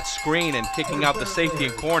out on that screen and kicking out the safety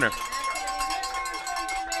and corner.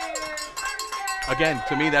 Again,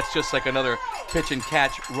 to me, that's just like another pitch and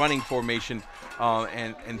catch running formation,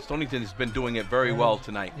 and Stonington has been doing it very well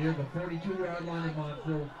tonight. Near the 42-yard line of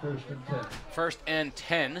Montville, 1st and 10. 1st and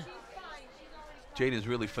 10. Jaden is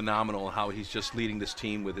really phenomenal how he's just leading this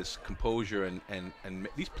team with his composure and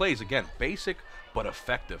these plays, again, basic but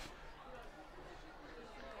effective.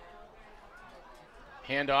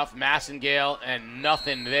 Handoff, Massengale, and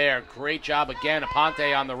nothing there. Great job again.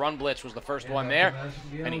 Aponte on the run blitz was the first one there,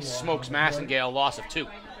 and he smokes Massengale, loss of 2.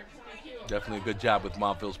 Definitely a good job with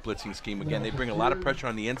Montville's blitzing scheme. Again, they bring a lot of pressure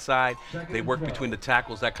on the inside. They work between the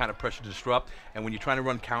tackles, that kind of pressure to disrupt. And when you're trying to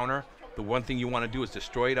run counter, the one thing you want to do is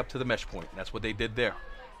destroy it up to the mesh point. That's what they did there.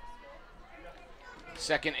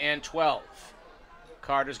 2nd and 12.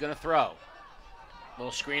 Carter's going to throw.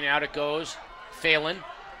 Little screen out it goes. Phelan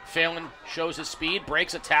shows his speed,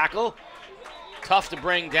 breaks a tackle. Tough to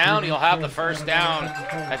bring down. He'll have the first down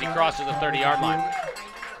as he crosses the 30-yard line.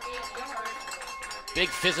 Big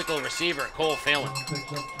physical receiver, Cole Phelan.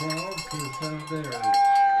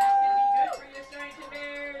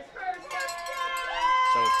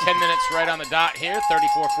 So 10 minutes right on the dot here.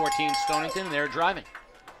 34-14 Stonington. They're driving.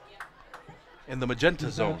 In the magenta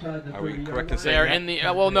zone. Are we correct in saying They're that? in the,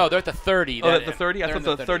 well, no, they're at the 30. Oh, at the 30? I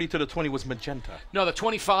thought the 30 to the 20 was magenta. No, the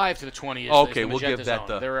 25 to the 20 is, okay, is the we'll magenta give that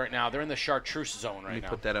zone. They're right now. They're in the chartreuse zone right now. Let me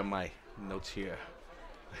put that on my notes here.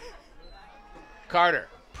 Carter,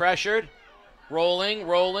 pressured,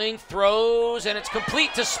 rolling, throws, and it's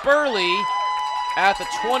complete to Spurley at the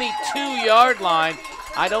 22-yard line.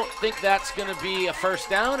 I don't think that's going to be a first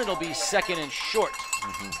down. It'll be 2nd and short.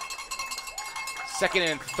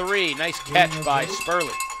 2nd and 3. Nice catch by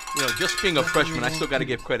Spurley. You know, just being a freshman, I still got to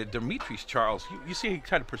give credit. Demetrius Charles, you see he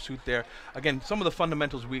kind of pursuit there. Again, some of the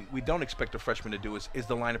fundamentals we don't expect a freshman to do is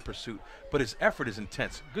the line of pursuit. But his effort is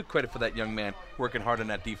intense. Good credit for that young man working hard on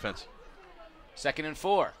that defense. 2nd and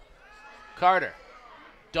 4. Carter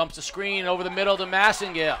dumps a screen over the middle to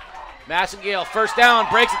Massengale. Massengale, first down,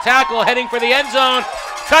 breaks a tackle, heading for the end zone.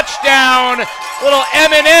 Touchdown, little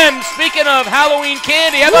M&M. Speaking of Halloween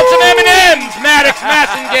candy, how about some M&Ms? Maddox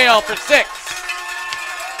Massengale for 6.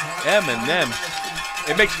 M&M.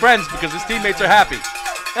 It makes friends because his teammates are happy.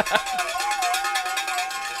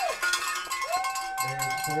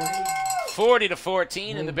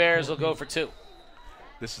 40-14, and the Bears will go for 2.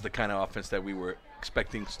 This is the kind of offense that we were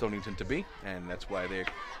expecting Stonington to be, and that's why they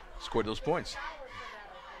scored those points.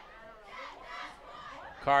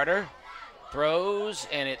 Carter throws,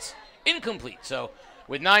 and it's incomplete. So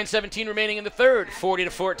with 9:17 remaining in the third,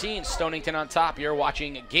 40-14, Stonington on top. You're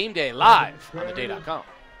watching Game Day live on theday.com.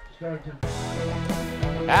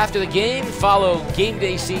 After the game, follow Game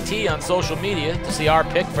Day CT on social media to see our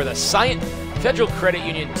pick for the Scient Federal Credit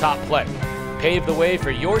Union top play. Pave the way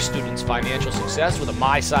for your students' financial success with a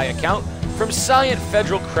MySci account from Scient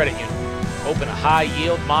Federal Credit Union. Open a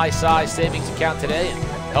high-yield MySci savings account today and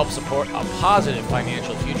help support a positive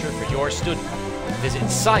financial future for your student. Visit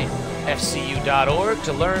scientfcu.org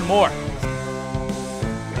to learn more.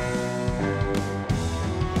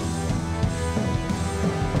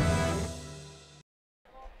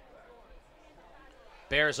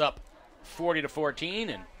 Bears up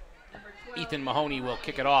 40-14, and Ethan Mahoney will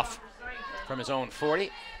kick it off from his own 40,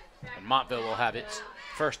 and Montville will have its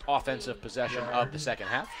first offensive possession of the second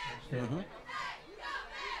half.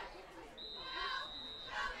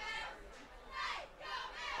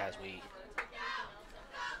 As we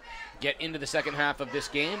get into the second half of this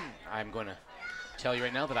game, I'm going to tell you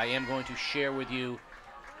right now that I am going to share with you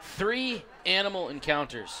 3 animal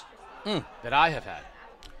encounters that I have had.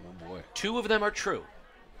 Oh boy. 2 of them are true.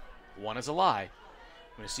 1 is a lie.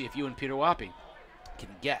 I'm going to see if you and Peter Wappy can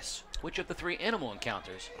guess which of the 3 animal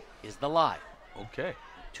encounters is the lie. Okay.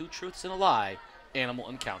 2 truths and a lie, animal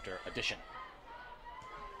encounter edition.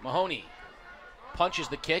 Mahoney punches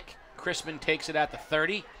the kick. Crispin takes it at the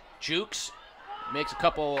 30. Jukes makes a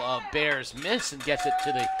couple of Bears miss and gets it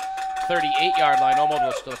to the 38-yard line,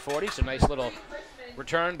 almost to the 40. So nice little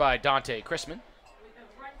return by Dante Crispin.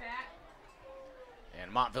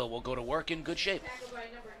 And Montville will go to work in good shape.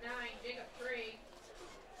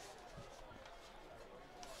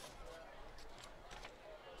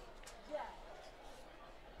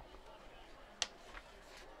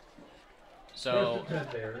 So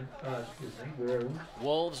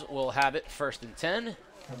Wolves will have it 1st and 10.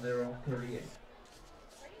 From their own 38.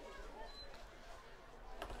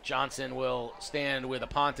 Johnson will stand with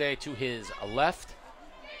Aponte to his left.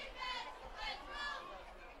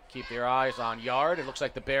 Keep your eyes on Yard. It looks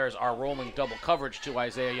like the Bears are rolling double coverage to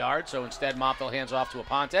Isaiah Yard, so instead Montville hands off to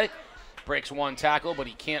Aponte. Breaks 1 tackle, but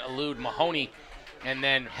he can't elude Mahoney. And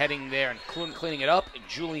then heading there and cleaning it up,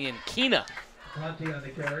 Julian Kina. Aponte on the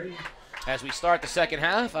carry. As we start the second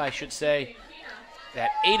half, I should say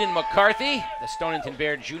that Aiden McCarthy, the Stonington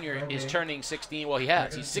Bear Jr., is turning 16. Well, he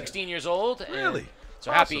has. He's 16 years old. Really?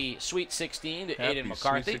 So awesome. Happy Sweet 16 to Aiden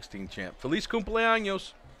McCarthy. Sweet 16 champ. Feliz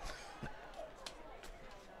cumpleaños.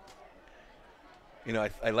 You know,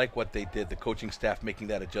 I like what they did, the coaching staff making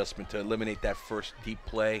that adjustment to eliminate that first deep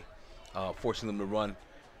play. forcing them to run,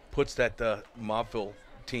 puts that Montville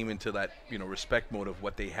team into that respect mode of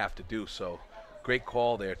what they have to do. So great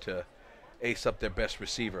call there to ace up their best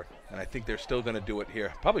receiver, and I think they're still going to do it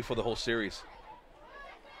here, probably for the whole series.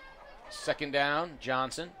 Second down,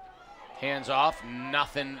 Johnson. Hands off,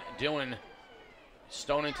 nothing doing.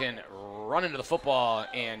 Stonington running to the football,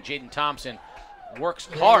 and Jaden Thompson works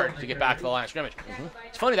hard to get back to the line of scrimmage.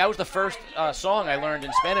 It's funny, that was the first song I learned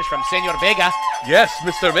in Spanish from Senor Vega. Yes,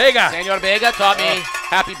 Mr. Vega. Senor Vega taught me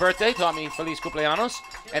happy birthday, taught me feliz cumpleaños,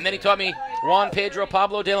 and then he taught me Juan Pedro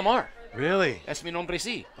Pablo de la Mar. Really? Es mi nombre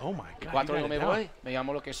sí. Oh my God. Cuatro yo me voy, me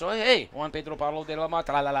llamo lo que soy. Hey, Juan Pedro Pablo de la Mar,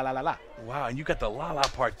 la la la la la. Wow, and you got the la la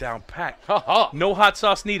part down pat. Oh. No hot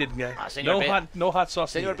sauce needed, guy. No hot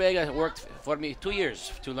sauce Senor needed. Vega worked for me 2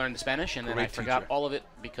 years to learn the Spanish, and then I forgot all of it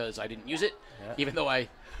because I didn't use it, even though I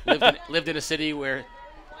lived in a city where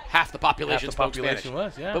half the population spoke Spanish.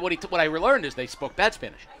 But what I learned is they spoke bad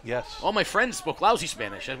Spanish. Yes. All my friends spoke lousy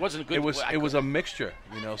Spanish. It wasn't good. It was a mixture,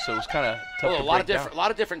 so it was kind of tough to a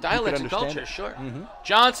lot of different dialects and cultures. Sure.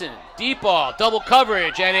 Johnson, deep ball, double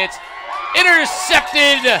coverage, and it's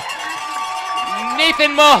intercepted.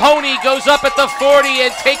 Nathan Mahoney goes up at the 40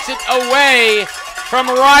 and takes it away from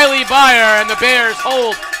Riley Byer, and the Bears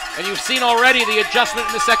hold. And you've seen already the adjustment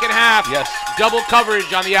in the second half. Yes. Double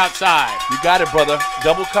coverage on the outside. You got it, brother.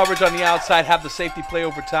 Double coverage on the outside, have the safety play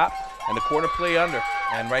over top, and the corner play under.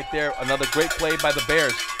 And right there, another great play by the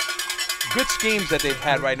Bears. Good schemes that they've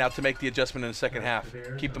had right now to make the adjustment in the second half.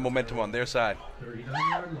 Keep the momentum on their side.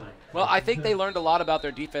 Well, I think they learned a lot about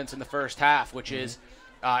their defense in the first half, which is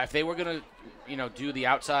if they were going to, do the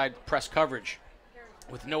outside press coverage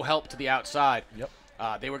with no help to the outside,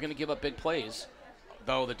 they were going to give up big plays.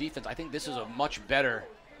 Though the defense, I think this is a much better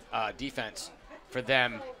defense for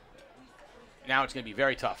them. Now it's going to be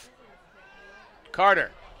very tough. Carter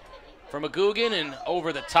from McGugan and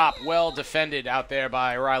over the top, well defended out there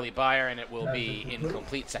by Riley Byer, and it will be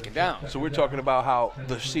incomplete second down. So we're talking about how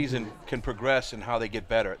the season can progress and how they get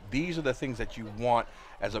better. These are the things that you want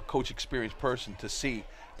as a coach experienced person to see,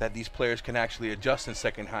 that these players can actually adjust in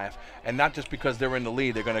second half, and not just because they're in the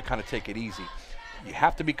lead, they're going to kind of take it easy. You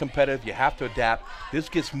have to be competitive. You have to adapt. This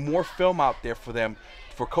gets more film out there for them,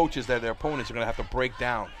 for coaches that their opponents are going to have to break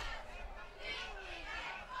down.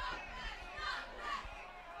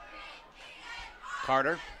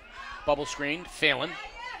 Carter, bubble screen, Phelan.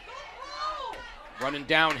 Running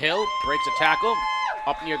downhill, breaks a tackle,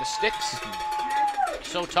 up near the sticks.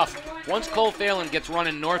 So tough. Once Cole Phelan gets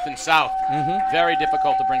running north and south, very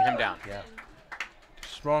difficult to bring him down. Yeah.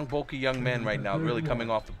 Strong, bulky young men right now, really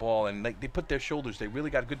coming off the ball, and they put their shoulders. They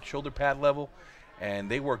really got good shoulder pad level,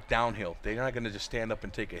 and they work downhill. They're not going to just stand up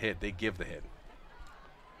and take a hit. They give the hit.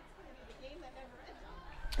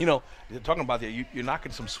 Talking about that, you're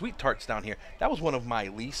knocking some sweet tarts down here. That was one of my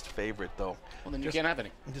least favorite, though. Well, then you can't have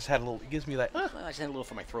any. I just had a little. It gives me that. I just had a little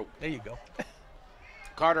for my throat. There you go.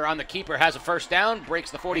 Carter on the keeper has a first down,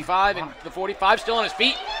 breaks the 45, and the 45 still on his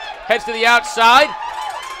feet, heads to the outside.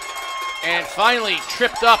 And finally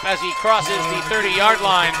tripped up as he crosses the 30-yard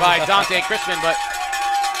line by Dante Crispin. But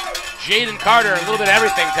Jaden Carter, a little bit of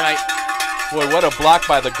everything tonight. Boy, what a block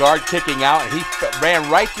by the guard kicking out. He ran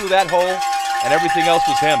right through that hole, and everything else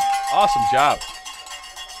was him. Awesome job.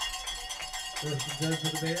 First and 10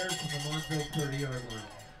 for the Bears from the Montville 30-yard line.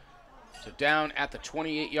 So down at the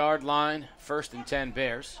 28-yard line, first and 10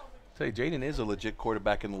 Bears. I'll tell you, Jaden is a legit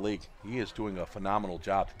quarterback in the league. He is doing a phenomenal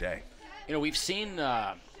job today. We've seen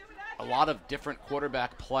a lot of different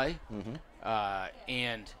quarterback play,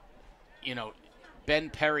 and Ben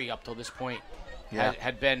Perry up till this point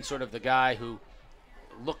had been sort of the guy who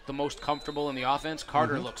looked the most comfortable in the offense.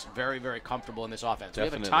 Carter looks very, very comfortable in this offense.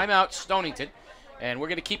 Definitely. We have a timeout, Stonington, and we're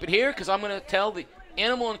going to keep it here because I'm going to tell the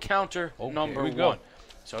animal encounter number one.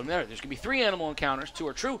 So there's going to be 3 animal encounters. 2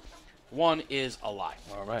 are true. 1 is a lie.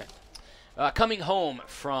 All right. Coming home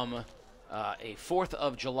from a 4th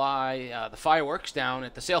of July, the fireworks down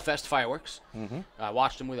at the Sailfest Fireworks. I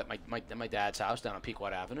watched them at my dad's house down on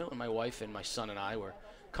Pequot Avenue, and my wife and my son and I were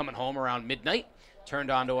coming home around midnight.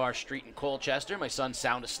 Turned onto our street in Colchester. My son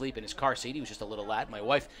sound asleep in his car seat. He was just a little lad. My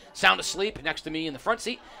wife sound asleep next to me in the front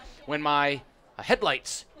seat when my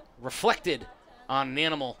headlights reflected on an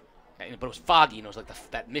animal, but it was foggy. It was like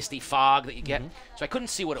that misty fog that you get. So I couldn't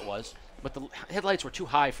see what it was, but the headlights were too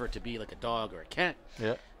high for it to be like a dog or a cat.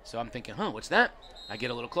 Yeah. So I'm thinking, what's that? I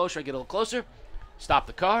get a little closer, stop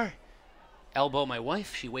the car, elbow my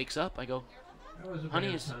wife. She wakes up. I go,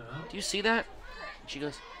 honey, do you see that? And she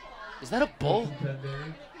goes, is that a bull?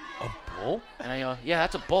 A bull? And I go, yeah,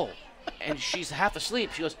 that's a bull. And she's half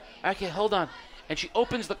asleep. She goes, okay, hold on. And she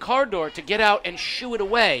opens the car door to get out and shoo it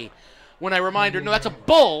away when I remind her, no, that's a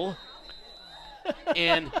bull.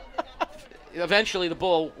 And eventually the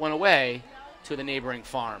bull went away to the neighboring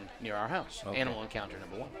farm near our house. Okay. Animal encounter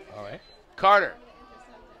number 1. All right. Carter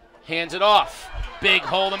hands it off. Big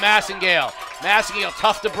hole to Massengale. Massengale,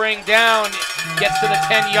 tough to bring down, gets to the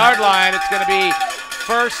 10-yard line. It's going to be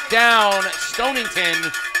first down,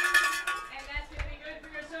 Stonington.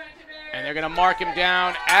 And they're going to mark him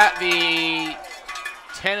down at the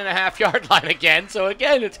 10.5-yard line again. So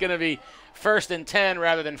again, it's going to be 1st and 10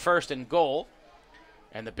 rather than 1st and goal.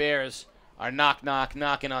 And the Bears are knocking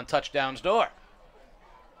on touchdown's door.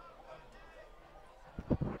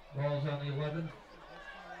 Ball's on the 11.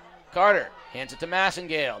 Carter hands it to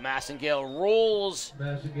Massengale. Massengale rolls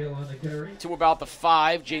Massengale on the carry. to about the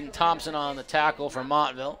 5. Jaden Thompson on the tackle for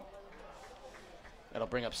Montville. That'll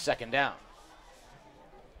bring up 2nd down.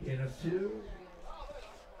 In of 2.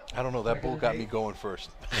 I don't know. That bull got me going first.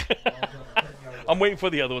 I'm waiting for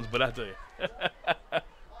the other ones, but I'll tell you.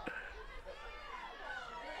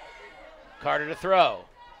 Carter to throw.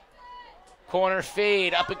 Corner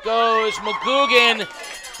fade. Up it goes. McGugan.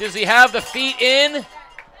 Does he have the feet in?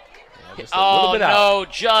 Just a little bit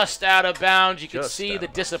out. Just out of bounds. You can Just see out the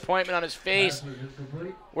of disappointment on his face.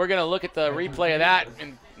 We're going to look at the replay of that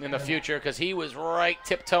in the future because he was right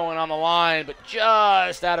tiptoeing on the line, but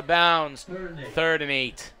just out of bounds. 3rd and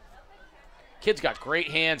 8. Kid's got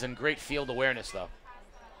great hands and great field awareness, though.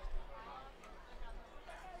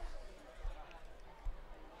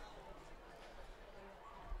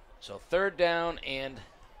 So 3rd down and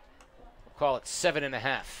we'll call it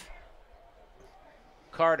 7.5.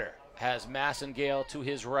 Carter has Massengale to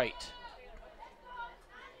his right.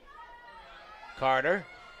 Carter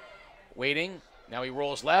waiting. Now he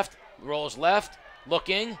rolls left,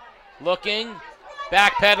 looking,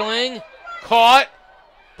 backpedaling, caught,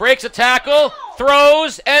 breaks a tackle,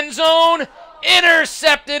 throws, end zone,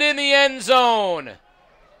 intercepted in the end zone.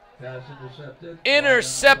 Pass intercepted.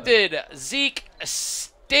 Intercepted, Zeke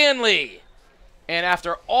Stanley. And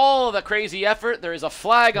after all of the crazy effort, there is a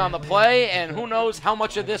flag on the play, and who knows how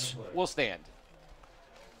much of this will stand.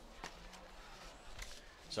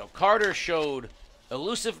 So Carter showed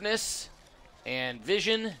elusiveness and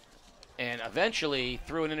vision, and eventually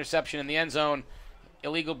threw an interception in the end zone.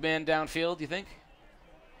 Illegal man downfield, you think?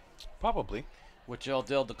 Probably. Which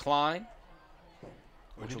they'll decline.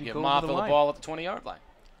 Or Which did will he give go over Montville the the line? ball at the 20-yard line.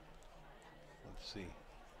 Let's see.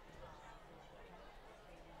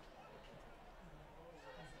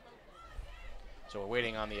 So we're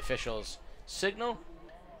waiting on the officials' signal.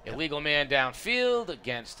 Illegal man downfield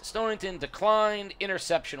against Stonington. Declined.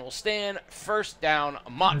 Interception will stand. First down,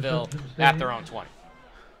 Montville at their own 20.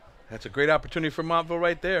 That's a great opportunity for Montville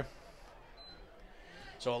right there.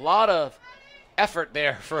 So a lot of effort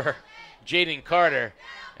there for Jaden Carter.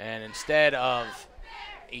 And instead of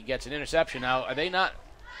he gets an interception. Now, are they not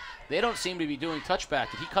 – they don't seem to be doing touchback.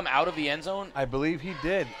 Did he come out of the end zone? I believe he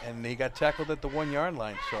did, and he got tackled at the 1-yard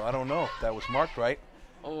line. So I don't know if that was marked right.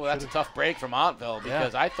 Oh, that's a tough break for Montville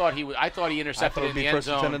because I thought he intercepted in the end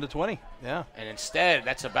zone. 10 and 20. Yeah. And instead,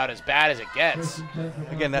 that's about as bad as it gets.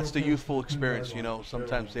 Again, that's the youthful experience. You know,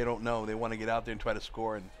 sometimes they don't know. They want to get out there and try to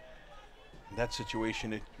score. And in that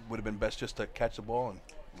situation, it would have been best just to catch the ball and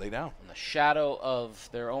lay down. In the shadow of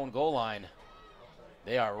their own goal line,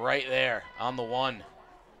 they are right there on the 1.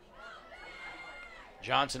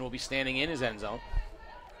 Johnson will be standing in his end zone.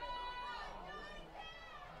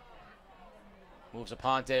 Moves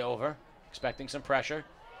Aponte over, expecting some pressure.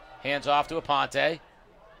 Hands off to Aponte.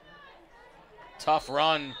 Tough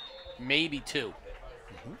run, maybe 2.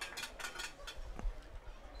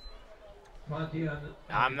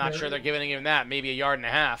 I'm not sure they're giving him that. Maybe 1.5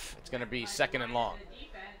 yards. It's going to be 2nd and long.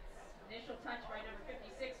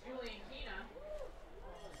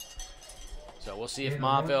 So we'll see if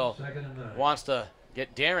Montville wants to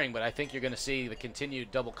get daring, but I think you're going to see the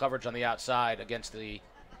continued double coverage on the outside against the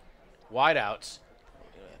wideouts.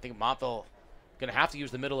 I think Montville going to have to use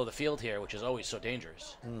the middle of the field here, which is always so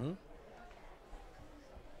dangerous.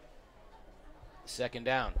 2nd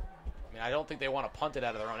down. I mean, I don't think they want to punt it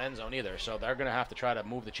out of their own end zone either, so they're going to have to try to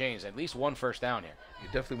move the chains. At least 1 first down here. You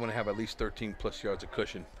definitely want to have at least 13-plus yards of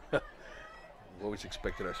cushion. We always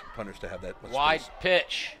expected our punters to have that much Wide space.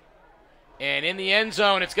 pitch. And in the end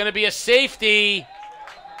zone, it's going to be a safety.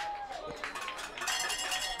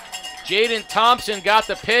 Jaden Thompson got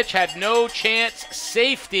the pitch, had no chance.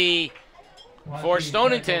 Safety for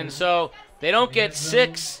Stonington. So they don't get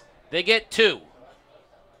 6, they get 2.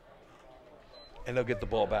 And they'll get the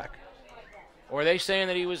ball back. Or are they saying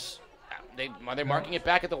that he was are they marking it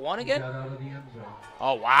back at the 1 again?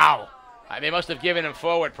 Oh, wow. They must have given him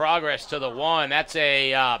forward progress to the 1. That's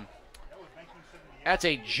a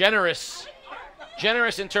generous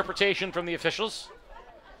Generous interpretation from the officials,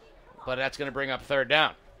 but that's going to bring up third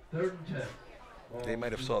down. 3rd and 10. They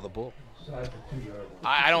might have saw the bull.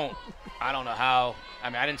 I don't know how.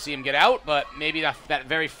 I mean, I didn't see him get out, but maybe that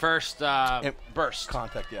very first burst.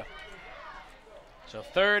 Contact, yeah. So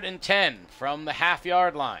 3rd and 10 from the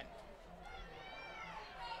half-yard line.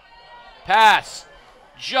 Pass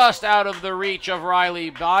just out of the reach of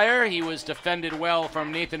Riley Byer. He was defended well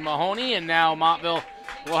from Nathan Mahoney, and now Montville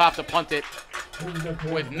will have to punt it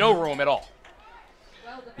with no room at all.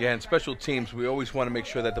 Yeah, in special teams, we always want to make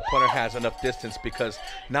sure that the punter has enough distance because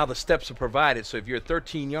now the steps are provided. So if you're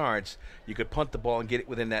 13 yards, you could punt the ball and get it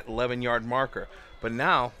within that 11-yard marker. But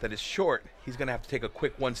now that it's short, he's going to have to take a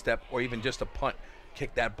quick one step or even just a punt,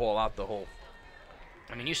 kick that ball out the hole.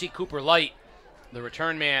 I mean, you see Cooper Light, the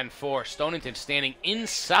return man for Stonington, standing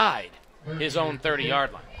inside his own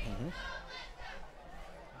 30-yard line.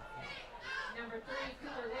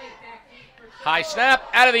 High snap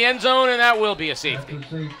out of the end zone, and that will be a safety.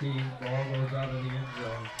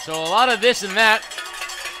 So a lot of this and that,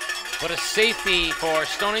 but a safety for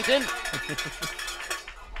Stonington.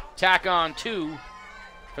 Tack on 2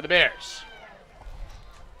 for the Bears.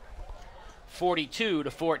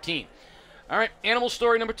 42-14. All right, animal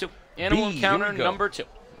story number 2. Animal encounter number 2.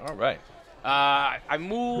 All right. I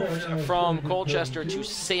moved from Colchester to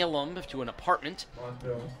Salem to an apartment,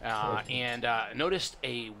 and noticed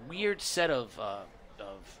a weird set of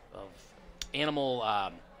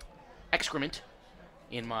animal excrement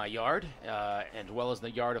in my yard, as well as the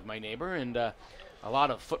yard of my neighbor, and a lot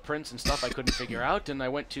of footprints and stuff I couldn't figure out. And I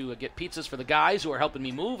went to get pizzas for the guys who are helping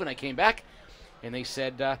me move, and I came back, and they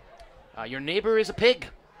said, your neighbor is a pig.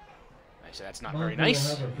 I said, that's not very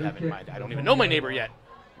nice. I don't even know my neighbor yet.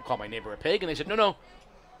 I'll call my neighbor a pig. And they said, no,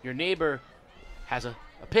 your neighbor has a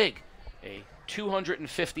pig, a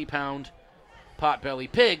 250-pound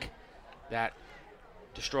potbelly pig that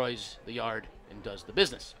destroys the yard and does the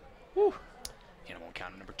business. Woo. Animal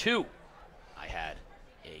encounter number 2. I had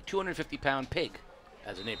a 250-pound pig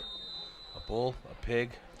as a neighbor. A bull, a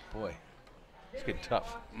pig, boy, it's getting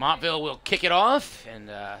tough. Montville will kick it off, and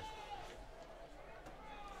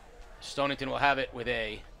Stonington will have it with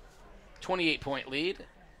a 28-point lead.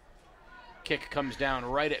 Kick comes down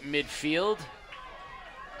right at midfield.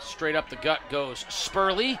 Straight up the gut goes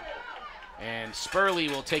Spurley. And Spurley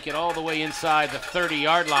will take it all the way inside the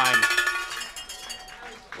 30-yard line,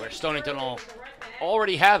 where Stonington will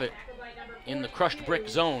already have it in the crushed brick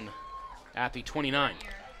zone at the 29.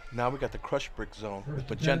 Now we got the crushed brick zone with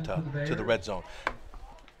magenta to the red zone.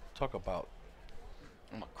 Talk about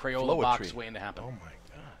Crayola box waiting to happen. Oh, my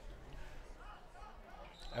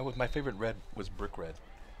God. My favorite red was brick red.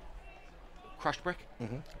 Crushed brick?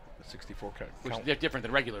 Mm-hmm. The 64 count. Which they're different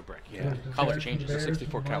than regular brick. Yeah. Color changes. The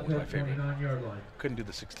 64 count was my favorite. Couldn't do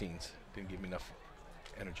the 16s. Didn't give me enough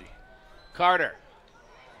energy. Carter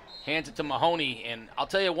hands it to Mahoney, and I'll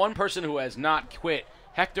tell you one person who has not quit.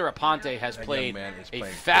 Hector Aponte has played a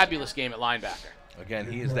fabulous game at linebacker.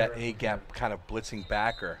 Again, he is that A-gap kind of blitzing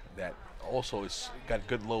backer that also has got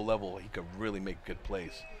good low level. He could really make good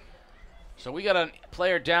plays. So we got a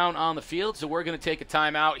player down on the field, so we're going to take a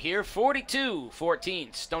timeout here.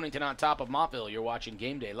 42-14, Stonington on top of Montville. You're watching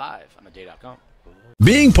Game Day live on theday.com.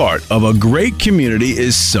 Being part of a great community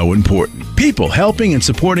is so important. People helping and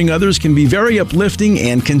supporting others can be very uplifting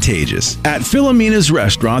and contagious. At Philomena's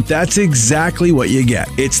Restaurant, that's exactly what you get.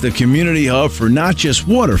 It's the community hub for not just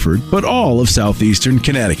Waterford, but all of southeastern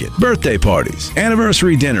Connecticut. Birthday parties,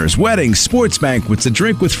 anniversary dinners, weddings, sports banquets, a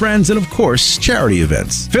drink with friends, and of course, charity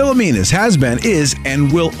events. Philomena's has been, is,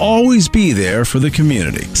 and will always be there for the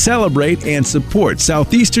community. Celebrate and support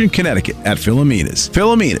southeastern Connecticut at Philomena's.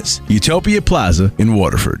 Philomena's, Utopia Plaza in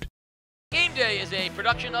Waterford. Game Day is a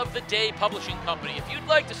production of The Day Publishing Company. If you'd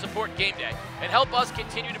like to support Game Day and help us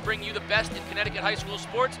continue to bring you the best in Connecticut high school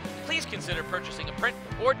sports, please consider purchasing a print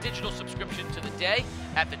or digital subscription to The Day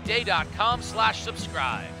at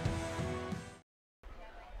theday.com/subscribe.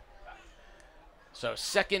 So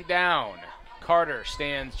 2nd down. Carter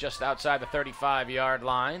stands just outside the 35-yard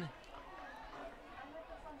line.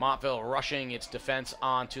 Montville rushing its defense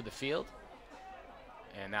onto the field.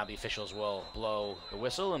 And now the officials will blow the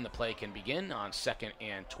whistle, and the play can begin on 2nd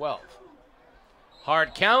and 12.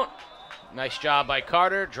 Hard count. Nice job by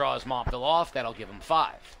Carter. Draws Montville off. That'll give him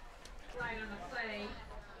 5. Slide on the play.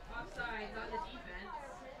 Offsides on the defense.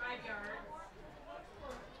 5 yards.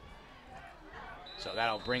 So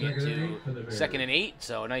that'll bring it to 2nd and 8.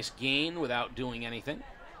 So a nice gain without doing anything.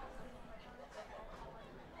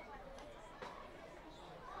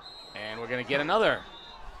 And we're going to get another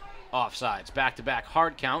offsides. Back-to-back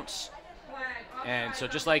hard counts. Flag And so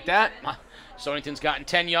just like that, Stonington's gotten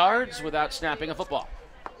 10 yards without snapping a football.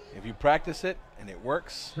 If you practice it and it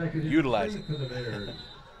works, utilize it.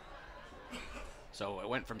 So it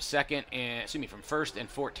went from from 1st and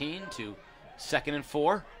 14 to 2nd and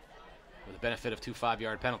 4 with the benefit of 2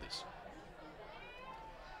 5-yard penalties.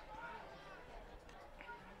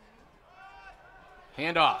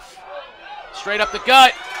 Handoff. Straight up the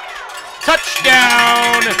gut.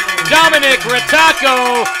 Touchdown, Dominic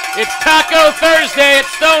Rataco. It's Taco Thursday at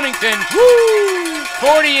Stonington. Woo!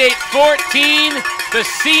 48-14. The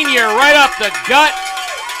senior right up the gut,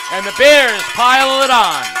 and the Bears pile it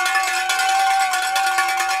on.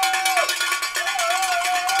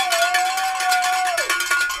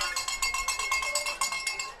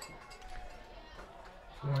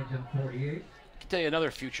 Stonington 48. I can tell you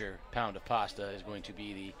another future pound of pasta is going to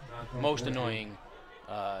be the most annoying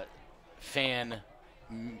fan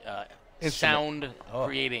sound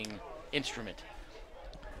creating instrument.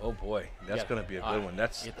 Oh boy, that's going to be a good one.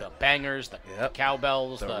 That's the bangers, the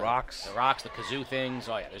cowbells, the rocks, the kazoo things.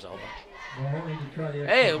 Oh yeah, there's a whole bunch.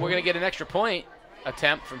 Hey, we're going to get an extra point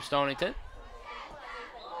attempt from Stonington,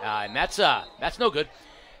 and that's no good.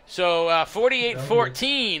 So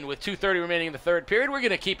 48-14 with 2:30 remaining in the third period. We're going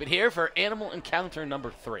to keep it here for animal encounter number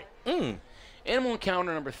 3. Animal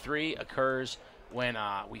encounter number 3 occurs when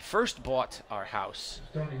we first bought our house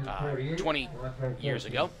 20 years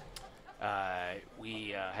ago.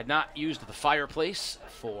 We had not used the fireplace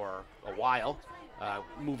for a while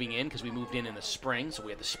moving in, because we moved in the spring. So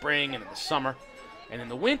we had the spring and in the summer. And in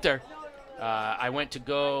the winter, I went to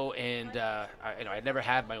go and, I'd never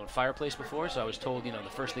had my own fireplace before. So I was told, the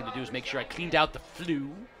first thing to do is make sure I cleaned out the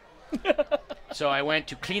flue. So I went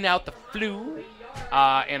to clean out the flue,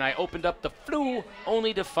 and I opened up the flue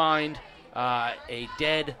only to find a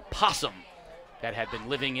dead possum that had been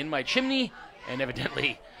living in my chimney and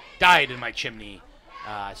evidently died in my chimney.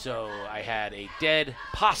 So I had a dead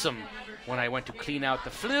possum when I went to clean out the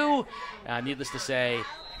flue. Needless to say,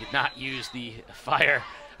 I did not use the fire.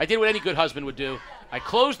 I did what any good husband would do. I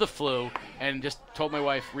closed the flue and just told my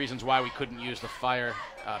wife reasons why we couldn't use the fire,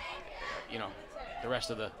 the rest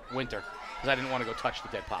of the winter, because I didn't want to go touch the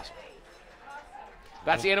dead possum.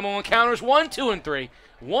 That's the animal encounters 1, 2, and 3.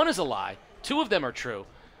 1 is a lie. 2 of them are true.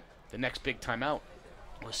 The next big timeout,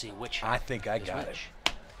 we'll see which. I think I got it.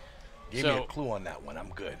 Give me a clue on that one. I'm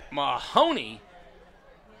good. Mahoney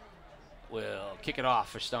will kick it off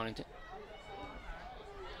for Stonington.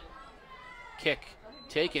 Kick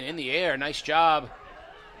taken in the air. Nice job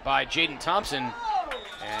by Jaden Thompson.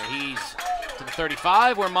 And he's to the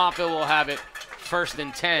 35, where Montville will have it 1st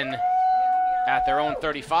and 10 at their own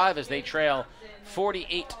 35 as they trail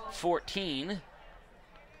 48-14,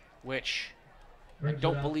 which I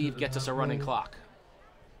don't believe gets us a running clock.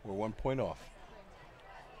 We're 1 point off.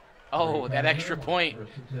 Oh, that extra point.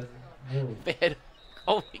 They had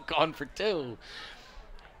only gone for 2.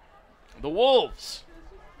 The Wolves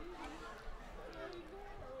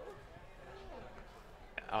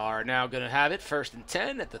are now going to have it 1st and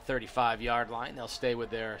 10 at the 35-yard line. They'll stay with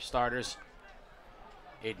their starters,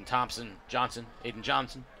 Aiden Johnson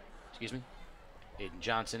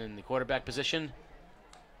in the quarterback position.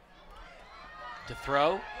 To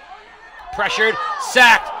throw. Pressured,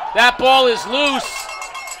 sacked. That ball is loose.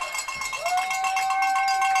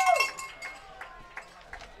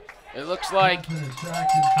 It looks like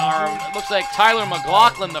Tyler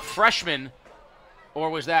McLaughlin, the freshman, or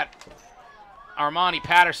was that Armani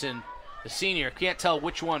Patterson, the senior? Can't tell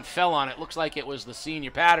which one fell on it. Looks like it was the senior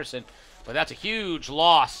Patterson, but that's a huge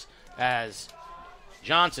loss as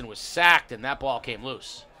Johnson was sacked and that ball came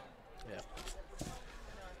loose. Yeah.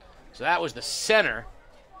 So that was the center.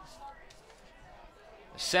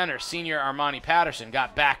 The center, senior Armani Patterson,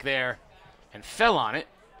 got back there and fell on it.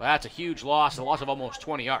 But that's a huge loss, a loss of almost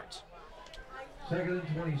 20 yards. 2nd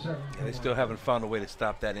and 27. Yeah, they still haven't found a way to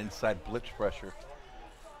stop that inside blitz pressure.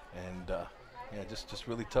 And, just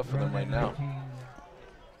really tough for them right now.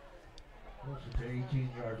 Close to the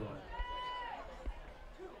 18-yard line.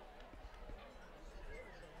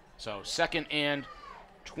 So 2nd and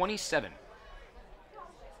 27.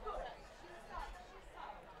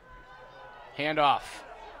 Handoff.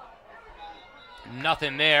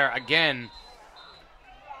 Nothing there again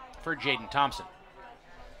for Jaden Thompson.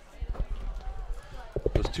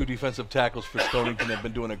 Those 2 defensive tackles for Stonington have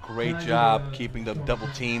been doing a great job keeping the double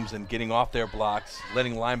teams and getting off their blocks,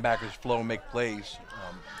 letting linebackers flow and make plays.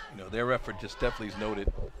 Their effort just definitely is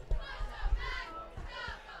noted.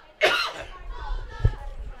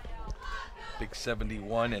 Big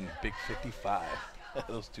 71 and Big 55.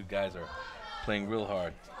 Those 2 guys are playing real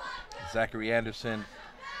hard. Zachary Anderson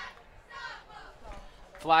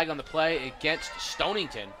flag on the play against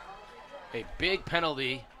Stonington. A big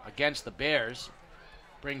penalty against the Bears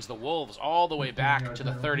brings the Wolves all the way back to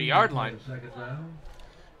the 30-yard line.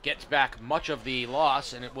 Gets back much of the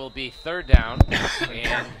loss, and it will be 3rd down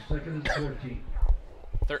and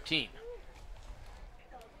 13.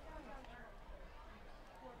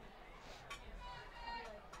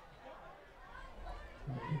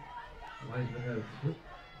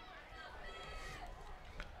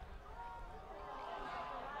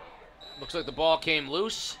 Looks like the ball came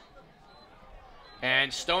loose.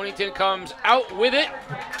 And Stonington comes out with it.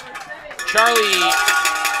 Charlie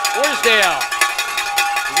Orsdale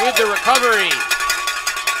with the recovery.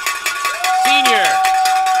 Senior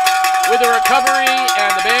with the recovery,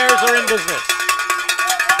 and the Bears are in business.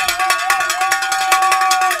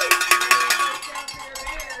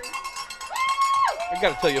 I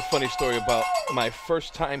got to tell you a funny story about my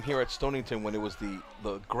first time here at Stonington when it was the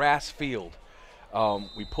grass field.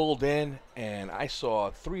 We pulled in, and I saw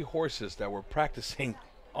 3 horses that were practicing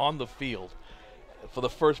on the field for the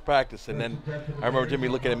first practice, and then I remember Jimmy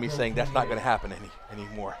looking at me saying, "That's not going to happen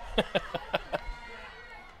anymore."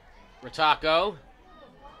 Rataco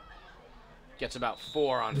gets about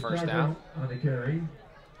 4 on first down.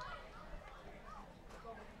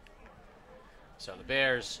 So the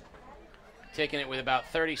Bears taking it with about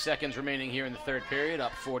 30 seconds remaining here in the 3rd period,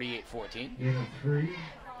 up 48-14. Gain of 3,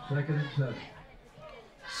 2nd and 7.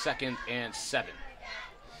 2nd and 7.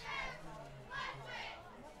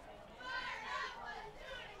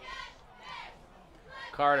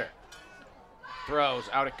 Carter throws,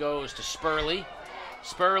 out it goes to Spurley.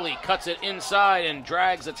 Spurley cuts it inside and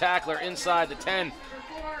drags the tackler inside the 10.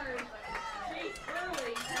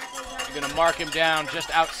 They're going to mark him down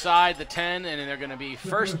just outside the 10, and they're going to be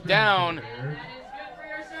 1st down.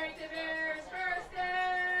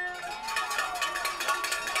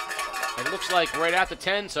 It looks like right at the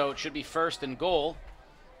 10, so it should be 1st and goal.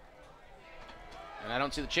 And I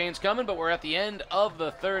don't see the chains coming, but we're at the end of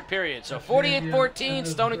the 3rd period. So 48-14,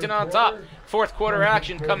 Stonington on top. 4th quarter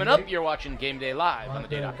action coming up. You're watching Game Day live on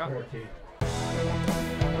theday.com.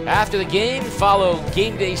 After the game, follow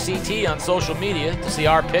Game Day CT on social media to see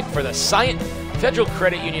our pick for the Scient Federal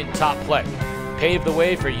Credit Union top play. Pave the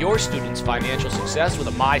way for your students' financial success with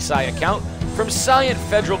a MySci account from Scient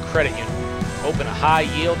Federal Credit Union. Open a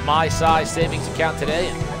high-yield MySci savings account today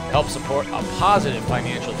and help support a positive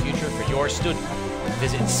financial future for your student.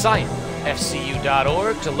 Visit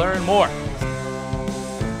scientfcu.org to learn more.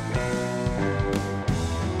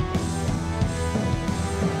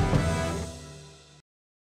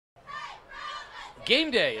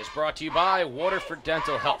 Game Day is brought to you by Waterford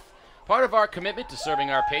Dental Health. Part of our commitment to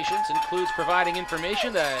serving our patients includes providing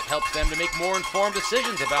information that helps them to make more informed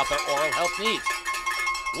decisions about their oral health needs.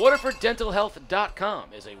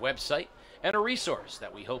 WaterfordDentalHealth.com is a website and a resource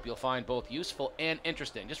that we hope you'll find both useful and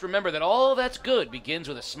interesting. Just remember that all that's good begins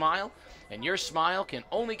with a smile, and your smile can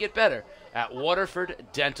only get better at Waterford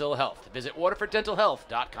Dental Health. Visit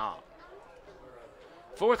WaterfordDentalHealth.com.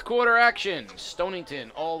 4th quarter action.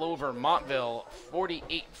 Stonington all over Montville,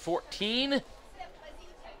 48-14.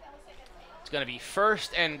 It's going to be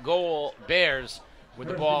 1st and goal Bears with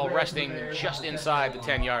the ball resting just inside the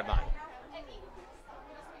 10-yard line.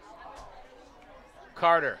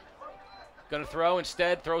 Carter going to throw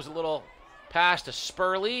instead, throws a little pass to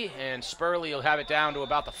Spurley, and Spurley will have it down to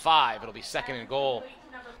about the 5. It'll be 2nd and goal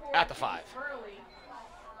at the 5.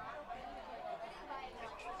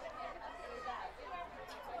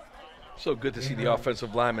 So good to see the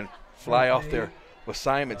offensive linemen fly off their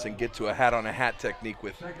assignments and get to a hat-on-a-hat technique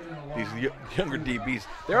with these younger DBs.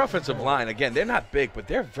 Their offensive line, again, they're not big, but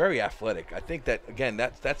they're very athletic. I think that, again,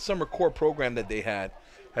 that summer core program that they had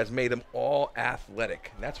has made them all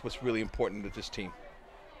athletic. And that's what's really important with this team.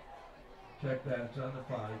 Check that, it's on the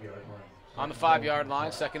 5-yard line. On the 5-yard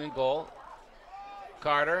line, 2nd and goal.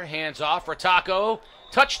 Carter, hands off, Rataco.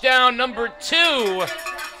 Touchdown number 2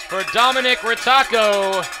 for Dominic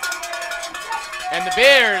Rataco. And the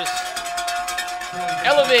Bears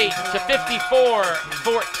elevate to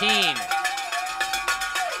 54-14.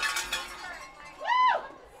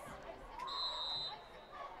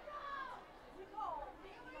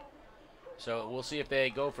 So we'll see if they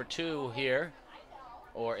go for 2 here,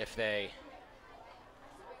 or if they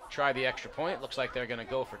try the extra point. Looks like they're going to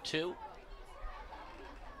go for 2.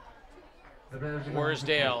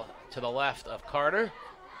 Worsdale to the left of Carter.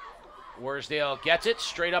 Worsdale gets it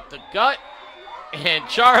straight up the gut. And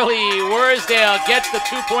Charlie Worsdale gets the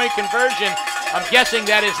 2-point conversion. I'm guessing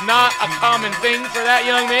that is not a common thing for that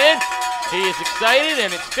young man. He is excited,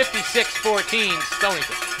 and it's 56-14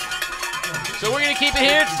 Stonington. So we're going to keep it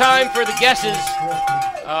here. It's time for the guesses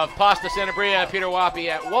of Pasta Sanabria, Peter Wappy,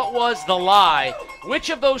 at what was the lie? Which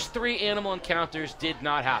of those 3 animal encounters did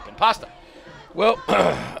not happen? Pasta. Well,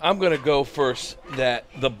 I'm going to go first that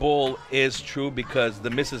the bull is true because the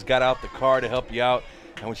missus got out the car to help you out,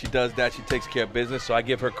 and when she does that, she takes care of business, so I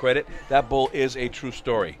give her credit. That bull is a true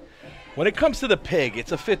story. When it comes to the pig,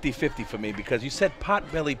 it's a 50-50 for me because you said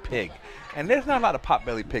pot-bellied pig, and there's not a lot of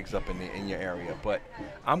pot-bellied pigs up in your area, but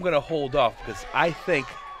I'm going to hold off because I think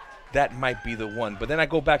that might be the one. But then I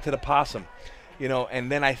go back to the possum, and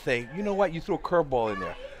then I think, you know what, you threw a curveball in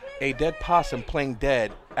there. A dead possum playing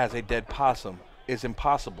dead as a dead possum is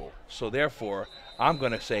impossible. So therefore, I'm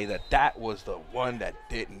going to say that was the one that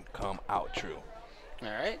didn't come out true. All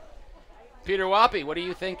right. Peter Wappy, what do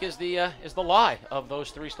you think is the lie of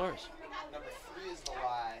those 3 stories? Number 3 is the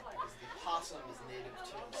lie because the possum is native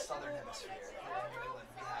to the southern hemisphere. Here in New England,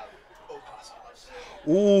 we have opossums.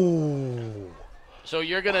 Ooh. So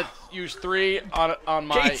you're gonna use 3 on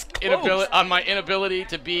my inability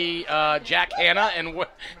to be Jack Hanna and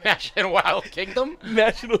Wild Kingdom.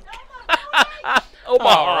 National.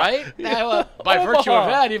 All right. Now, by virtue of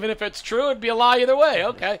that, even if it's true, it'd be a lie either way.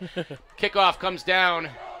 Okay. Kickoff comes down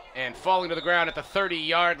and falling to the ground at the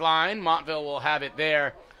 30-yard line. Montville will have it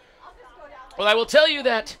there. Well, I will tell you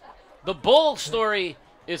that the bull story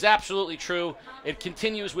is absolutely true. It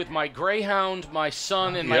continues with my greyhound, my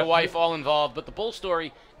son, and my wife all involved. But the bull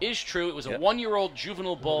story is true. It was a 1-year-old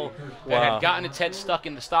juvenile bull that had gotten its head stuck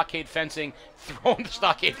in the stockade fencing, thrown the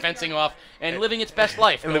stockade fencing off, and living its best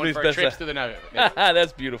life, going for trips to the neighborhood.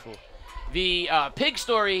 That's beautiful. The pig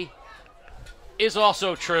story is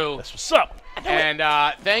also true. That's what's up. And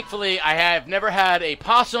thankfully, I have never had a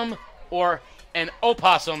possum or an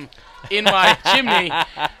opossum in my chimney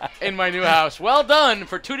in my new house. Well done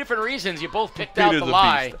for 2 different reasons. You both picked out the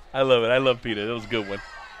lie. Beast. I love it. I love Peter. That was a good one.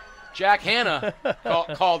 Jack Hanna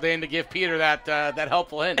called in to give Peter that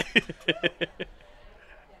helpful hint.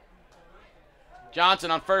 Johnson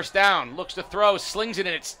on first down. Looks to throw. Slings it,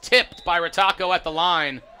 and it's tipped by Ritacco at the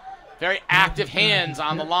line. Very active hands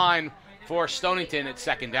on the line for Stonington at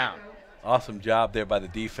second down. Awesome job there by the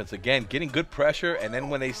defense. Again, getting good pressure, and then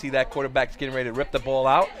when they see that quarterback's getting ready to rip the ball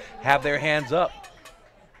out, have their hands up.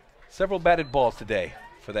 Several batted balls today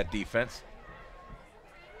for that defense.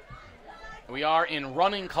 We are in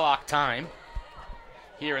running clock time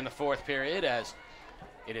here in the 4th period as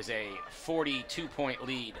it is a 42-point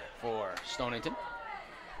lead for Stonington.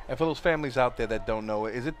 And for those families out there that don't know,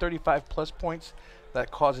 is it 35-plus points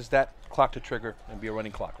that causes that clock to trigger and be a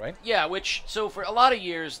running clock, right? Yeah, so for a lot of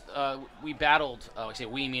years, we battled, I say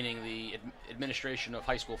we meaning the administration of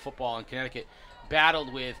high school football in Connecticut,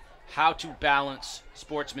 battled with how to balance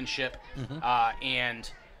sportsmanship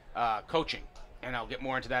and coaching. And I'll get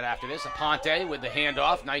more into that after this. Aponte with the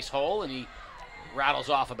handoff, nice hole, and he rattles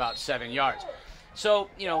off about 7 yards. So,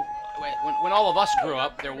 when all of us grew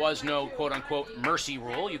up, there was no quote-unquote mercy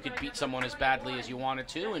rule. You could beat someone as badly as you wanted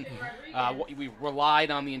to, and we relied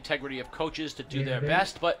on the integrity of coaches to do their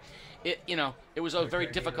best. But it was a very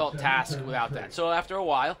difficult task without that. So after a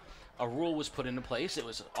while, a rule was put into place. It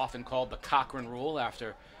was often called the Cochran Rule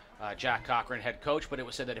after Jack Cochran, head coach. But it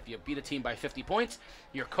was said that if you beat a team by 50 points,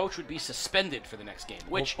 your coach would be suspended for the next game.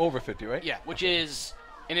 Which over 50, right? Yeah, which is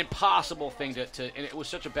an impossible thing and it was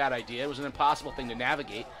such a bad idea. It was an impossible thing to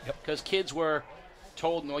navigate because kids were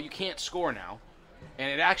told, no, you can't score now. And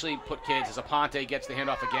it actually put kids, as Aponte gets the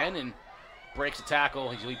handoff again and breaks a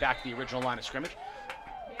tackle, he's back to the original line of scrimmage.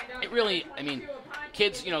 It really,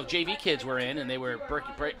 kids, JV kids were in and they were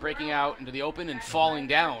breaking out into the open and falling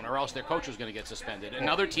down or else their coach was going to get suspended. And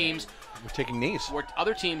other teams were taking knees.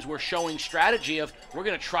 Other teams were showing strategy of, we're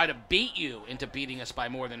going to try to beat you into beating us by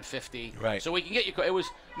more than 50. Right. So we can get you. It was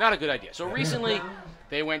not a good idea. So recently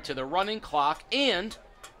they went to the running clock and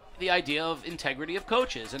the idea of integrity of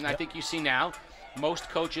coaches. And I think you see now most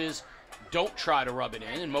coaches don't try to rub it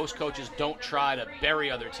in, and most coaches don't try to bury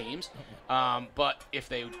other teams. But if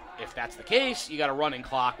that's the case, you got a running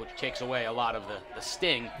clock, which takes away a lot of the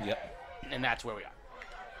sting. And that's where we are.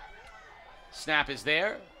 Snap is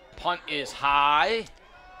there. Punt is high.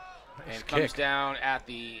 And comes down at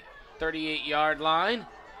the 38-yard line.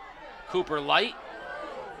 Cooper Light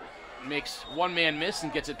makes one man miss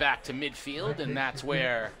and gets it back to midfield, and that's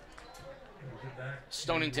where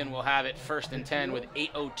Stonington will have it 1st and 10 with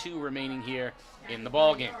 8:02 remaining here in the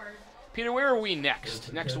ball game. Peter, where are we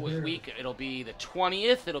next? Next week it'll be the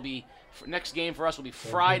 20th. It'll be next game for us will be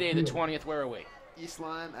Friday the 20th. Where are we? East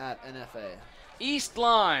Lyme at NFA. East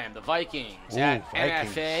Lyme, the Vikings at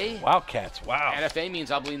Vikings. NFA. Wildcats. Wow. NFA means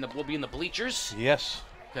we'll be in the bleachers. Yes.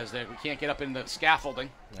 Because we can't get up in the scaffolding.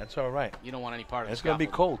 That's all right. You don't want any part of it. It's going to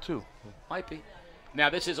be cold too. Might be. Now,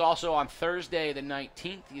 this is also on Thursday the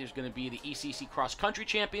 19th. There's going to be the ECC Cross Country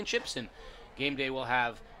Championships, and Game Day will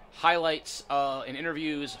have highlights and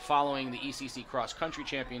interviews following the ECC Cross Country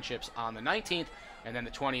Championships on the 19th, and then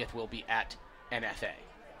the 20th will be at NFA.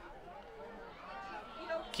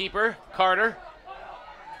 Keeper, Carter.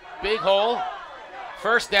 Big hole.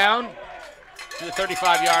 First down to the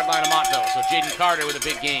 35-yard line of Montville. So Jaden Carter with a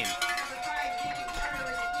big game.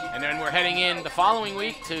 And then we're heading in the following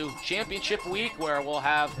week to championship week, where we'll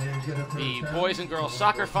have the boys and girls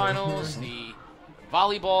soccer finals, the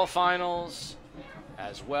volleyball finals,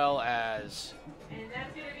 as well as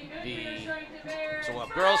so we'll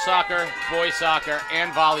have girls soccer, boys soccer,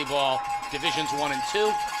 and volleyball, divisions 1 and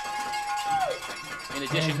 2. In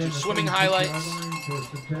addition to swimming highlights.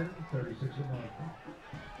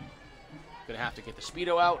 Gonna have to get the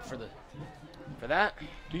Speedo out for that.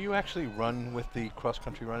 Do you actually run with the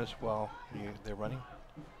cross-country runners while they're running?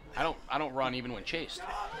 I don't run even when chased.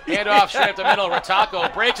 Handoff straight up the middle.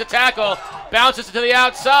 Rataco breaks a tackle, bounces it to the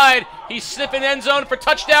outside. He's sniffing end zone for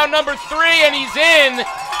touchdown number 3, and he's in.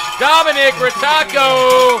 Dominic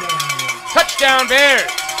Rataco, touchdown Bears.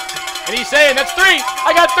 And he's saying, that's 3.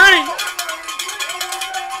 I got 3.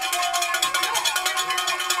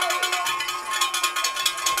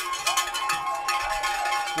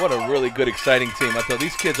 What a really good, exciting team. I thought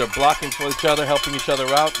these kids are blocking for each other, helping each other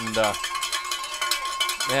out, and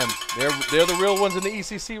man, they're the real ones in the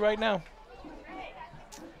ECC right now.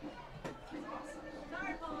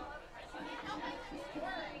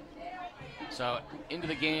 So into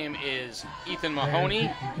the game is Ethan Mahoney,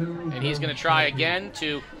 and he's going to try again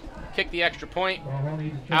to kick the extra point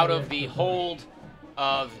out of the hold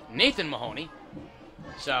of Nathan Mahoney.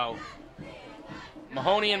 So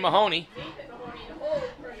Mahoney and Mahoney.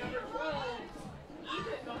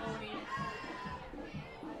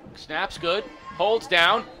 Snap's good, holds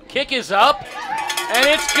down, kick is up, and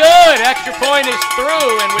it's good. Extra point is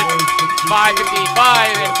through, and with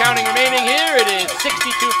 5:55 and counting remaining here, it is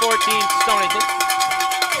 62-14 Stonington.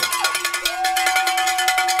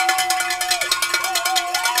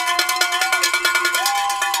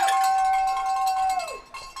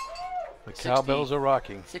 The cowbells are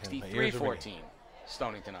rocking. 63-14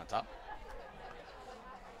 Stonington on top.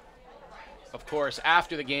 Of course,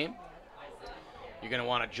 after the game, you're going to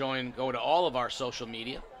want to go to all of our social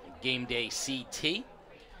media, Game Day CT,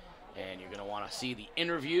 and you're going to want to see the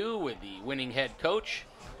interview with the winning head coach.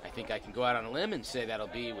 I think I can go out on a limb and say that'll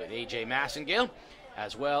be with A.J. Massengale,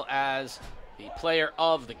 as well as the player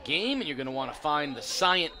of the game, and you're going to want to find the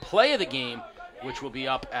Scient play of the game, which will be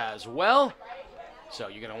up as well. So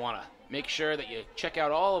you're going to want to make sure that you check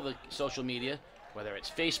out all of the social media, whether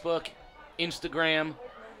it's Facebook, Instagram,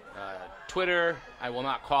 Twitter. I will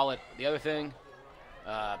not call it the other thing.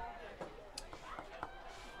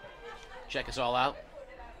 Check us all out.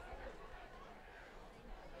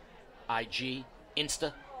 IG,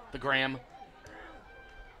 Insta, the gram.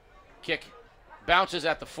 Kick bounces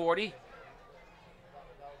at the 40.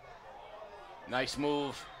 Nice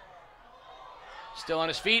move. Still on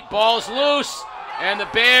his feet. Ball's loose. And the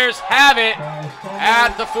Bears have it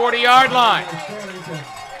at the 40-yard line.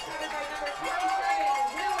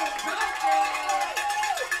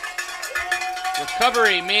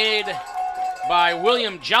 Recovery made by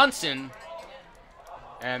William Johnson,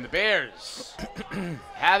 and the Bears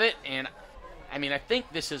have it. And I mean, I think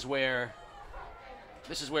this is where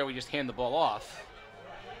we just hand the ball off.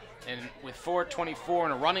 And with 4:24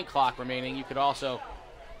 and a running clock remaining, you could also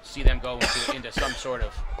see them go into some sort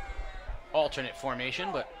of alternate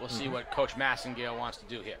formation. But we'll see what Coach Massengale wants to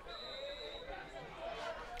do here.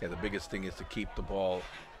 Yeah, the biggest thing is to keep the ball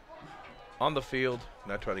on the field,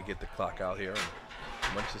 not try to get the clock out here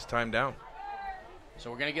and munch this time down. So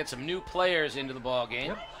we're going to get some new players into the ball game.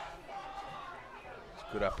 Yep. It's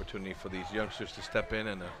a good opportunity for these youngsters to step in,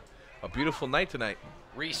 and a beautiful night tonight.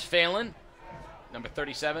 Reese Phelan, number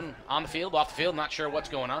 37, on the field, off the field, not sure what's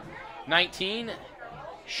going on. 19,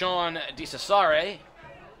 Sean DeCesare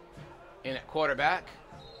in at quarterback.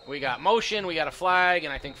 We got motion, we got a flag,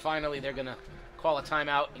 and I think finally they're going to call a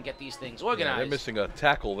timeout and get these things organized. Yeah, they're missing a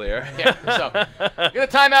tackle there. Yeah, so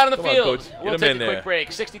get a timeout on the field. Coach. We'll take a quick break.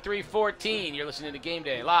 63-14. You're listening to Game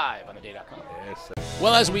Day live on theday.com. Yes, sir.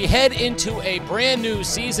 Well, as we head into a brand new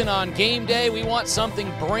season on Game Day, we want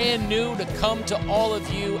something brand new to come to all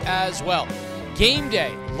of you as well. Game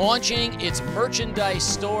Day launching its merchandise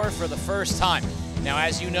store for the first time. Now,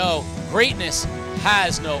 as you know, greatness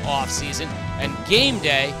has no off season, and Game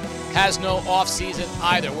Day has no off-season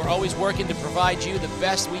either. We're always working to provide you the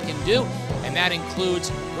best we can do, and that includes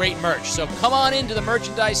great merch. So come on into the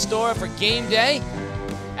merchandise store for Game Day.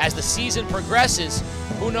 As the season progresses,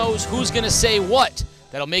 Who knows who's going to say what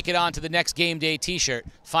that'll make it onto the next game day t-shirt?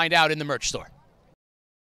 Find out in the merch store.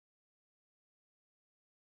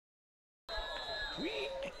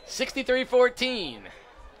 63-14,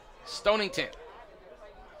 Stonington.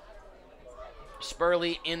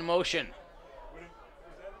 Spurley in motion.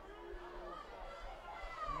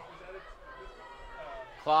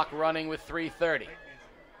 Clock running with 3:30.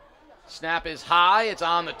 Snap is high, it's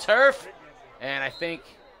on the turf, and I think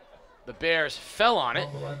the Bears fell on it.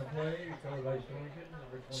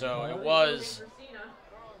 So it was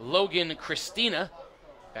Logan Christina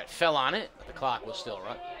that fell on it, but the clock will still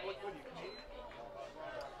run.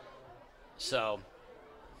 So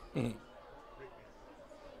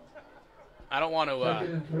I don't want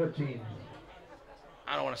to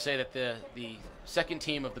say that the second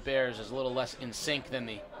team of the Bears is a little less in sync than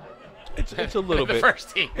the it's a little the bit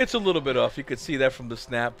first team. It's a little bit off. You could see that from the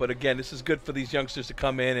snap, but again, this is good for these youngsters to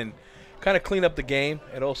come in and kind of clean up the game.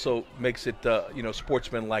 It also makes it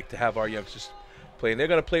sportsmanlike to have our youngsters play, and they're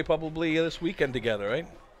going to play probably this weekend together, right?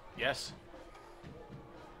 Yes.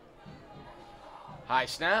 High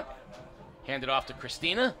snap, handed off to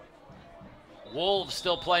Christina. Wolves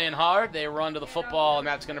still playing hard. They run to the football, and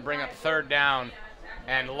that's going to bring up 3rd down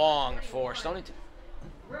and long for Stonington.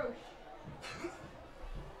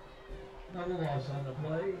 Another loss on the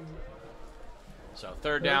play. So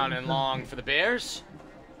 3rd down and long for the Bears.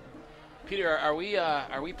 Peter, are we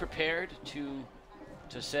prepared to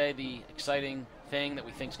say the exciting thing that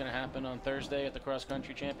we think is going to happen on Thursday at the cross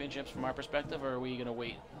country championships from our perspective, or are we going to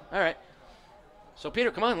wait? All right. So Peter,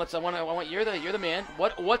 come on. I want you're the man.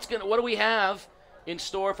 What do we have in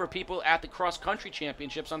store for people at the cross country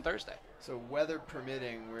championships on Thursday? So weather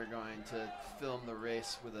permitting, we're going to film the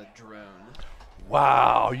race with a drone.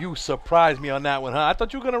 Wow, you surprised me on that one, huh? I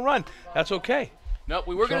thought you were going to run. That's okay. Nope,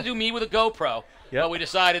 we were going to do me with a GoPro, yep. but we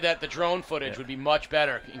decided that the drone footage would be much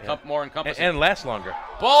better, more encompassing. And last longer.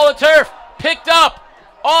 Ball of turf, picked up,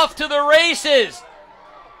 off to the races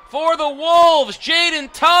for the Wolves.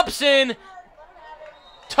 Jaden Thompson,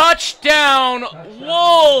 touchdown,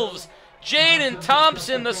 Wolves. Jaden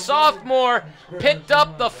Thompson, the sophomore, picked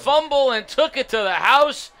up the fumble and took it to the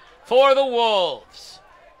house for the Wolves.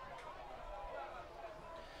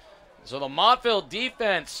 So the Montville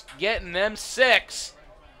defense getting them 6.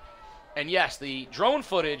 And yes, the drone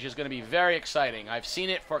footage is going to be very exciting. I've seen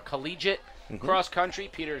it for collegiate cross country.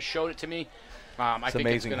 Peter showed it to me. I think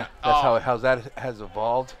amazing. It's That's how that has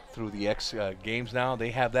evolved through the X Games now.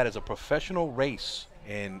 They have that as a professional race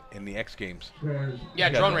in the X Games. Yeah,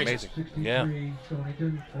 drone races. Yeah.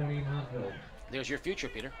 There's your future,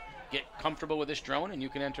 Peter. Get comfortable with this drone, and you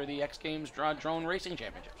can enter the X Games drone racing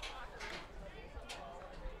championships.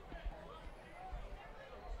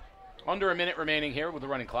 Under a minute remaining here with the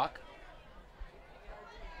running clock.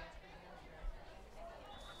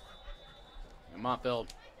 And Montville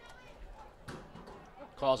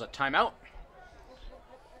calls a timeout.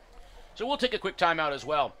 So we'll take a quick timeout as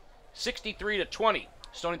well. 63-20,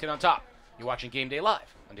 Stonington on top. You're watching Game Day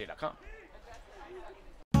Live on day.com.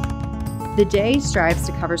 The Day strives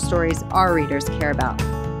to cover stories our readers care about.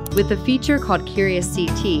 With a feature called Curious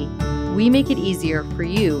CT, we make it easier for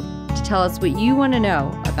you to tell us what you want to know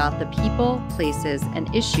about the people, places, and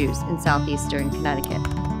issues in southeastern Connecticut.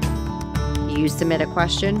 You submit a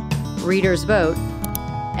question, readers vote,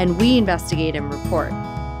 and we investigate and report.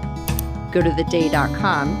 Go to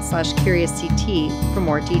theday.com/CuriousCT for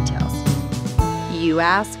more details. You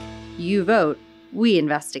ask, you vote, we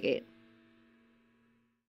investigate.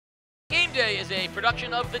 Game Day is a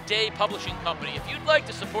production of The Day Publishing Company. If you'd like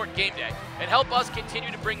to support Game Day and help us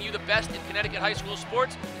continue to bring you the best in Connecticut high school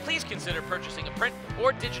sports, please consider purchasing a print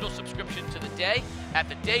or digital subscription to The Day at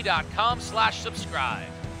theday.com/subscribe.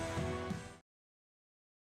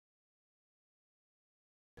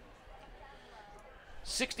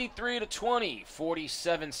 (63-20),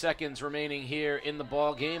 47 seconds remaining here in the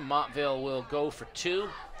ball game. Montville will go for 2.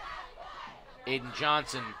 Aiden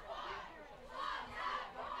Johnson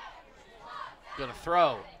gonna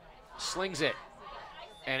throw, slings it,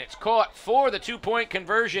 and it's caught for the 2-point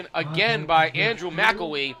conversion again by Andrew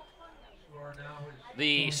McElwee.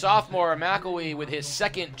 The sophomore McElwee with his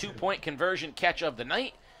second 2-point conversion catch of the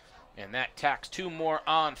night, and that tacks 2 more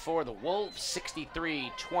on for the Wolves.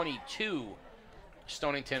 63-22,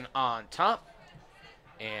 Stonington on top.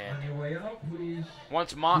 And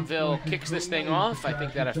once Montville kicks this thing off, I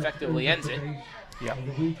think that effectively ends it. Yeah.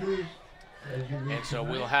 And so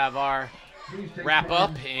we'll have our wrap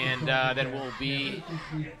up, and then we'll be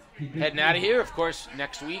heading out of here. Of course,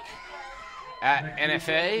 next week at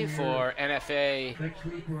NFA for NFA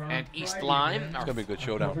and East Lyme. It's going to be a good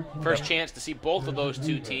showdown. First chance to see both of those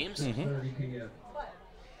two teams.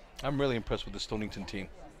 I'm really impressed with the Stonington team.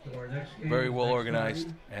 Very well organized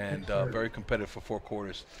and very competitive for 4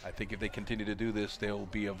 quarters. I think if they continue to do this, they'll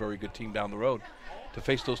be a very good team down the road to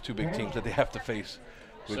face those 2 big teams that they have to face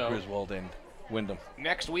with Griswold and Wyndham.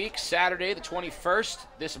 Next week, Saturday the 21st,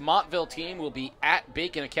 this Montville team will be at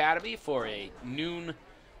Bacon Academy for a noon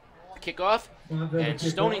kickoff. And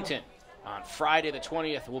Stonington on Friday the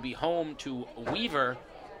 20th will be home to Weaver.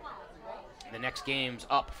 The next game's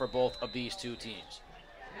up for both of these 2 teams.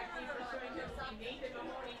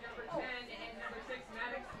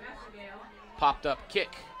 Popped up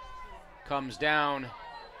kick comes down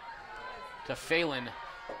to Phelan.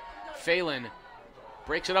 Phelan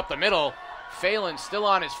breaks it up the middle. Phelan still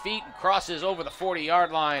on his feet and crosses over the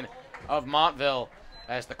 40-yard line of Montville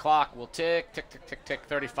as the clock will tick, tick, tick, tick, tick.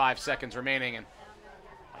 35 seconds remaining, and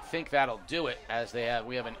I think that'll do it as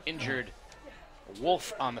we have an injured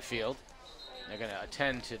Wolf on the field. They're going to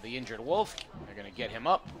attend to the injured Wolf. They're going to get him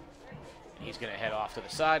up. And he's going to head off to the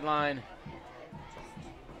sideline.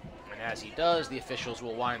 And as he does, the officials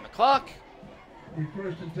will wind the clock.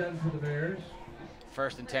 First and 10 for the Bears.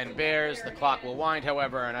 First and 10 Bears. The clock will wind,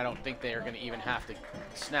 however, and I don't think they are going to even have to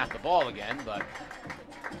snap the ball again, but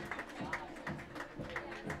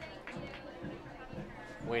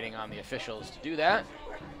waiting on the officials to do that.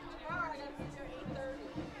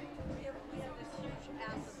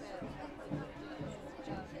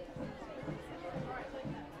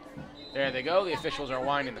 There they go. The officials are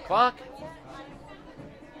winding the clock.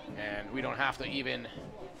 And we don't have to even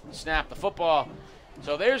snap the football.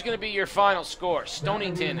 So there's going to be your final score.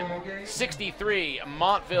 Stonington 63,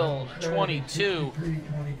 Montville 22.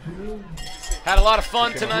 Had a lot of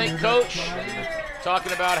fun tonight, Coach.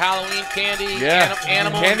 Talking about Halloween candy,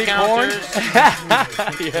 animal candy encounters.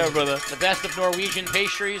 Yeah, brother. The best of Norwegian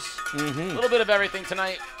pastries. A little bit of everything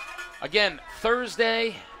tonight. Again,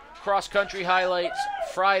 Thursday, cross-country highlights.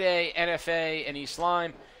 Friday, NFA and East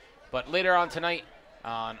Lyme. But later on tonight,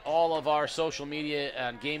 on all of our social media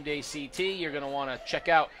on Game Day CT, you're going to want to check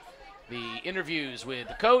out the interviews with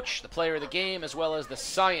the coach, the player of the game, as well as the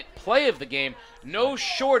Scient play of the game. No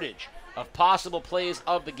shortage of possible plays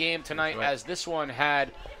of the game tonight, as this one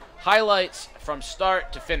had highlights from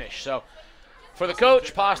start to finish. So for the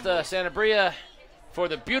coach, Pasta Sanabria, for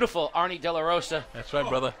the beautiful Arnie De La Rosa. That's right,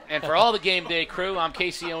 brother. And for all the Game Day crew, I'm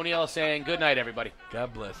Casey O'Neill saying good night, everybody.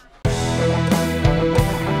 God bless.